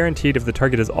hit guaranteed if the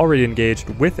target is already engaged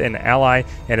with an ally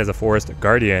and is a forest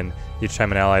guardian. Each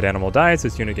time an allied animal dies,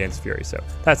 this unit gains fury. So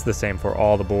that's the same for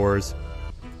all the boars.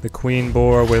 The queen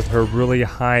boar with her really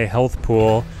high health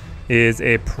pool is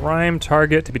a prime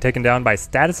target to be taken down by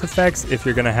status effects if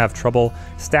you're going to have trouble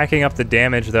stacking up the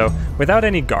damage, though. Without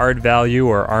any guard value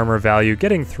or armor value,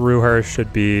 getting through her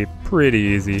should be pretty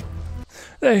easy.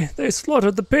 They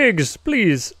slaughtered the pigs,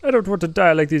 please. I don't want to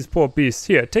die like these poor beasts.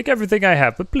 Here, take everything I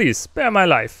have, but please, spare my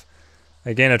life.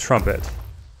 I gain a trumpet.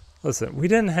 Listen, we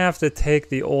didn't have to take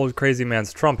the old crazy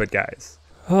man's trumpet, guys.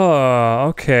 Oh,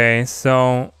 okay,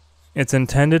 so it's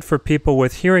intended for people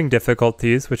with hearing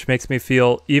difficulties, which makes me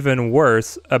feel even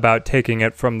worse about taking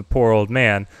it from the poor old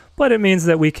man, but it means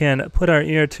that we can put our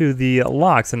ear to the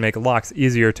locks and make locks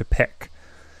easier to pick.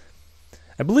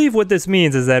 I believe what this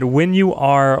means is that when you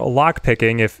are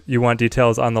lockpicking, if you want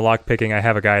details on the lockpicking, I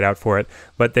have a guide out for it,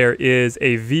 but there is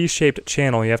a V-shaped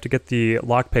channel you have to get the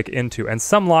lockpick into, and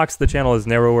some locks the channel is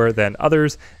narrower than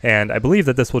others, and I believe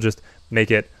that this will just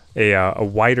make it a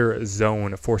wider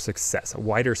zone for success, a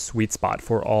wider sweet spot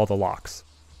for all the locks.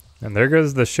 And there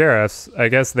goes the sheriffs. I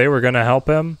guess they were going to help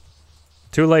him.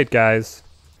 Too late, guys.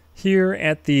 Here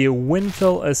at the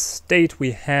Winfill Estate,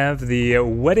 we have the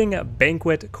wedding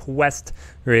banquet quest.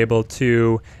 You're able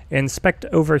to inspect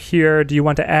over here. Do you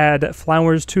want to add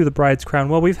flowers to the bride's crown?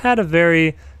 Well, we've had a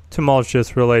very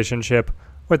tumultuous relationship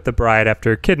with the bride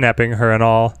after kidnapping her and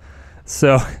all.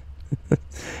 So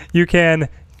you can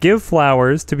give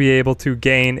flowers to be able to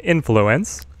gain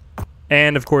influence.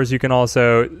 And of course, you can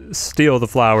also steal the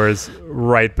flowers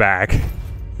right back.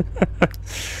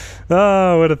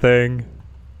 Oh, what a thing.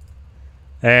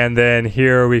 And then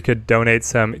here we could donate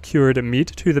some cured meat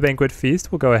to the banquet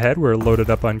feast. We'll go ahead. We're loaded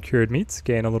up on cured meats,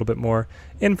 gain a little bit more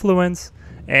influence.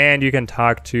 And you can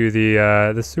talk to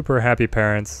the super happy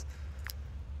parents.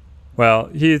 Well,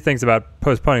 he thinks about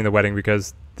postponing the wedding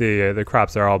because the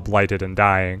crops are all blighted and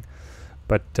dying.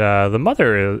 But the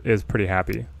mother is pretty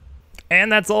happy.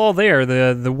 And that's all there.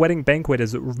 The wedding banquet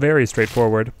is very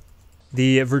straightforward.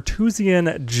 The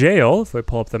Vertusian jail, if I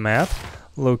pull up the map,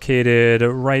 located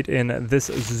right in this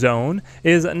zone,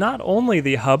 is not only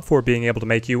the hub for being able to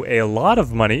make you a lot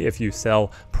of money if you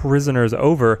sell prisoners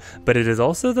over, but it is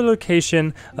also the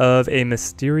location of a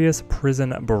mysterious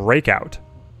prison breakout.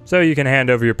 So you can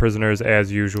hand over your prisoners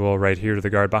as usual right here to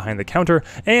the guard behind the counter,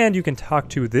 and you can talk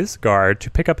to this guard to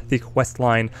pick up the quest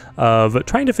line of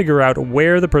trying to figure out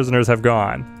where the prisoners have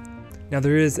gone. Now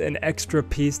there is an extra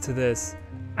piece to this.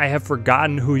 I have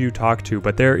forgotten who you talk to,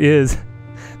 but there's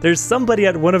somebody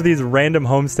at one of these random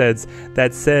homesteads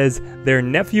that says their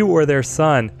nephew or their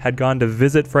son had gone to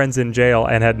visit friends in jail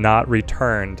and had not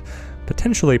returned,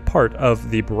 potentially part of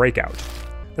the breakout.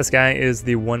 This guy is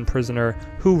the one prisoner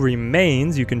who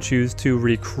remains. You can choose to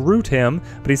recruit him,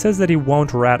 but he says that he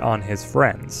won't rat on his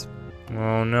friends.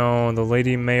 Oh no, the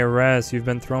lady mayoress, you've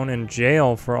been thrown in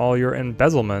jail for all your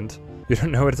embezzlement. You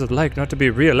don't know what it's like not to be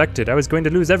re-elected. I was going to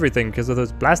lose everything because of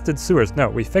those blasted sewers. No,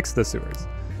 we fixed the sewers.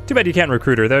 Too bad you can't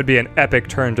recruit her. That would be an epic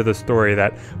turn to the story,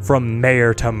 that from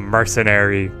mayor to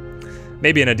mercenary.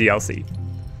 Maybe in a DLC.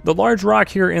 The large rock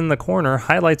here in the corner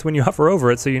highlights when you hover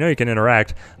over it, so you know you can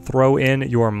interact. Throw in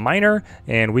your miner,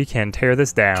 and we can tear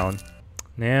this down.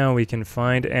 Now we can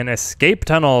find an escape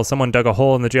tunnel. Someone dug a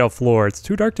hole in the jail floor. It's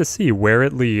too dark to see where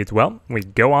it leads. Well, we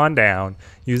go on down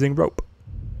using rope.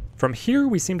 From here,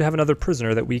 we seem to have another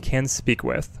prisoner that we can speak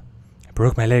with. I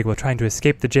broke my leg while trying to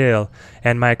escape the jail,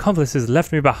 and my accomplices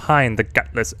left me behind, the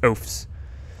gutless oafs.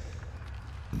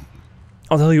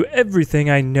 I'll tell you everything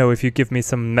I know if you give me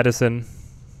some medicine.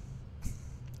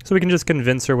 So we can just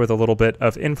convince her with a little bit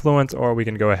of influence, or we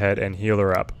can go ahead and heal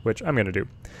her up, which I'm going to do.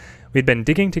 We'd been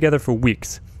digging together for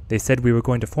weeks. They said we were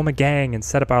going to form a gang and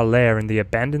set up our lair in the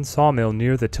abandoned sawmill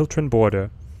near the Tiltran border.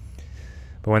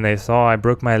 But when they saw I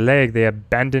broke my leg, they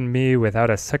abandoned me without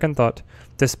a second thought.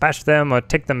 Dispatch them or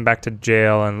take them back to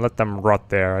jail and let them rot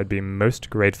there. I'd be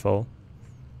most grateful.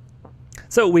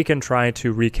 So we can try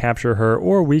to recapture her,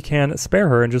 or we can spare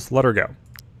her and just let her go.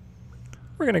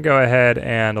 We're going to go ahead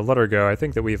and let her go. I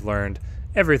think that we've learned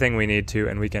everything we need to,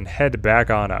 and we can head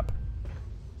back on up.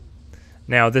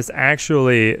 Now, this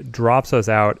actually drops us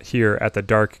out here at the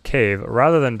dark cave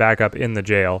rather than back up in the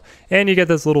jail, and you get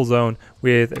this little zone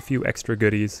with a few extra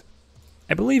goodies.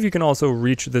 I believe you can also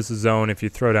reach this zone if you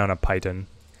throw down a python.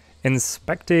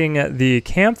 Inspecting the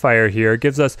campfire here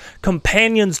gives us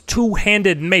Companion's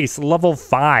two-handed mace, level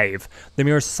 5. The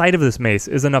mere sight of this mace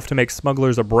is enough to make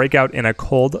smugglers a breakout in a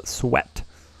cold sweat.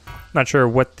 Not sure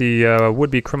what the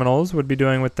would-be criminals would be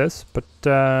doing with this, but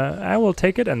I will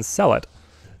take it and sell it.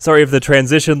 Sorry if the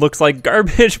transition looks like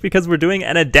garbage, because we're doing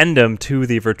an addendum to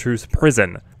the Vertruse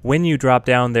prison. When you drop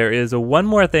down, there is one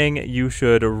more thing you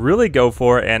should really go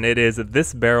for, and it is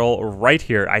this barrel right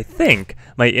here. I think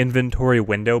my inventory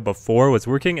window before was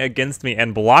working against me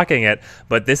and blocking it,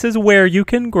 but this is where you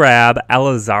can grab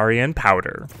Alizarian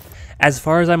powder. As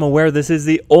far as I'm aware, this is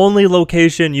the only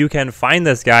location you can find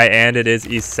this guy, and it is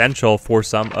essential for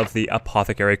some of the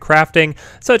apothecary crafting,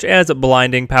 such as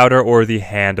blinding powder or the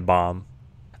hand bomb.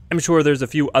 I'm sure there's a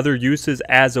few other uses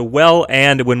as well,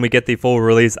 and when we get the full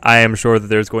release, I am sure that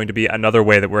there's going to be another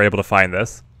way that we're able to find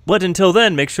this. But until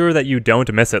then, make sure that you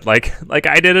don't miss it like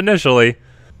I did initially.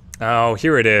 Oh,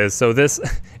 here it is. So this,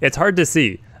 it's hard to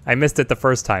see. I missed it the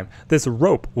first time. This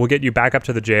rope will get you back up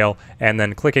to the jail, and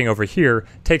then clicking over here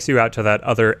takes you out to that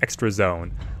other extra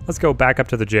zone. Let's go back up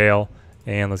to the jail,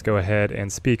 and let's go ahead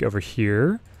and speak over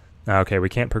here. Okay, we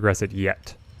can't progress it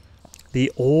yet. The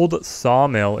old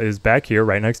sawmill is back here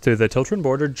right next to the Tiltran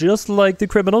border, just like the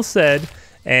criminal said.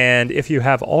 And if you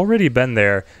have already been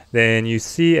there, then you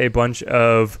see a bunch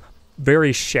of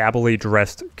very shabbily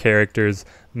dressed characters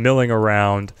milling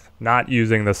around, not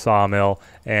using the sawmill,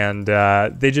 and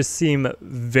they just seem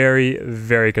very,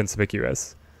 very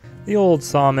conspicuous. The old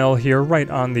sawmill here right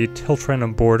on the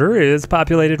Tiltran border is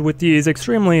populated with these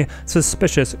extremely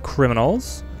suspicious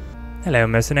criminals. Hello,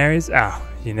 mercenaries. Oh,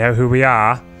 you know who we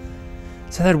are.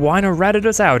 So that whiner ratted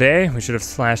us out, eh? We should have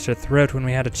slashed her throat when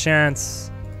we had a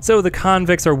chance. So the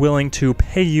convicts are willing to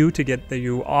pay you to get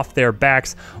you off their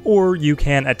backs, or you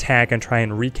can attack and try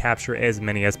and recapture as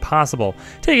many as possible.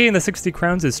 Taking the 60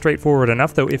 crowns is straightforward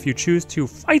enough, though if you choose to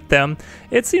fight them,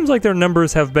 it seems like their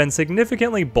numbers have been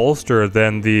significantly bolstered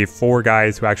than the 4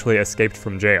 guys who actually escaped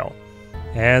from jail.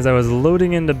 As I was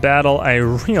loading into battle, I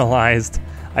realized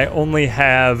I only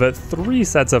have 3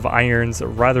 sets of irons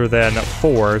rather than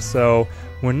 4, so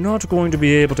we're not going to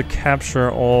be able to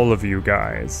capture all of you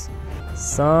guys.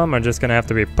 Some are just gonna have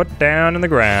to be put down in the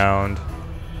ground.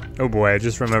 Oh boy, I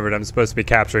just remembered I'm supposed to be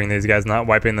capturing these guys, not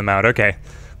wiping them out. Okay,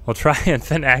 we'll try and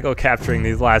finagle capturing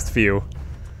these last few.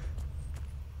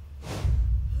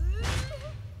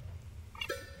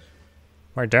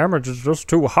 My damage is just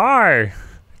too high. I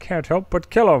can't help but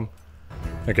kill him.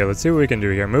 Okay, let's see what we can do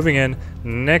here. Moving in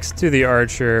next to the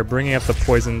archer, bringing up the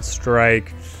poison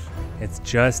strike. It's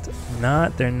just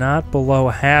not, they're not below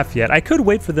half yet. I could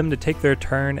wait for them to take their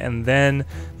turn, and then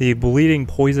the bleeding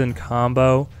poison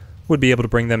combo would be able to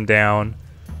bring them down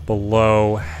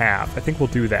below half. I think we'll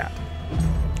do that.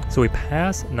 So we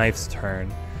pass Knife's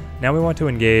turn. Now we want to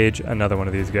engage another one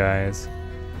of these guys.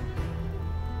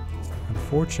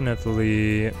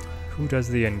 Unfortunately, who does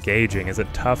the engaging? Is it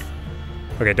Tough?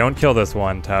 Okay, don't kill this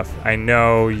one, Tough. I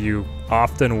know you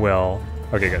often will.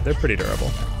 Okay, good. They're pretty durable.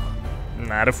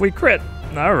 Not if we crit.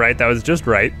 All right, that was just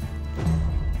right.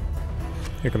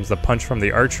 Here comes the punch from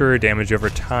the archer. Damage over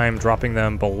time, dropping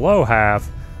them below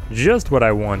half. Just what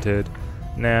I wanted.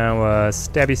 Now,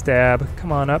 stabby stab.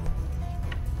 Come on up.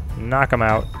 Knock him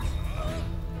out.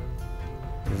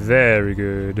 Very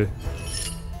good.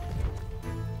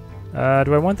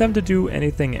 Do I want them to do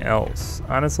anything else?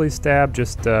 Honestly, stab,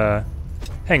 just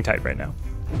hang tight right now.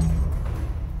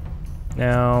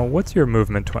 Now, what's your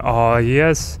movement? Oh,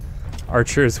 yes.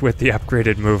 Archers with the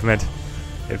upgraded movement.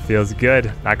 It feels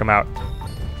good. Knock them out.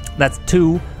 That's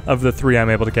 2 of the 3 I'm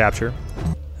able to capture.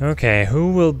 Okay,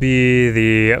 who will be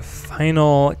the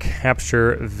final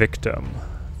capture victim?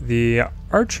 The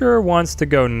archer wants to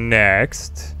go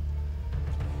next.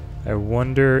 I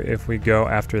wonder if we go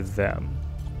after them.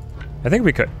 I think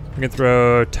we could. We can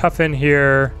throw Tough in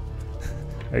here.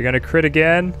 Are you gonna crit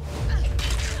again?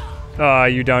 Oh,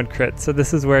 you don't crit. So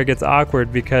this is where it gets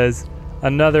awkward because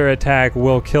another attack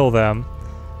will kill them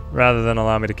rather than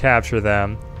allow me to capture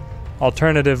them.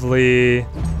 Alternatively,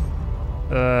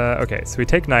 okay, so we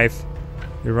take Knife.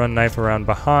 We run Knife around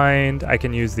behind. I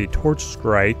can use the Torch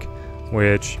Strike,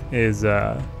 which is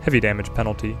a heavy damage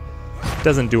penalty.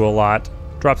 Doesn't do a lot.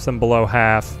 Drops them below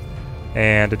half.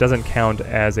 And it doesn't count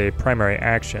as a primary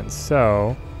action,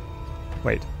 so...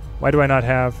 Wait, why do I not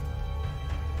have...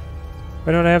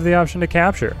 Why don't I have the option to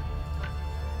capture?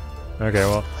 Okay,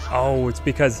 well... Oh, it's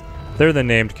because they're the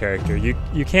named character.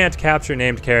 You can't capture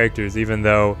named characters even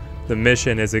though the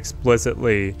mission is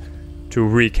explicitly to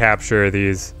recapture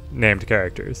these named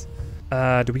characters.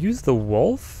 Do we use the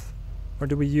wolf? Or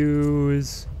do we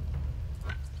use...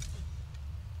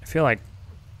 I feel like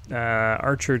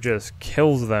Archer just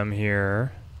kills them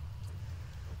here.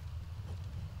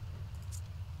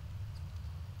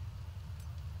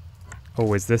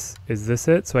 Oh, is this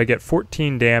it? So I get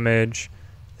 14 damage.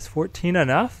 Is 14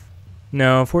 enough?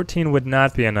 No, 14 would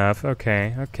not be enough.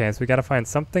 Okay, so we gotta find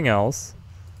something else.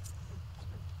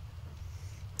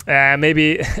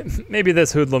 Maybe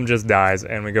this hoodlum just dies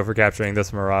and we go for capturing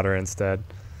this marauder instead.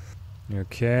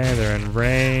 Okay, they're in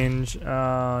range.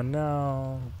 Oh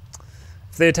no.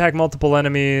 If they attack multiple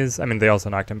enemies, I mean, they also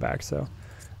knocked him back, so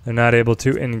they're not able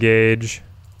to engage.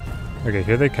 Okay,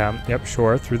 here they come. Yep,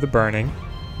 sure, through the burning.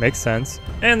 Makes sense.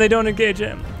 And they don't engage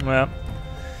him. Well,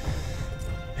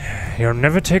 you'll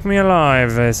never take me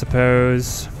alive, I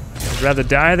suppose. I'd rather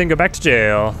die than go back to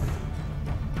jail.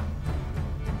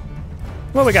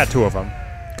 Well, we got 2 of them.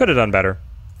 Could have done better.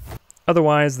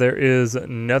 Otherwise, there is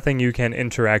nothing you can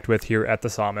interact with here at the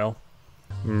sawmill.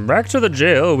 Back to the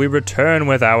jail, we return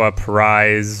with our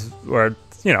prize, or,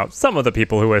 you know, some of the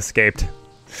people who escaped.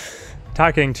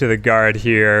 Talking to the guard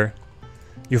here.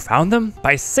 You found them?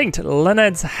 By Saint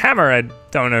Leonard's hammer! I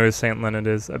don't know who Saint Leonard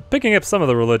is. I'm picking up some of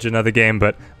the religion of the game,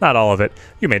 but not all of it.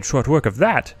 You made short work of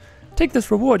that. Take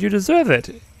this reward, you deserve it.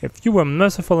 If you were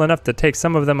merciful enough to take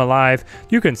some of them alive,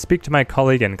 you can speak to my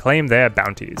colleague and claim their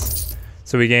bounties.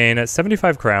 So we gain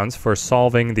 75 crowns for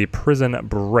solving the prison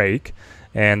break.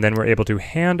 And then we're able to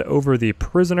hand over the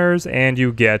prisoners, and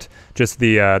you get just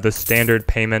the standard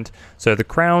payment. So the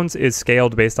crowns is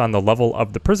scaled based on the level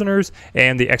of the prisoners,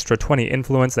 and the extra 20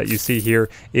 influence that you see here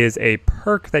is a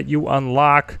perk that you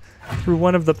unlock through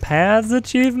one of the paths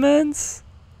achievements.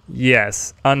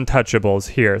 Yes, untouchables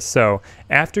here. So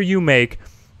after you make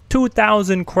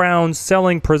 2,000 crowns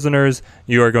selling prisoners,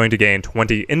 you are going to gain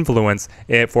 20 influence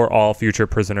for all future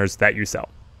prisoners that you sell.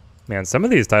 Man, some of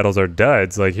these titles are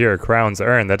duds. Like here, Crowns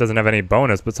Earned. That doesn't have any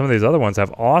bonus, but some of these other ones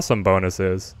have awesome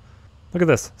bonuses. Look at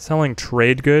this. Selling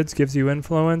trade goods gives you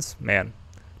influence. Man,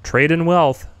 trade in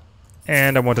wealth.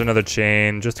 And I want another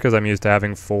chain, just because I'm used to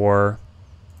having 4.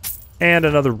 And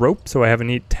another rope, so I have a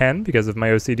neat 10 because of my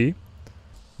OCD.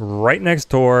 Right next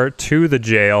door to the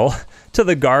jail, to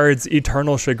the guard's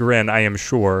eternal chagrin, I am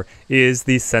sure, is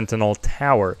the Sentinel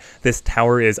Tower. This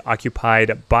tower is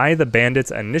occupied by the bandits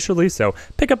initially, so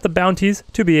pick up the bounties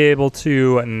to be able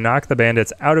to knock the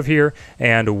bandits out of here,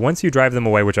 and once you drive them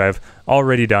away, which I've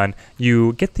already done,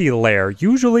 you get the lair.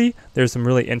 Usually, there's some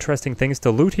really interesting things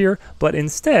to loot here, but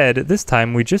instead, this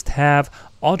time we just have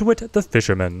Aldwit the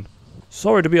Fisherman.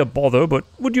 Sorry to be a bother, but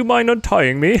would you mind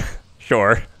untying me?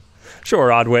 Sure. Sure,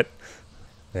 Oddwit.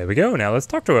 There we go, now let's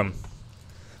talk to him.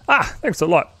 Ah, thanks a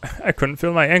lot. I couldn't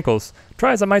feel my ankles.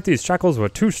 Try as I might, these shackles were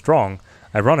too strong.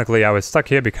 Ironically, I was stuck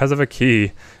here because of a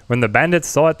key. When the bandits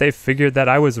saw it, they figured that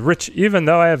I was rich, even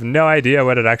though I have no idea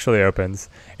when it actually opens.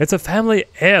 It's a family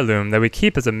heirloom that we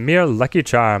keep as a mere lucky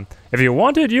charm. If you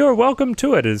want it, you are welcome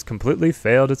to it. It has completely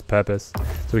failed its purpose.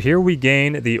 So here we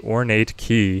gain the ornate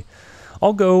key.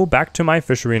 I'll go back to my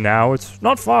fishery now. It's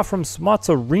not far from Smot's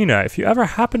arena. If you ever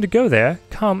happen to go there,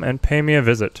 come and pay me a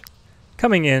visit.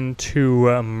 Coming into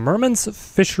Merman's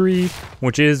fishery,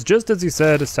 which is, just as you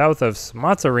said, south of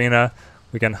Smot's arena.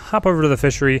 We can hop over to the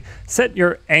fishery, set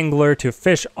your angler to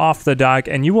fish off the dock,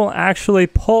 and you will actually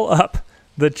pull up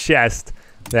the chest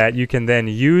that you can then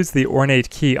use the ornate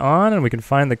key on, and we can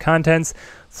find the contents.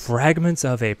 Fragments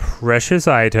of a precious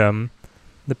item.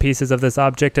 The pieces of this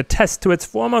object attest to its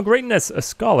former greatness. A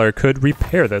scholar could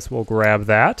repair this. We'll grab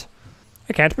that.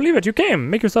 I can't believe it. You came.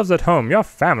 Make yourselves at home. Your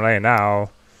family now.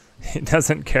 He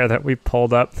doesn't care that we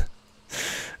pulled up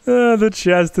the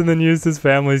chest and then used his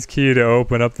family's key to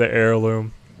open up the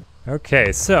heirloom.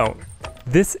 Okay, so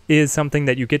this is something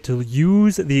that you get to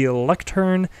use the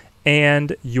lectern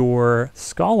and your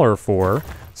scholar for.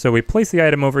 So we place the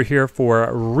item over here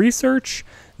for research.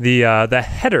 The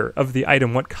header of the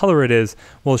item, what color it is,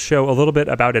 will show a little bit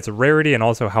about its rarity and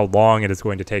also how long it is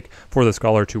going to take for the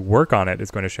scholar to work on it.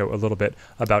 It's going to show a little bit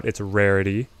about its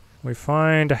rarity. We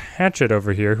find Hatchet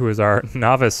over here, who is our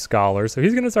novice scholar, so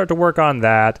he's going to start to work on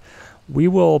that. We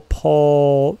will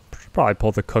probably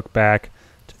pull the cook back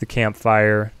to the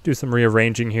campfire, do some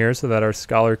rearranging here so that our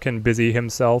scholar can busy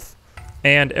himself.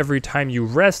 And every time you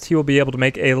rest, he will be able to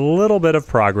make a little bit of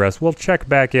progress. We'll check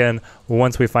back in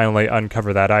once we finally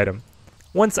uncover that item.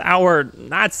 Once our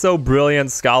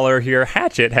not-so-brilliant scholar here,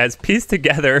 Hatchet, has pieced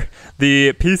together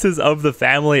the pieces of the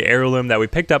family heirloom that we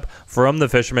picked up from the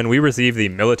fisherman, we receive the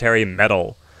military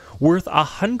medal. Worth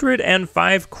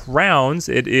 105 crowns,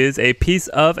 it is a piece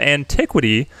of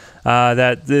antiquity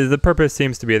that the purpose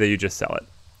seems to be that you just sell it.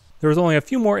 There was only a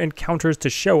few more encounters to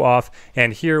show off,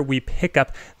 and here we pick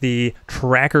up the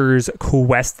tracker's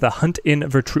quest, the hunt in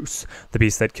Vertruse. The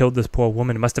beast that killed this poor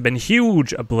woman must have been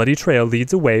huge. A bloody trail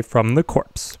leads away from the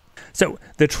corpse. So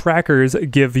the trackers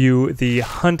give you the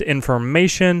hunt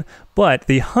information, but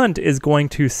the hunt is going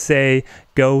to say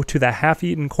go to the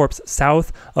half-eaten corpse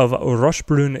south of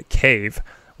Rochebrune Cave.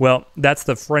 Well, that's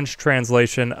the French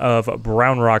translation of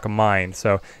Brown Rock Mine.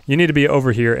 So you need to be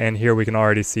over here, and here we can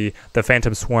already see the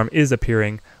Phantom Swarm is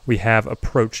appearing. We have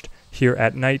approached here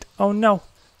at night. Oh no,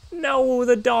 no,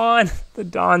 the dawn. The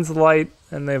dawn's light,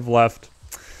 and they've left.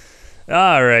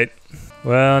 All right.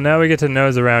 Well, now we get to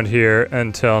nose around here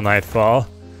until nightfall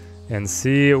and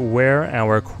see where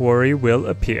our quarry will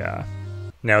appear.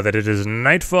 Now that it is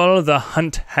nightfall, the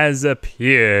hunt has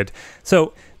appeared.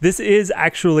 So this is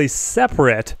actually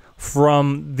separate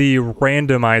from the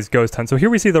randomized ghost hunt. So here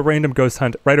we see the random ghost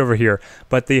hunt right over here,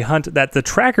 but the hunt that the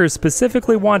trackers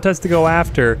specifically want us to go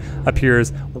after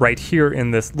appears right here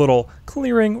in this little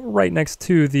clearing right next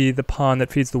to the pond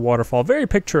that feeds the waterfall. Very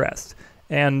picturesque.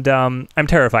 And I'm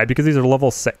terrified because these are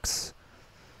level 6.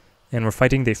 And we're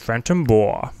fighting the Phantom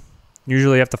Boar.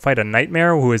 Usually you have to fight a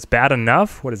nightmare who is bad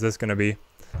enough. What is this going to be?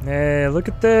 Hey, look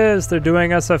at this. They're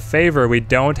doing us a favor. We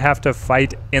don't have to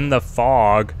fight in the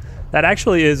fog. That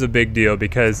actually is a big deal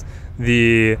because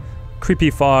the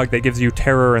creepy fog that gives you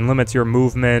terror and limits your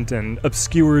movement and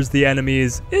obscures the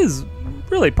enemies is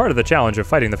really part of the challenge of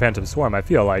fighting the Phantom Swarm, I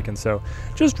feel like. And so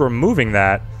just removing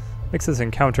that makes this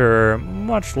encounter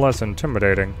much less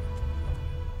intimidating.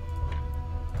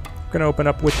 I'm going to open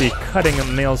up with the Cutting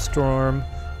Maelstrom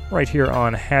right here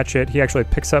on Hatchet. He actually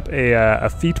picks up a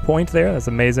feat point there. That's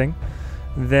amazing.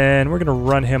 Then we're going to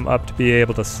run him up to be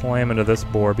able to slam into this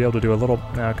boar. Be able to do a little...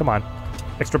 come on.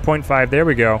 Extra 0.5. There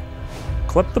we go.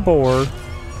 Clip the boar.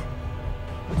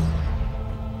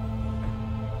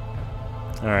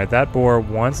 Alright, that boar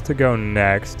wants to go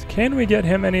next. Can we get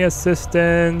him any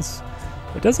assistance?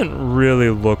 It doesn't really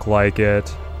look like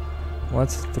it.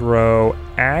 Let's throw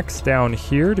Axe down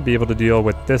here to be able to deal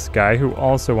with this guy who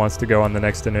also wants to go on the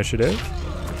next initiative.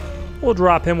 We'll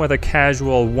drop him with a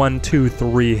casual 1, 2,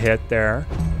 3 hit there.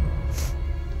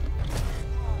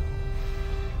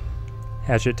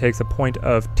 Hatchet takes a point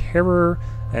of terror,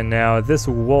 and now this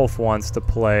wolf wants to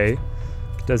play.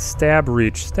 Does Stab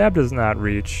reach? Stab does not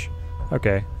reach.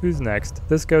 Okay, who's next?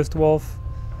 This ghost wolf?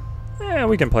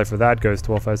 We can play for that ghost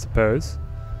wolf, I suppose.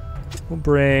 We'll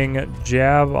bring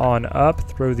Jab on up,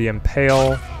 throw the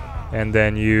Impale, and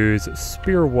then use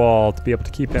Spear Wall to be able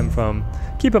to keep him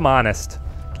honest.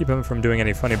 Keep him from doing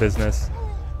any funny business.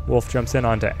 Wolf jumps in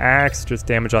onto axe, just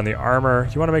damage on the armor.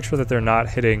 You want to make sure that they're not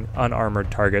hitting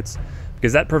unarmored targets,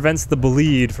 because that prevents the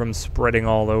bleed from spreading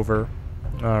all over.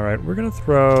 Alright, we're going to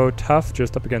throw Tough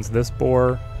just up against this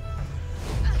boar.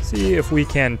 See if we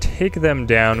can take them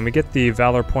down, and we get the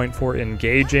Valor point for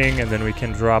engaging, and then we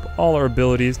can drop all our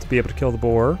abilities to be able to kill the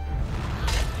boar.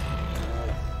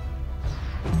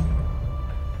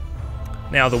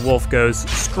 Now the wolf goes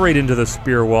straight into the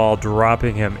spear wall,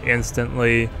 dropping him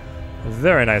instantly.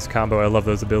 Very nice combo. I love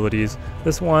those abilities.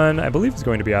 This one, I believe, is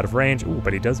going to be out of range. Ooh,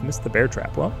 but he does miss the bear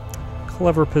trap. Well,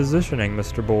 clever positioning,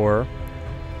 Mr. Boar.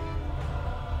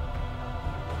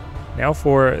 Now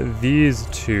for these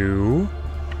two.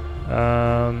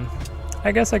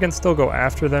 I guess I can still go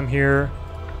after them here.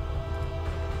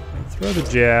 Throw the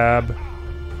jab.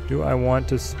 Do I want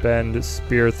to spend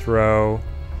spear throw?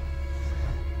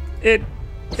 It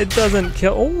doesn't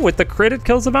kill. Oh, with the crit it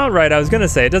kills him outright. I was gonna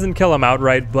say it doesn't kill him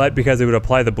outright, but because it would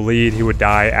apply the bleed, he would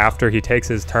die after he takes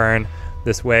his turn.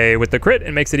 This way, with the crit,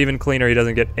 it makes it even cleaner. He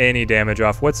doesn't get any damage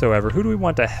off whatsoever. Who do we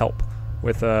want to help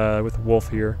with Wolf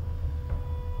here?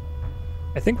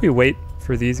 I think we wait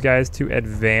for these guys to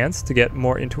advance to get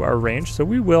more into our range, so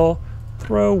we will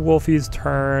throw Wolfie's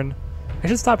turn. I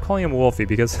should stop calling him Wolfie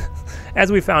because,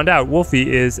 as we found out,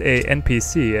 Wolfie is a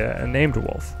NPC, a named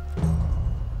wolf.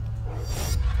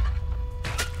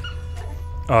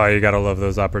 Oh, you gotta love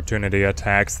those opportunity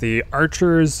attacks. The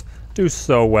archers do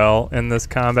so well in this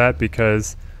combat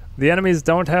because the enemies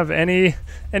don't have any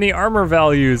armor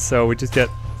values, so we just get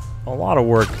a lot of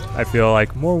work. I feel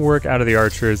like more work out of the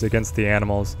archers against the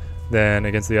animals than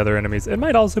against the other enemies. It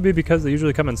might also be because they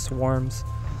usually come in swarms.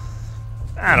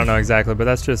 I don't know exactly, but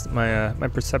that's just my my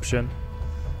perception.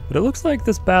 But it looks like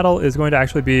this battle is going to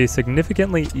actually be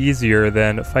significantly easier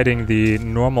than fighting the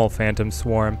normal Phantom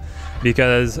Swarm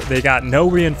because they got no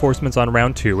reinforcements on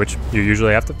round 2, which you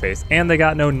usually have to face, and they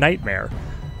got no Nightmare.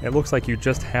 It looks like you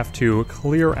just have to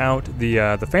clear out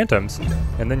the Phantoms,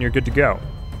 and then you're good to go.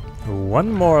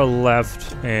 One more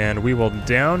left, and we will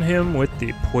down him with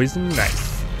the Poison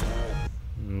Knife.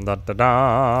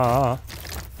 Da-da-da.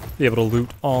 Be able to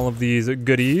loot all of these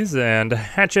goodies, and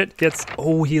Hatchet gets,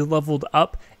 oh, he leveled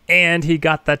up, and he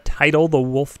got the title, the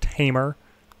Wolf Tamer,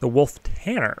 the Wolf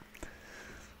Tanner.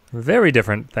 Very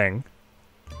different thing.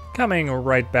 Coming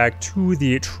right back to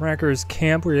the tracker's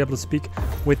camp, we were able to speak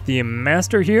with the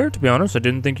master here. To be honest, I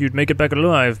didn't think you'd make it back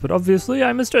alive, but obviously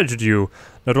I misjudged you.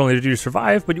 Not only did you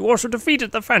survive, but you also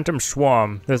defeated the Phantom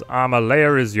Swarm. This armor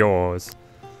layer is yours.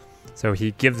 So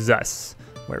he gives us,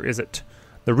 where is it?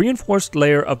 The reinforced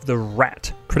layer of the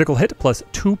rat. Critical hit plus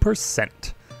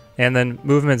 2%. And then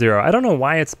movement 0. I don't know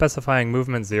why it's specifying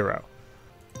movement 0.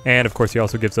 And of course he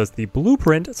also gives us the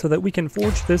blueprint so that we can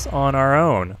forge this on our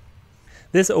own.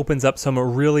 This opens up some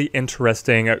really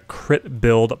interesting crit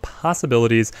build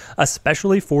possibilities,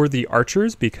 especially for the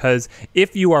archers, because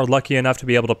if you are lucky enough to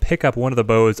be able to pick up one of the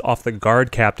bows off the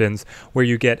guard captains where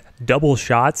you get double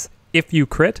shots, if you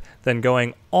crit, then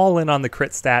going all in on the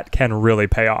crit stat can really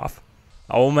pay off.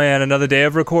 Oh man, another day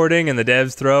of recording, and the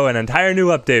devs throw an entire new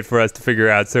update for us to figure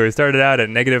out. So we started out at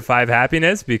 -5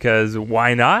 happiness, because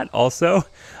why not? Also,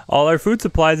 all our food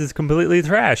supplies is completely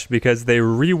trashed because they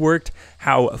reworked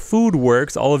how food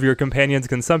works. All of your companions'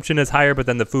 consumption is higher, but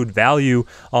then the food value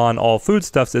on all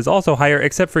foodstuffs is also higher,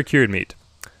 except for cured meat,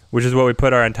 which is what we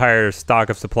put our entire stock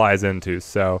of supplies into.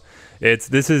 So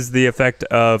this is the effect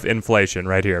of inflation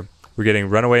right here. We're getting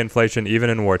runaway inflation even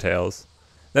in Wartales.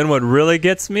 Then what really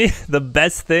gets me, the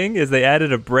best thing, is they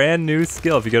added a brand new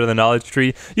skill. If you go to the knowledge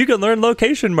tree, you can learn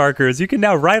location markers. You can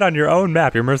now write on your own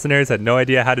map. Your mercenaries had no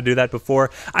idea how to do that before.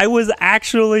 I was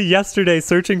actually yesterday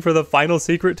searching for the final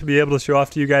secret to be able to show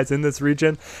off to you guys in this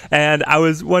region, and I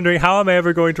was wondering, how am I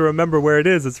ever going to remember where it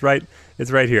is? It's right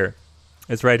here.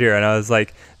 It's right here. And I was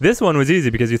like, this one was easy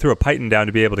because you threw a python down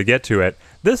to be able to get to it.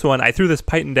 This one, I threw this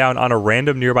python down on a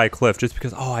random nearby cliff just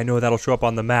because, oh, I know that'll show up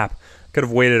on the map. Could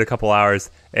have waited a couple hours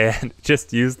and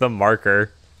just used the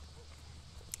marker.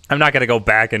 I'm not going to go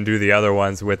back and do the other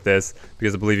ones with this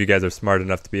because I believe you guys are smart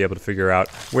enough to be able to figure out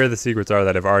where the secrets are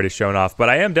that I've already shown off. But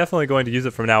I am definitely going to use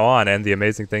it from now on. And the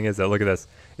amazing thing is that, look at this.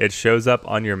 It shows up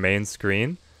on your main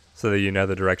screen so that you know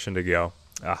the direction to go.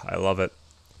 Ah, I love it.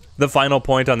 The final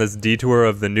point on this detour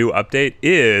of the new update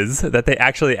is that they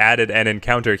actually added an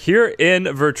encounter here in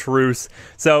Vertruse.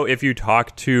 So if you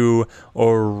talk to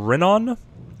Orion,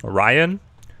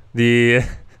 the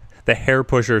hair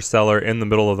pusher seller in the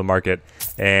middle of the market,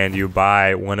 and you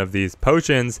buy one of these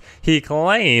potions, he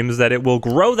claims that it will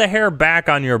grow the hair back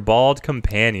on your bald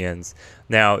companions.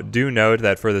 Now, do note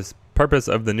that for this purpose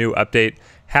of the new update,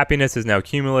 Happiness is now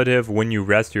cumulative. When you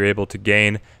rest, you're able to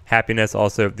gain happiness.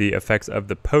 Also, the effects of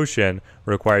the potion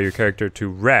require your character to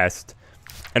rest.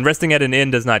 And resting at an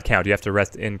inn does not count. You have to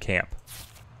rest in camp.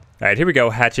 All right, here we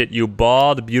go. Hatchet, you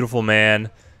bald, beautiful man.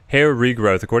 Hair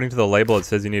regrowth. According to the label, it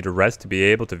says you need to rest to be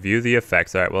able to view the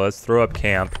effects. All right, well, let's throw up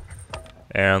camp.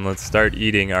 And let's start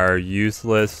eating our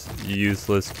useless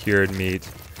cured meat.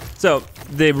 So,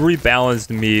 they rebalanced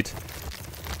meat.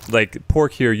 Like,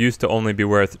 pork here used to only be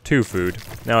worth 2 food.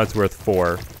 Now it's worth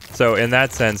 4. So, in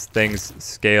that sense, things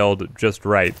scaled just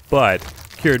right. But,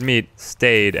 cured meat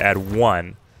stayed at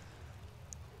 1.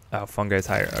 Oh, fungi's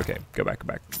higher. Okay, go back.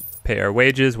 Pay our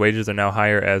wages. Wages are now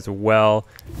higher as well.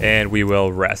 And we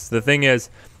will rest. The thing is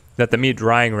that the meat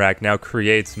drying rack now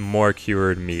creates more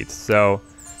cured meat. So,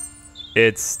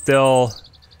 it's still...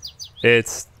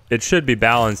 It should be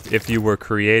balanced if you were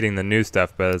creating the new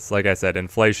stuff. But it's, like I said,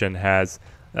 inflation has...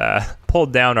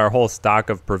 pulled down our whole stock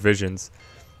of provisions.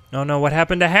 Oh no, what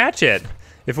happened to Hatchet?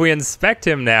 If we inspect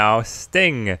him now,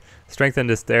 Sting, Strength and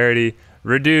Dexterity,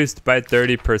 reduced by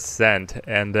 30%.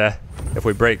 And if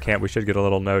we break camp, we should get a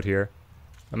little note here.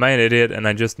 Am I an idiot and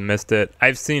I just missed it?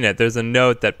 I've seen it. There's a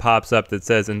note that pops up that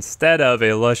says, instead of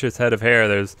a luscious head of hair,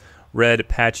 there's red,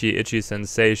 patchy, itchy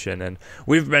sensation. And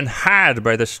we've been had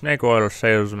by the snake oil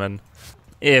salesman.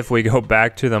 If we go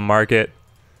back to the market,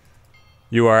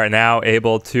 you are now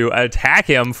able to attack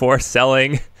him for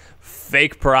selling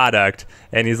fake product.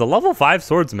 And he's a level 5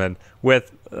 swordsman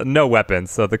with no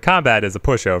weapons. So the combat is a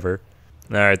pushover.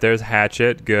 All right, there's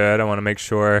Hatchet. Good. I want to make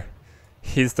sure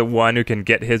he's the one who can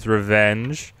get his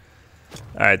revenge.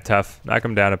 All right, tough. Knock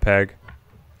him down a peg.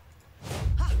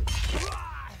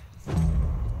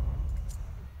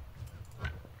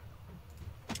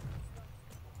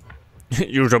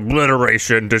 Use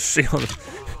obliteration to seal.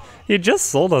 He just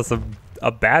sold us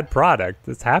a bad product.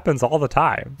 This happens all the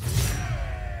time.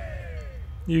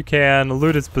 You can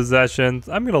loot its possessions.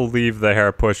 I'm going to leave the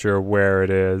hair pusher where it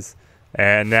is.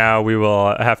 And now we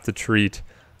will have to treat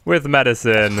with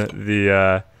medicine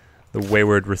the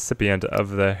wayward recipient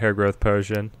of the hair growth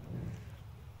potion.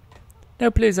 No,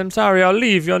 please, I'm sorry. I'll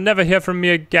leave. You'll never hear from me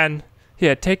again.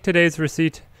 Here, take today's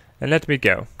receipt and let me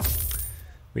go.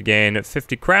 We gain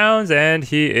 50 crowns and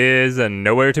he is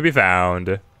nowhere to be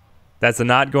found. That's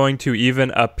not going to even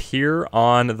appear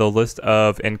on the list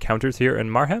of encounters here in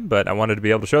Marhem, but I wanted to be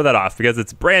able to show that off because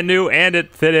it's brand new and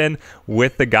it fit in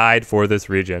with the guide for this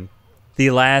region.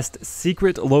 The last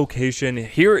secret location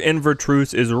here in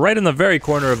Vertruse is right in the very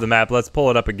corner of the map. Let's pull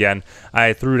it up again.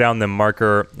 I threw down the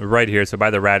marker right here, so by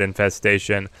the rat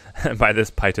infestation, by this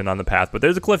python on the path. But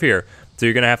there's a cliff here, so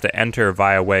you're going to have to enter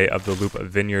via way of the loop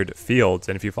vineyard fields.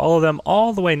 And if you follow them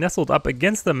all the way nestled up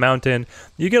against the mountain,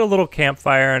 you get a little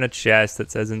campfire and a chest that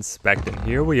says inspect. And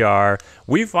here we are.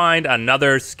 We find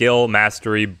another skill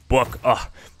mastery book. Oh,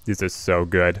 these are so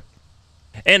good.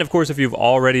 And of course, if you've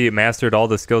already mastered all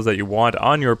the skills that you want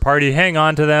on your party, hang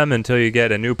on to them until you get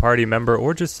a new party member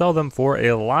or just sell them for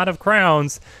a lot of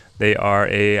crowns. They are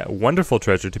a wonderful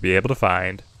treasure to be able to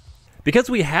find. Because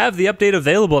we have the update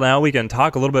available now, we can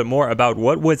talk a little bit more about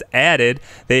what was added.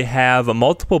 They have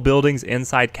multiple buildings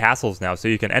inside castles now, so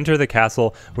you can enter the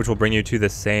castle, which will bring you to the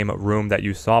same room that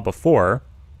you saw before.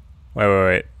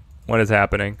 Wait. What is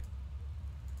happening?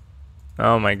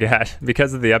 Oh my god,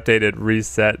 because of the update, it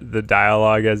reset the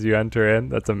dialogue as you enter in.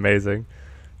 That's amazing.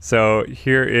 So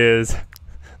here is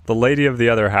the lady of the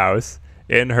other house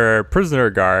in her prisoner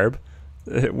garb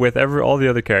with all the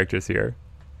other characters here.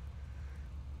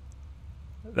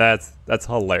 That's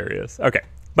hilarious. Okay,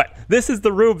 but this is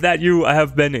the room that you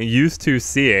have been used to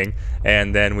seeing.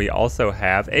 And then we also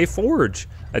have a forge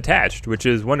attached, which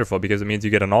is wonderful because it means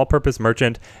you get an all-purpose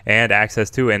merchant and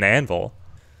access to an anvil.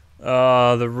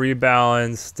 Oh, the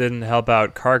rebalance didn't help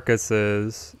out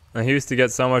carcasses. I used to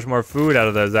get so much more food out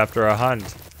of those after a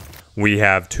hunt. We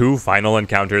have two final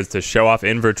encounters to show off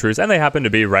in Vertruse, and they happen to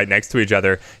be right next to each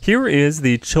other. Here is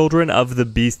the Children of the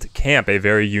Beast camp, a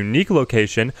very unique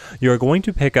location. You're going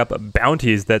to pick up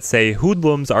bounties that say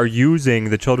hoodlums are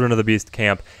using the Children of the Beast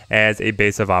camp as a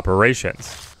base of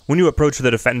operations. When you approach,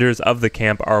 the defenders of the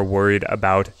camp are worried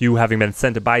about you having been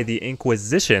sent by the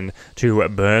Inquisition to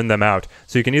burn them out.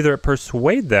 So you can either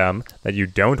persuade them that you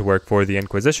don't work for the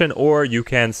Inquisition, or you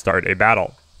can start a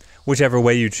battle. Whichever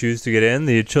way you choose to get in,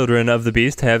 the Children of the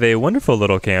Beast have a wonderful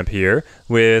little camp here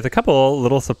with a couple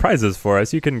little surprises for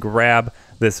us. You can grab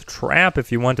this trap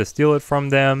if you want to steal it from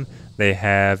them. They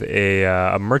have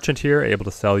a merchant here able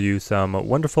to sell you some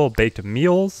wonderful baked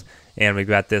meals. And we've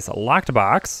got this locked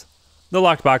box. The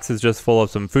locked box is just full of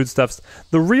some foodstuffs.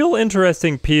 The real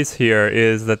interesting piece here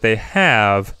is that they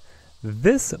have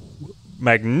this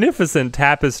magnificent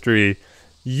tapestry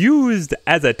used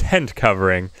as a tent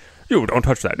covering. You don't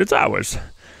touch that, it's ours.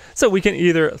 So we can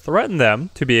either threaten them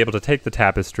to be able to take the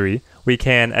tapestry, we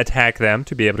can attack them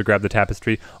to be able to grab the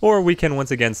tapestry, or we can once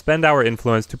again spend our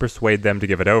influence to persuade them to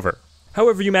give it over.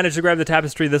 However you manage to grab the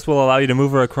tapestry, this will allow you to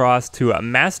move her across to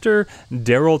Master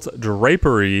Daryl's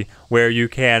Drapery, where you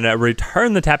can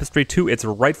return the tapestry to its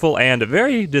rightful and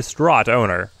very distraught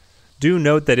owner. Do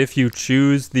note that if you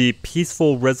choose the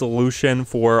peaceful resolution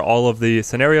for all of the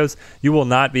scenarios, you will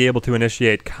not be able to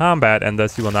initiate combat, and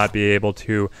thus you will not be able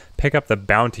to pick up the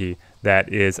bounty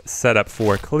that is set up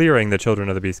for clearing the Children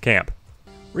of the Beast camp.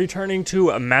 Returning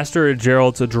to Master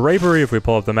Gerald's Drapery, if we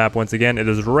pull up the map once again, it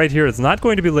is right here. It's not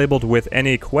going to be labeled with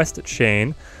any quest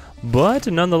chain, but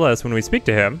nonetheless, when we speak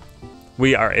to him,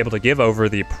 we are able to give over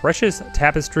the precious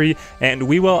tapestry, and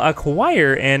we will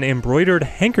acquire an embroidered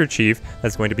handkerchief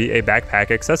that's going to be a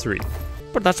backpack accessory.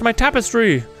 But that's my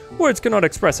tapestry! Words cannot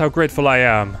express how grateful I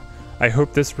am. I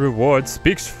hope this reward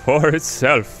speaks for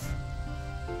itself.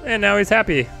 And now he's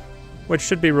happy, which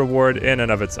should be reward in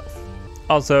and of itself.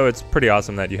 Also, it's pretty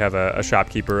awesome that you have a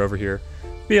shopkeeper over here.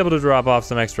 Be able to drop off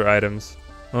some extra items.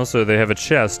 Also, they have a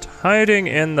chest hiding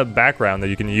in the background that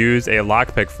you can use a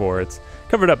lockpick for. It's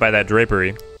covered up by that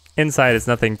drapery. Inside is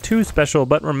nothing too special,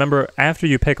 but remember, after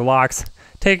you pick locks,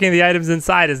 taking the items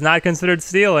inside is not considered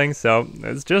stealing, so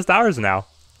it's just ours now.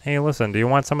 Hey, listen, do you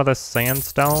want some of this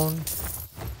sandstone?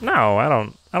 No, I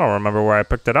don't remember where I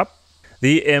picked it up.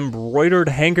 The embroidered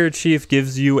handkerchief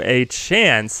gives you a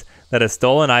chance that a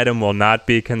stolen item will not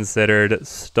be considered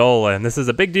stolen. This is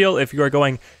a big deal if you are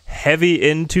going heavy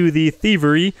into the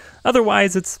thievery.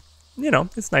 Otherwise, it's,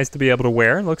 it's nice to be able to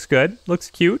wear. It looks good, looks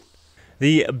cute.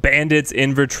 The bandits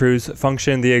in Vertruse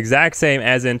function the exact same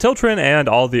as in Tiltrin and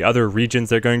all the other regions.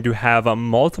 They're going to have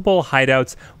multiple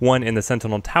hideouts, one in the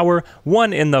Sentinel Tower,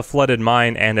 one in the Flooded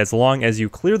Mine, and as long as you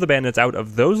clear the bandits out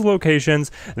of those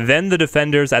locations, then the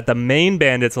defenders at the main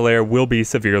bandits lair will be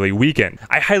severely weakened.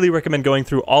 I highly recommend going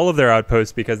through all of their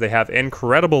outposts because they have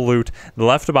incredible loot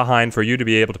left behind for you to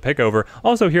be able to pick over.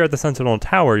 Also here at the Sentinel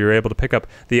Tower, you're able to pick up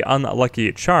the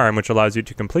Unlucky Charm, which allows you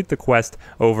to complete the quest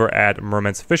over at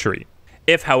Merman's Fishery.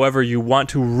 If, however, you want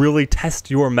to really test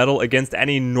your mettle against an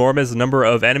enormous number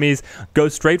of enemies, go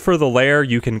straight for the lair.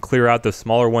 You can clear out the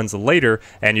smaller ones later,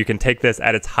 and you can take this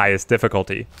at its highest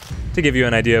difficulty. To give you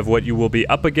an idea of what you will be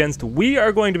up against, we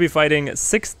are going to be fighting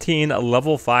 16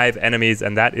 level 5 enemies,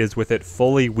 and that is with it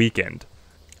fully weakened.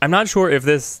 I'm not sure if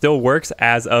this still works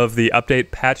as of the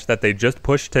update patch that they just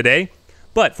pushed today,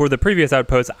 but for the previous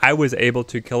outpost, I was able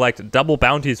to collect double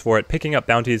bounties for it, picking up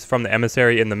bounties from the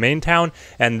emissary in the main town,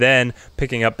 and then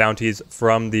picking up bounties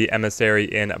from the emissary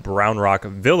in Brown Rock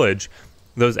Village.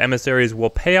 Those emissaries will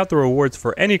pay out the rewards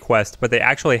for any quest, but they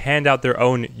actually hand out their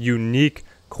own unique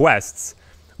quests,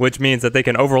 which means that they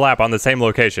can overlap on the same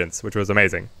locations, which was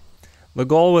amazing. The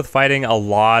goal with fighting a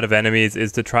lot of enemies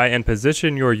is to try and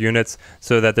position your units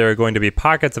so that there are going to be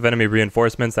pockets of enemy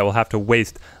reinforcements that will have to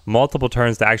waste multiple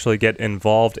turns to actually get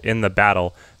involved in the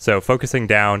battle. So focusing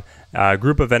down a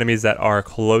group of enemies that are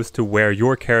close to where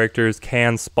your characters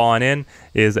can spawn in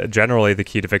is generally the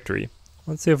key to victory.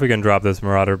 Let's see if we can drop this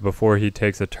Marauder before he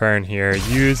takes a turn here.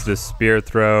 Use the spear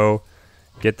throw,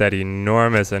 get that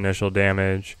enormous initial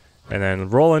damage, and then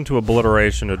roll into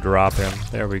obliteration to drop him.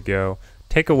 There we go.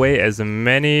 Take away as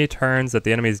many turns that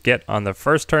the enemies get on the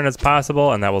first turn as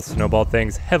possible, and that will snowball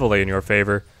things heavily in your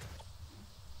favor.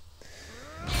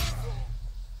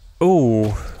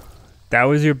 Oh, that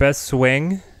was your best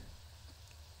swing?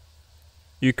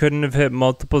 You couldn't have hit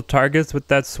multiple targets with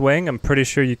that swing? I'm pretty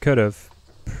sure you could have.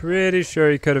 Pretty sure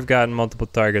you could have gotten multiple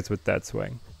targets with that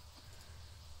swing.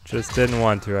 Just didn't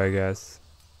want to, I guess.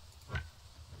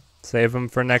 Save them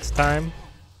for next time.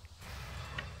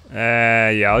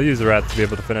 Yeah, I'll use the rat to be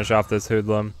able to finish off this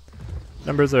hoodlum.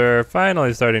 Numbers are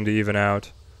finally starting to even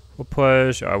out. We'll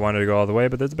push. Oh, I wanted to go all the way,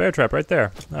 but there's a bear trap right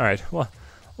there. Alright, well,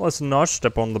 let's not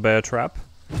step on the bear trap.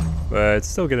 But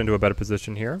still get into a better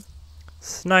position here.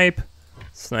 Snipe.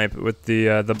 Snipe with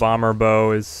the bomber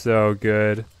bow is so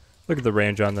good. Look at the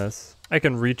range on this. I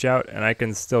can reach out and I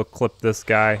can still clip this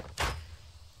guy.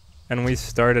 And we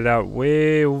started out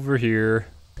way over here.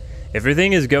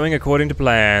 Everything is going according to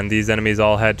plan. These enemies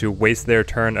all had to waste their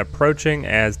turn approaching,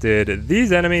 as did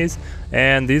these enemies,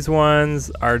 and these ones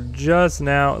are just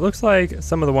now... It looks like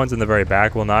some of the ones in the very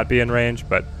back will not be in range,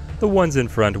 but the ones in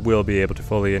front will be able to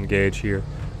fully engage here.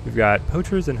 We've got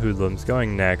poachers and hoodlums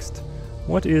going next.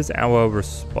 What is our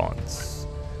response?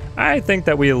 I think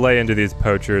that we lay into these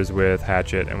poachers with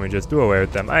hatchet and we just do away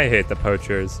with them. I hate the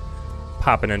poachers.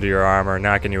 Popping into your armor,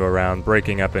 knocking you around,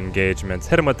 breaking up engagements.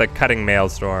 Hit them with the cutting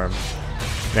maelstrom.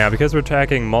 Now, because we're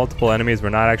attacking multiple enemies, we're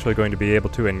not actually going to be able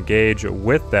to engage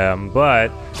with them,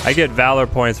 but I get Valor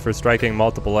points for striking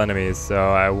multiple enemies,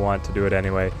 so I want to do it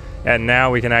anyway. And now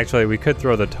we could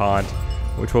throw the taunt,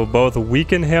 which will both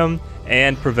weaken him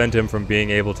and prevent him from being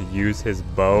able to use his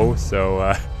bow,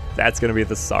 so that's going to be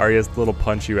the sorriest little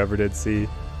punch you ever did see.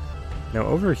 Now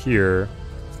over here,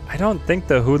 I don't think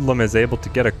the hoodlum is able to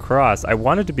get across. I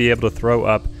wanted to be able to throw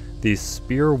up the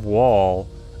spear wall.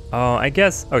 I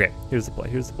guess, okay, here's the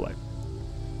play.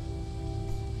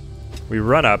 We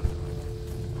run up,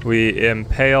 we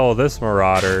impale this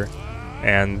marauder,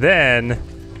 and then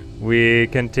we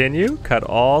continue, cut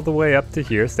all the way up to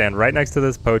here, stand right next to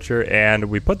this poacher, and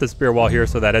we put the spear wall here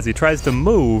so that as he tries to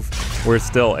move, we're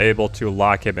still able to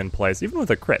lock him in place, even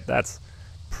with a crit. That's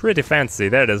pretty fancy.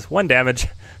 There it is, 1 damage.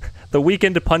 The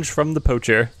weakened punch from the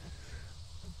poacher.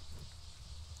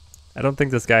 I don't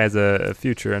think this guy has a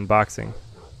future in boxing.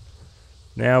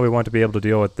 Now we want to be able to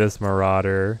deal with this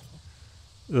marauder.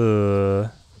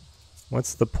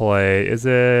 What's the play? Is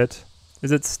it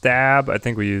stab? I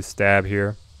think we use stab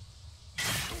here.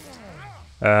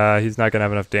 He's not gonna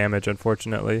have enough damage,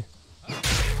 unfortunately.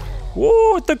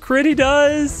 Whoa, with the crit he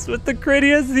does! With the crit he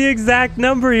has the exact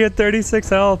number, he had 36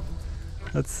 health.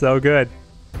 That's so good.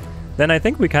 Then I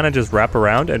think we kind of just wrap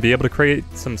around and be able to create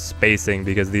some spacing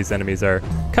because these enemies are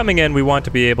coming in. We want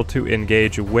to be able to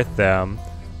engage with them,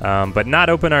 but not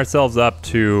open ourselves up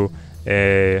to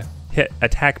a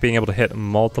attack being able to hit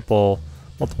multiple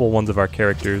ones of our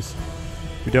characters.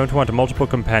 We don't want multiple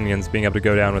companions being able to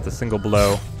go down with a single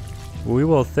blow. We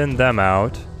will thin them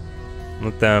out,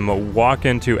 let them walk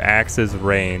into Axe's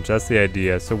range. That's the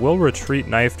idea. So we'll retreat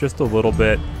knife just a little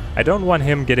bit. I don't want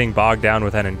him getting bogged down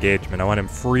with that engagement. I want him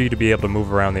free to be able to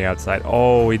move around the outside.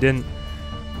 Oh, he didn't.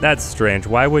 That's strange.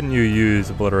 Why wouldn't you use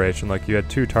obliteration like you had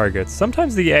 2 targets?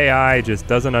 Sometimes the AI just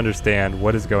doesn't understand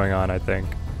what is going on, I think.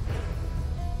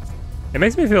 It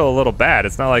makes me feel a little bad.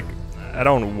 It's not like I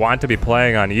don't want to be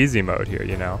playing on easy mode here,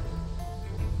 you know.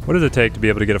 What does it take to be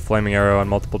able to get a flaming arrow on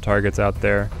multiple targets out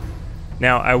there?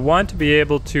 Now, I want to be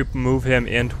able to move him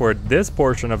in toward this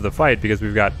portion of the fight because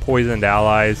we've got poisoned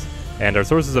allies, and our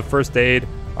sources of first aid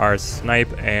are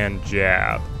snipe and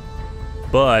jab.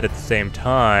 But at the same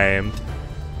time,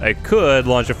 I could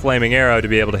launch a flaming arrow to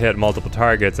be able to hit multiple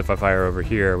targets if I fire over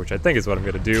here, which I think is what I'm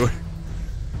going to do.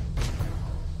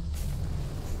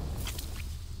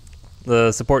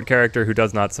 The support character who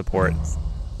does not support. It's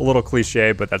a little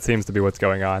cliche, but that seems to be what's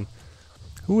going on.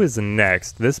 Who is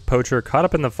next? This poacher caught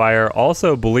up in the fire,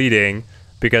 also bleeding,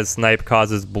 because snipe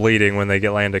causes bleeding when they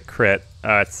land a crit.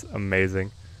 It's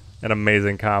amazing. An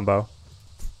amazing combo.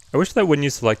 I wish that when you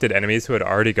selected enemies who had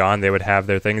already gone, they would have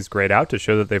their things grayed out to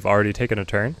show that they've already taken a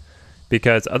turn.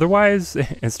 Because otherwise,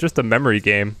 it's just a memory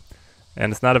game,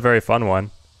 and it's not a very fun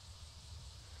one.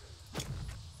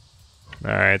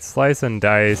 Alright, slice and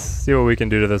dice. See what we can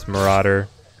do to this marauder.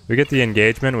 We get the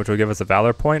engagement, which will give us a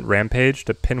valor point. Rampage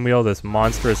to pinwheel this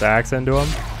monstrous axe into him.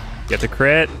 Get the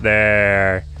crit.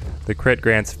 There. The crit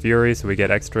grants fury, so we get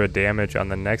extra damage on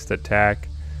the next attack.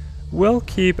 We'll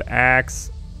keep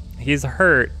axe. He's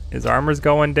hurt. His armor's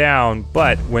going down,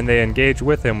 but when they engage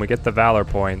with him, we get the valor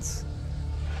points.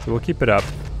 So we'll keep it up.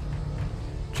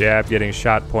 Jab getting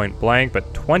shot point blank,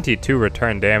 but 22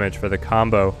 return damage for the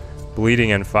combo.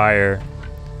 Bleeding and fire.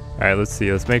 Alright, let's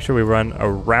see. Let's make sure we run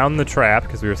around the trap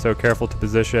because we were so careful to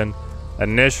position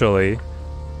initially.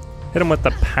 Hit him with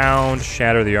the pound,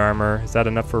 shatter the armor. Is that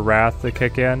enough for Wrath to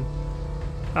kick in?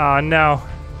 Oh no.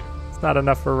 It's not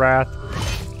enough for Wrath.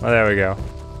 Oh, there we go.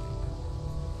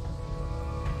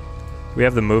 We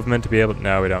have the movement to be able to...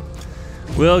 No, we don't.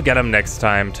 We'll get him next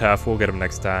time, Tough. We'll get him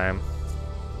next time.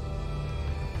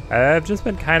 I've just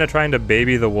been kind of trying to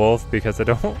baby the wolf because I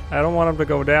don't want him to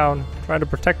go down. I'm trying to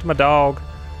protect my dog.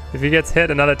 If he gets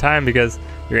hit another time because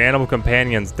your animal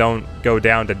companions don't go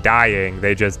down to dying,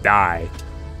 they just die.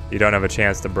 You don't have a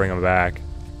chance to bring him back.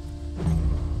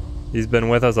 He's been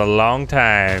with us a long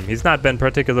time. He's not been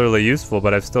particularly useful,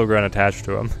 but I've still grown attached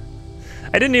to him.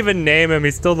 I didn't even name him.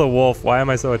 He's still the wolf. Why am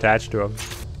I so attached to him?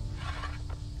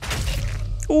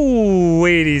 Ooh,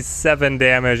 87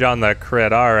 damage on the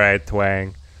crit. All right,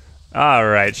 Twang. All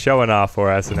right, showing off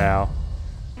for us now.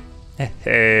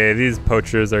 Hey, these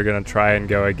poachers are gonna try and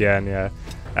go again, yeah.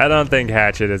 I don't think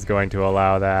Hatchet is going to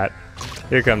allow that.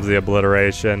 Here comes the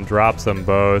obliteration, drops them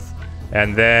both,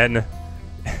 and then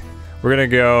we're gonna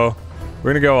go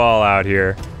all out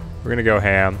here. We're gonna go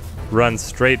ham, run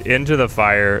straight into the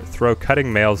fire, throw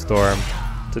cutting maelstrom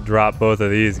to drop both of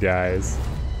these guys.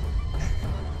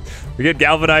 We get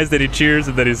galvanized and he cheers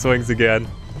and then he swings again.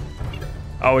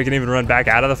 Oh, we can even run back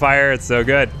out of the fire. It's so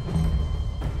good.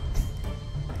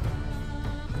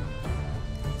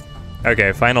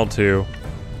 Okay, final two.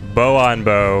 Bow on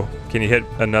bow. Can you hit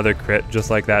another crit just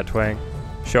like that, Twang?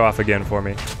 Show off again for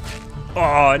me.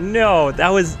 Oh no,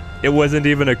 it wasn't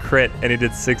even a crit and he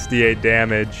did 68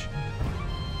 damage.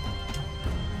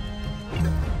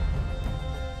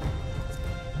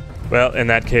 Well, in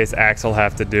that case, Axe will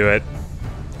have to do it.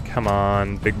 Come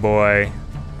on, big boy.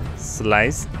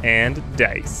 Slice and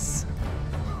dice.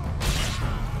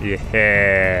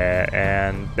 Yeah,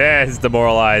 and he's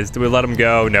demoralized. Do we let him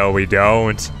go? No, we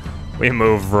don't. We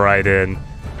move right in,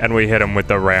 and we hit him with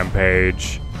the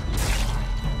rampage.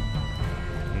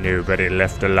 Nobody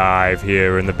left alive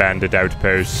here in the bandit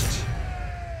outpost.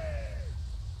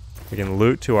 We can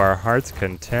loot to our heart's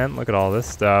content. Look at all this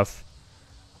stuff.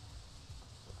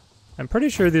 I'm pretty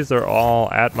sure these are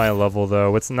all at my level,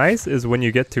 though. What's nice is when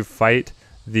you get to fight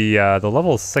the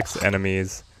level 6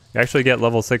 enemies, you actually get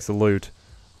level 6 loot.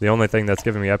 The only thing that's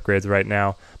giving me upgrades right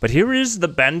now. But here is the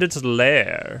bandit's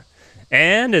lair.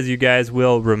 And as you guys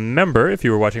will remember, if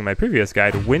you were watching my previous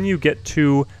guide, when you get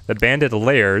to the bandit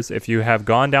lairs, if you have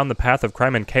gone down the path of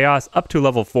crime and chaos up to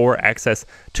level 4, access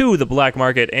to the black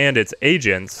market and its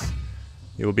agents,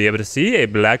 you will be able to see a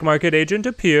black market agent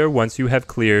appear once you have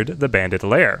cleared the bandit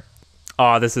lair.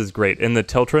 Aw, this is great. In the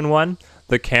Tiltron one,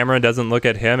 the camera doesn't look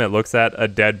at him, it looks at a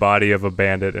dead body of a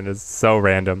bandit, and it's so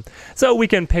random. So we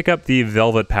can pick up the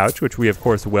velvet pouch, which we of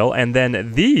course will, and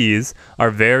then these are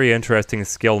very interesting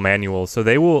skill manuals. So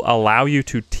they will allow you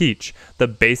to teach the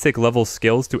basic level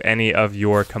skills to any of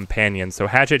your companions. So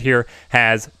Hatchet here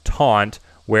has Taunt,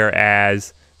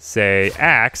 whereas, say,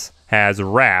 Axe has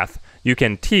Wrath. You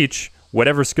can teach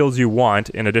whatever skills you want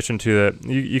in addition to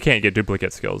the... You can't get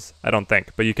duplicate skills, I don't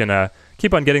think, but you can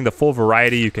keep on getting the full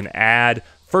variety. You can add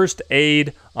first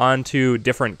aid onto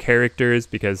different characters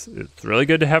because it's really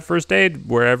good to have first aid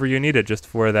wherever you need it, just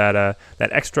for that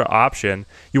extra option.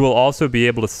 You will also be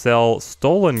able to sell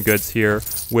stolen goods here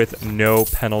with no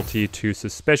penalty to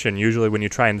suspicion. Usually when you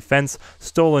try and fence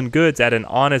stolen goods at an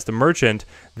honest merchant,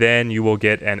 then you will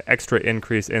get an extra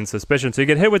increase in suspicion. So you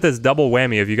get hit with this double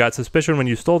whammy of you got suspicion when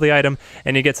you stole the item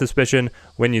and you get suspicion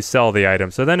when you sell the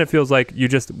item. So then it feels like you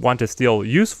just want to steal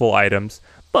useful items.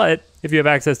 But if you have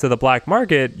access to the black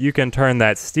market, you can turn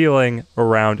that stealing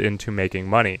around into making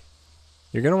money.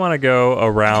 You're going to want to go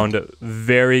around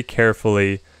very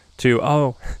carefully to,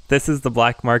 oh, this is the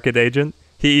black market agent.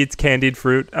 He eats candied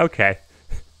fruit. Okay,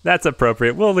 that's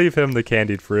appropriate. We'll leave him the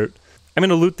candied fruit. I'm going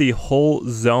to loot the whole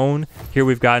zone. Here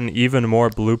we've gotten even more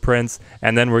blueprints,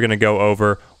 and then we're going to go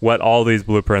over what all these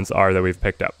blueprints are that we've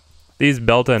picked up. These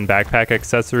belt and backpack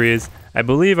accessories, I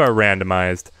believe, are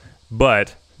randomized,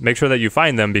 but make sure that you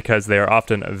find them because they are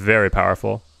often very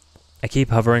powerful. I keep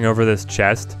hovering over this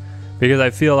chest because I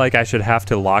feel like I should have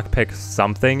to lockpick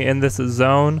something in this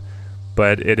zone,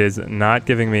 but it is not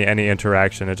giving me any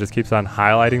interaction. It just keeps on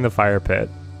highlighting the fire pit.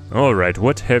 Alright,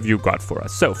 what have you got for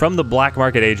us? So, from the Black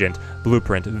Market Agent,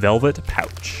 Blueprint Velvet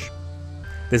Pouch.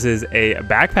 This is a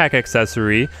backpack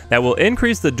accessory that will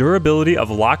increase the durability of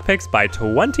lockpicks by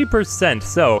 20%.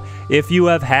 So if you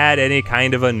have had any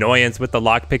kind of annoyance with the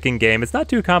lockpicking game, it's not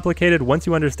too complicated once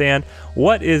you understand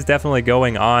what is definitely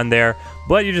going on there,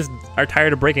 but you just are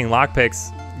tired of breaking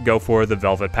lockpicks, go for the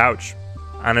Velvet Pouch.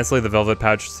 Honestly, the Velvet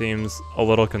Pouch seems a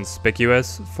little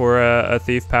conspicuous for a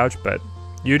thief pouch, but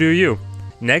you do you.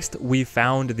 Next, we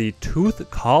found the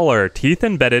tooth collar, teeth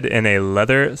embedded in a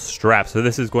leather strap. So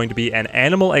this is going to be an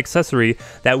animal accessory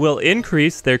that will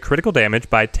increase their critical damage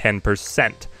by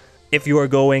 10%. If you are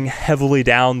going heavily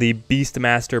down the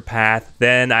Beastmaster path,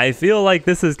 then I feel like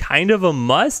this is kind of a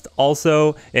must.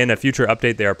 Also, in a future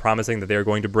update, they are promising that they are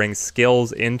going to bring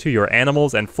skills into your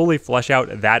animals and fully flesh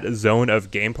out that zone of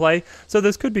gameplay. So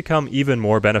this could become even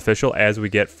more beneficial as we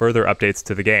get further updates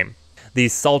to the game. The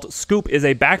Salt Scoop is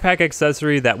a backpack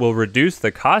accessory that will reduce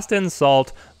the cost in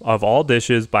salt of all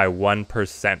dishes by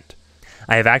 1%.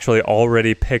 I have actually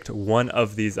already picked one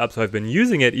of these up, so I've been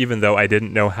using it even though I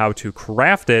didn't know how to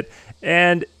craft it,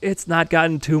 and it's not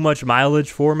gotten too much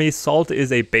mileage for me. Salt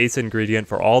is a base ingredient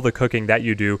for all the cooking that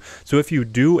you do, so if you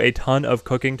do a ton of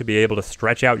cooking to be able to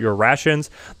stretch out your rations,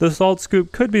 the Salt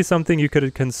Scoop could be something you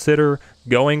could consider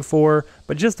going for,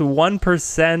 but just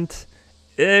 1%...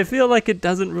 I feel like it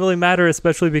doesn't really matter,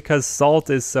 especially because salt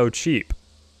is so cheap.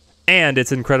 And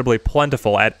it's incredibly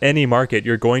plentiful. At any market,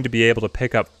 you're going to be able to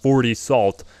pick up 40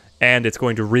 salt, and it's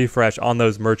going to refresh on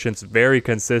those merchants very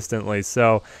consistently.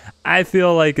 So I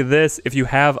feel like this, if you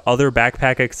have other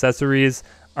backpack accessories,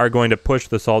 are going to push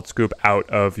the Salt Scoop out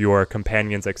of your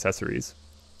companion's accessories.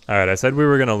 Alright, I said we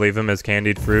were going to leave him as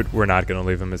candied fruit. We're not going to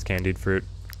leave him as candied fruit.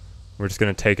 We're just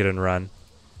going to take it and run.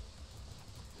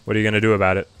 What are you going to do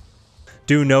about it?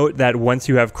 Do note that once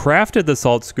you have crafted the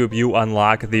salt scoop, you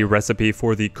unlock the recipe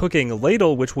for the cooking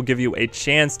ladle, which will give you a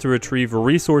chance to retrieve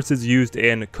resources used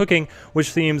in cooking,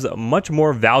 which seems much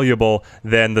more valuable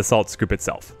than the salt scoop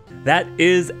itself. That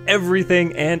is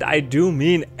everything, and I do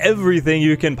mean everything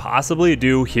you can possibly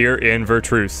do here in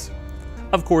Vertruse.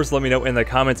 Of course, let me know in the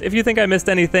comments if you think I missed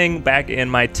anything. Back in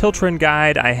my Tiltrin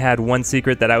guide, I had one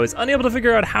secret that I was unable to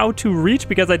figure out how to reach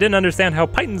because I didn't understand how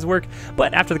pythons work,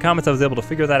 but after the comments I was able to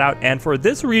figure that out, and for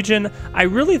this region, I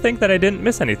really think that I didn't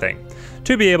miss anything.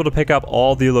 To be able to pick up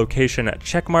all the location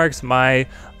check marks, my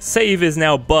save is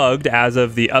now bugged as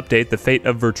of the update. The Fate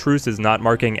of Vertruse is not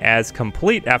marking as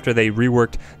complete after they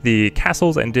reworked the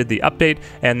castles and did the update,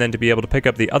 and then to be able to pick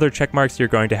up the other check marks, you're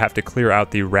going to have to clear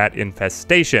out the rat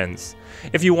infestations.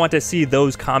 If you want to see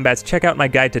those combats, check out my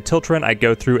guide to Tiltrin. I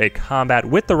go through a combat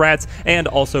with the rats and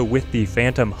also with the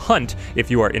Phantom Hunt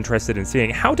if you are interested in seeing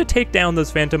how to take down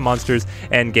those phantom monsters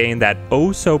and gain that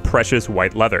oh so precious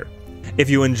white leather. If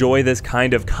you enjoy this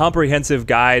kind of comprehensive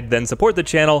guide, then support the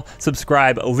channel,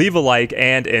 subscribe, leave a like,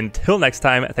 and until next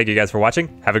time, thank you guys for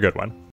watching. Have a good one.